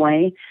in some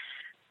way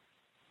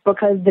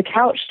because the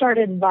couch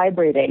started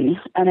vibrating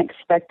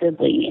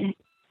unexpectedly.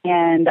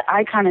 And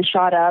I kind of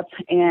shot up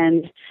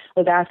and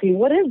was asking,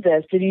 what is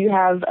this? Did you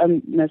have a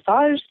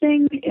massage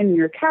thing in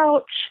your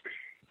couch?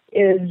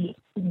 Is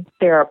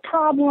there a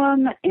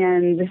problem?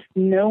 And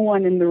no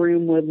one in the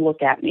room would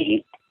look at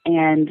me.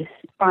 And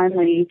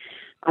finally,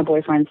 my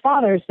boyfriend's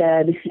father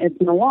said, it's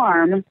an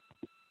alarm,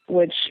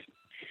 which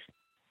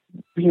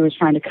he was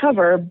trying to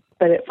cover,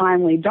 but it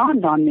finally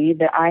dawned on me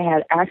that I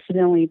had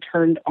accidentally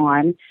turned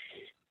on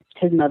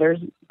his mother's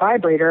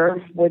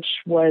vibrator, which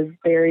was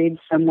buried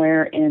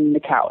somewhere in the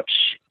couch.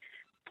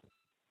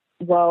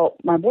 Well,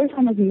 my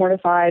boyfriend was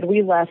mortified.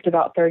 We left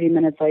about 30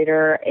 minutes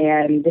later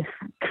and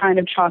kind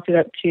of chalked it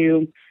up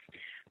to,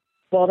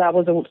 well, that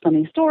was a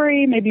funny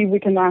story. Maybe we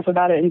can laugh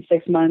about it in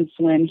 6 months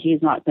when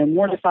he's not been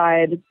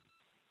mortified.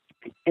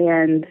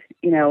 And,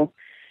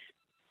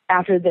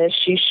 after this,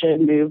 she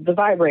should move the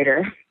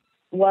vibrator.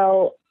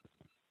 Well,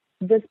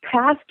 this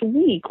past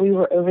week, we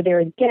were over there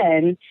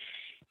again,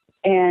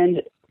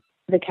 and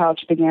the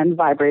couch began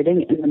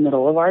vibrating in the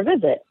middle of our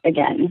visit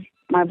again.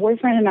 My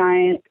boyfriend and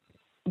I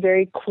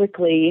very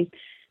quickly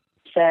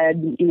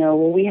said,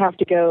 well, we have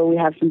to go. We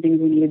have some things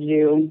we need to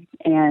do,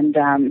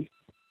 and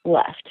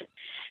left.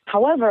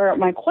 However,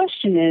 my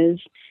question is,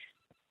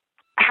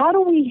 how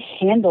do we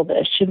handle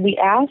this? Should we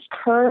ask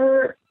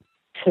her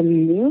to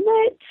move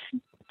it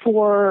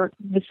for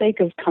the sake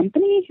of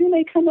company who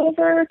may come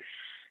over?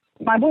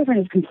 My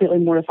boyfriend is completely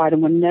mortified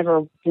and would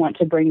never want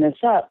to bring this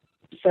up.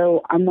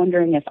 So I'm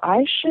wondering if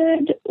I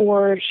should,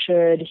 or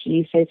should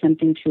he say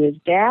something to his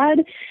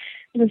dad?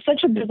 It's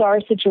such a bizarre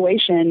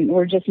situation.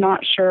 We're just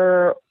not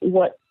sure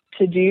what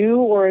to do,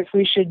 or if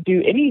we should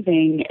do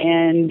anything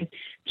and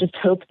just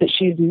hope that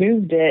she's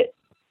moved it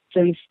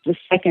since the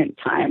second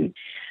time.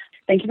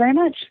 Thank you very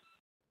much.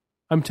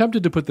 I'm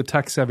tempted to put the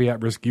tech-savvy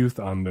at-risk youth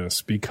on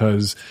this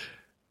because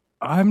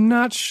I'm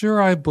not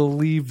sure I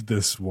believe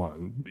this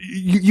one.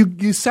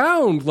 You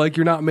sound like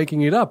you're not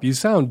making it up. You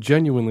sound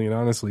genuinely and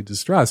honestly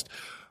distressed.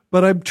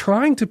 But I'm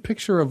trying to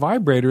picture a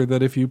vibrator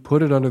that if you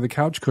put it under the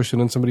couch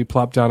cushion and somebody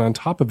plopped down on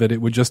top of it,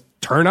 it would just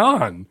turn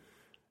on.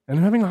 And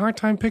I'm having a hard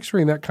time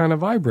picturing that kind of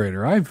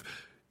vibrator. I've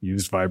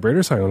used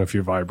vibrators. I own a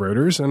few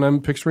vibrators, and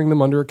I'm picturing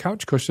them under a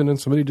couch cushion and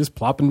somebody just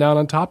plopping down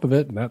on top of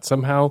it, and that's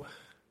somehow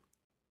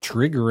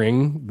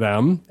triggering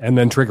them and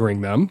then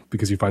triggering them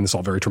because you find this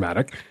all very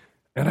traumatic.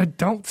 And I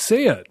don't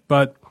see it,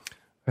 but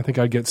I think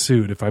I'd get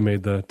sued if I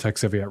made the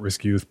tech-savvy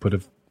at-risk youth put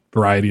a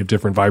variety of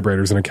different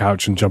vibrators in a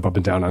couch and jump up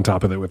and down on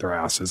top of it with their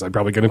asses. I'd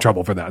probably get in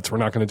trouble for that, so we're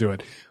not going to do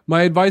it.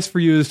 My advice for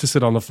you is to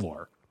sit on the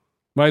floor.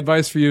 My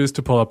advice for you is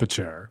to pull up a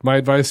chair. My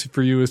advice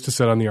for you is to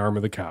sit on the arm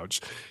of the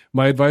couch.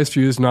 My advice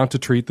for you is not to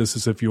treat this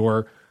as if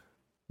your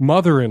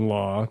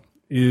mother-in-law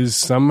is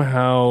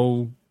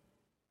somehow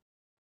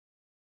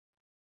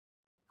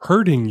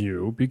hurting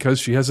you because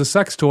she has a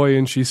sex toy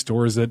and she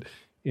stores it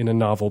in a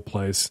novel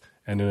place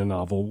and in a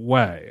novel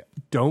way.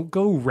 Don't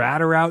go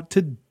rat her out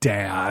to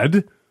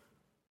dad.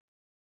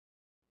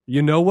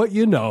 You know what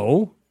you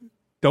know.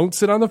 Don't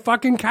sit on the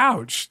fucking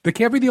couch. That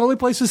can't be the only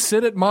place to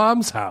sit at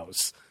mom's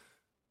house.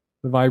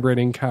 The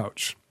vibrating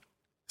couch.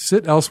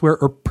 Sit elsewhere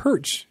or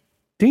perch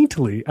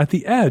daintily at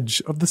the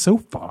edge of the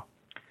sofa.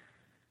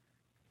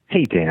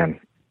 Hey, Dan.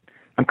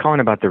 I'm calling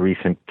about the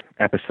recent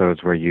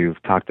episodes where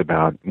you've talked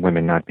about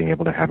women not being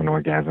able to have an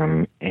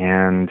orgasm,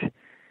 and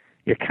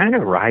you're kind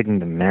of riding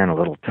the men a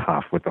little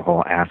tough with the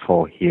whole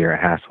asshole here,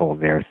 asshole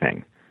there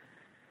thing.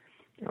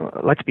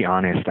 Let's be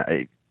honest.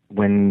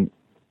 When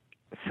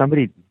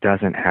somebody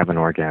doesn't have an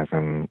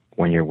orgasm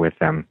when you're with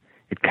them,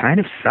 it kind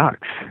of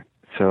sucks.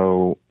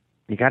 So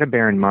you got to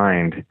bear in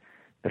mind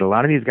that a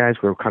lot of these guys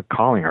who are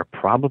calling are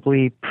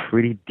probably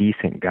pretty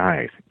decent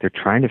guys. They're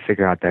trying to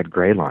figure out that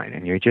gray line,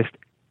 and you're just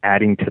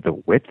adding to the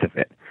width of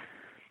it.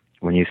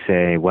 When you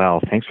say, well,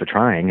 thanks for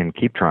trying and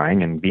keep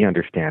trying and be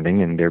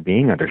understanding, and they're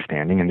being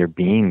understanding and they're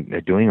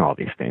doing all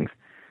these things.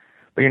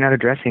 But you're not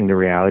addressing the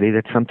reality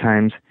that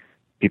sometimes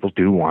people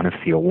do want to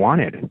feel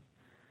wanted.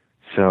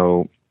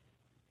 So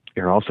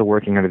you're also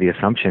working under the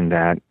assumption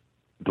that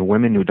the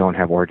women who don't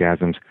have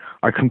orgasms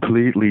are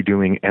completely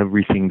doing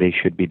everything they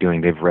should be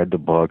doing. They've read the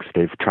books,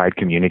 they've tried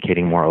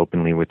communicating more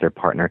openly with their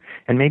partner,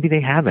 and maybe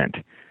they haven't.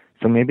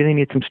 So maybe they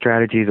need some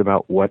strategies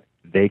about what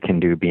they can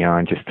do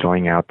beyond just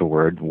throwing out the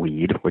word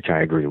weed, which I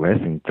agree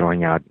with, and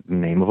throwing out the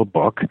name of a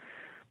book.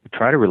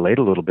 Try to relate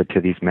a little bit to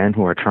these men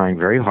who are trying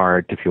very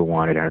hard to feel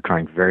wanted and are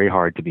trying very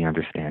hard to be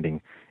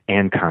understanding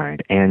and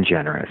kind and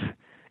generous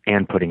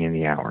and putting in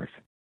the hours.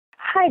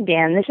 Hi,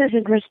 Dan. This is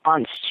in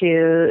response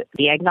to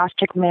the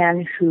agnostic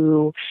man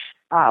who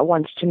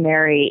wants to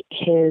marry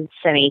his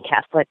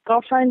semi-Catholic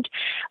girlfriend.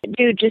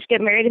 Dude, just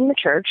get married in the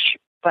church.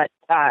 But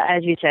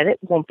as you said, it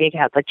won't be a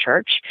Catholic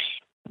church.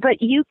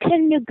 But you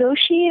can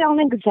negotiate on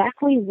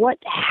exactly what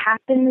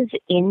happens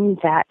in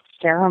that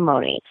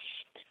ceremony.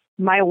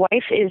 My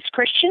wife is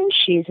Christian.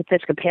 She's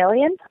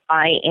Episcopalian.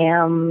 I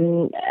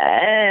am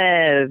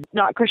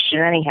not Christian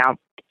anyhow.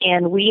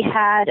 And we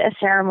had a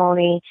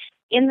ceremony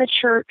in the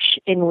church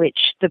in which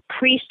the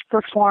priest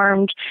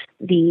performed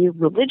the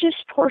religious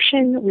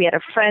portion. We had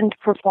a friend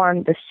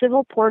perform the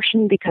civil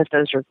portion because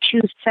those are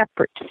two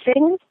separate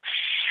things.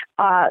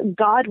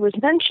 God was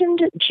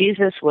mentioned.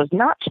 Jesus was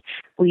not.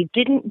 We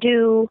didn't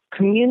do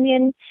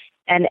communion,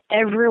 and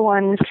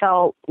everyone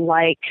felt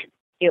like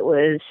it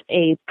was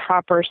a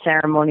proper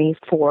ceremony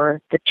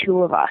for the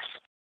two of us.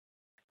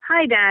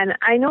 Hi, Dan.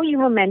 I know you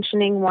were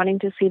mentioning wanting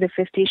to see the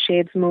 50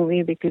 Shades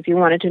movie because you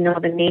wanted to know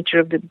the nature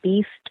of the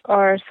beast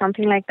or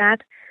something like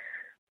that.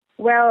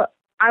 Well,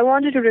 I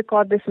wanted to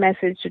record this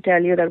message to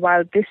tell you that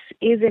while this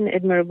is an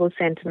admirable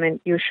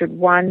sentiment, you should,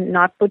 1,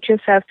 not put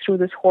yourself through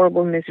this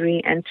horrible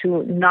misery, and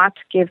 2, not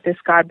give this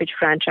garbage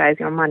franchise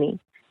your money.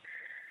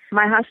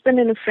 My husband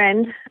and a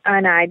friend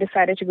and I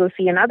decided to go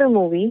see another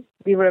movie.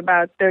 We were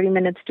about 30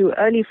 minutes too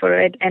early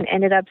for it and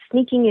ended up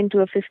sneaking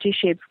into a 50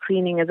 Shades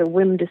screening as a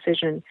whim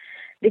decision,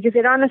 because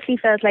it honestly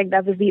felt like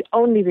that was the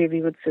only way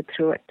we would sit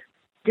through it.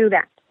 Do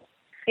that.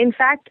 In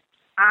fact,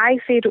 I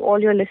say to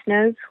all your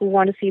listeners who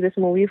want to see this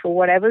movie for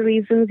whatever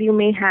reasons you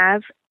may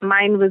have,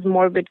 mine was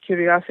morbid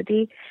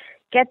curiosity,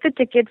 Get the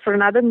ticket for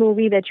another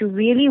movie that you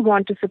really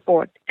want to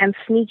support and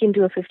sneak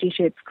into a 50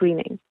 Shades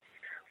screening.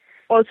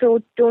 Also,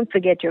 don't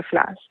forget your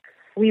flask.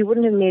 We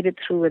wouldn't have made it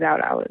through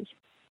without ours.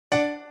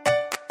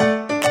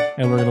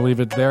 And we're going to leave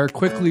it there.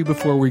 Quickly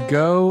before we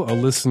go, a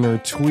listener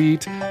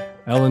tweet.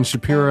 Ellen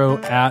Shapiro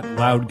at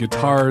Loud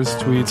Guitars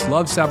tweets,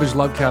 love Savage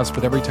Lovecast,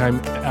 but every time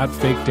at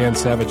Fake Dan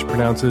Savage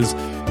pronounces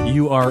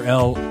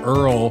URL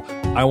Earl,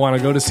 I want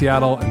to go to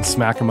Seattle and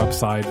smack him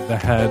upside the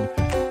head.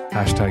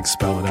 Hashtag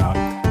spell it out.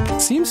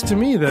 It seems to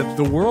me that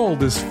the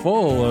world is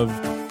full of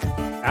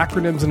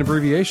acronyms and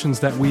abbreviations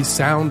that we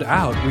sound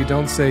out. We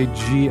don't say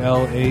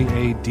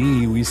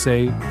GLAAD, we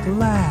say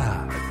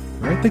GLAD.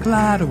 Right? The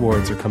GLAD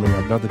Awards are coming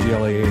up, not the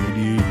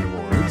GLAAD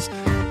Awards.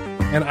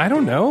 And I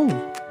don't know,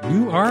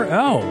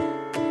 URL.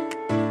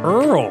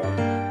 Earl.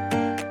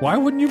 Why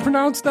wouldn't you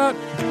pronounce that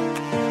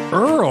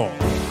Earl?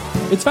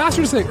 It's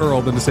faster to say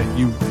Earl than to say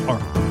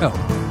URL.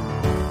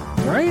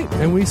 Right?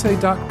 And we say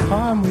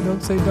 .com, we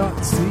don't say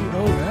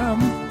 .com.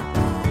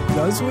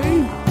 Does we?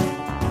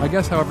 I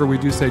guess, however, we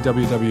do say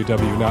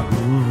www, not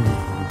woo.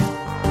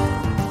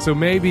 So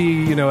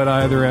maybe, at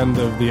either end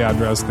of the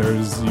address,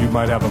 you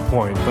might have a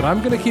point. But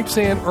I'm going to keep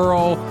saying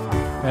Earl,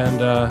 and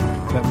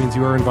that means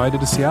you are invited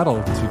to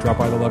Seattle to drop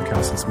by the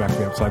Lovecast and smack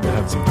me upside the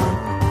head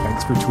sometime.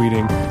 Thanks for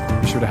tweeting.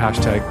 Be sure to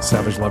hashtag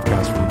Savage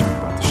Lovecast when you talk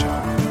about the show.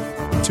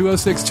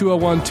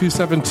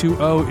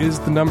 206-201-2720 is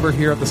the number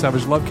here at the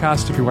Savage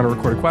Lovecast. If you want to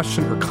record a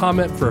question or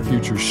comment for a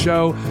future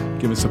show,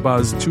 give us a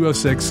buzz,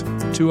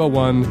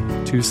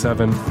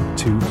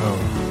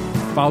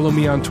 206-201-2720. Follow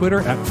me on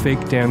Twitter at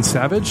Fake Dan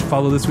Savage.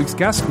 Follow this week's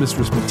guest,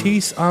 Mistress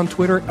Matisse, on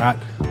Twitter at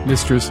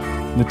Mistress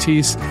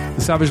Matisse.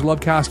 The Savage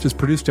Lovecast is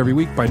produced every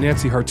week by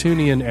Nancy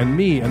Hartunian and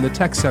me and the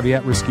tech-savvy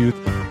at-risk youth.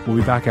 We'll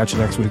be back at you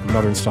next week with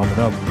another installment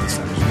of the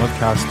Savage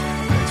Lovecast.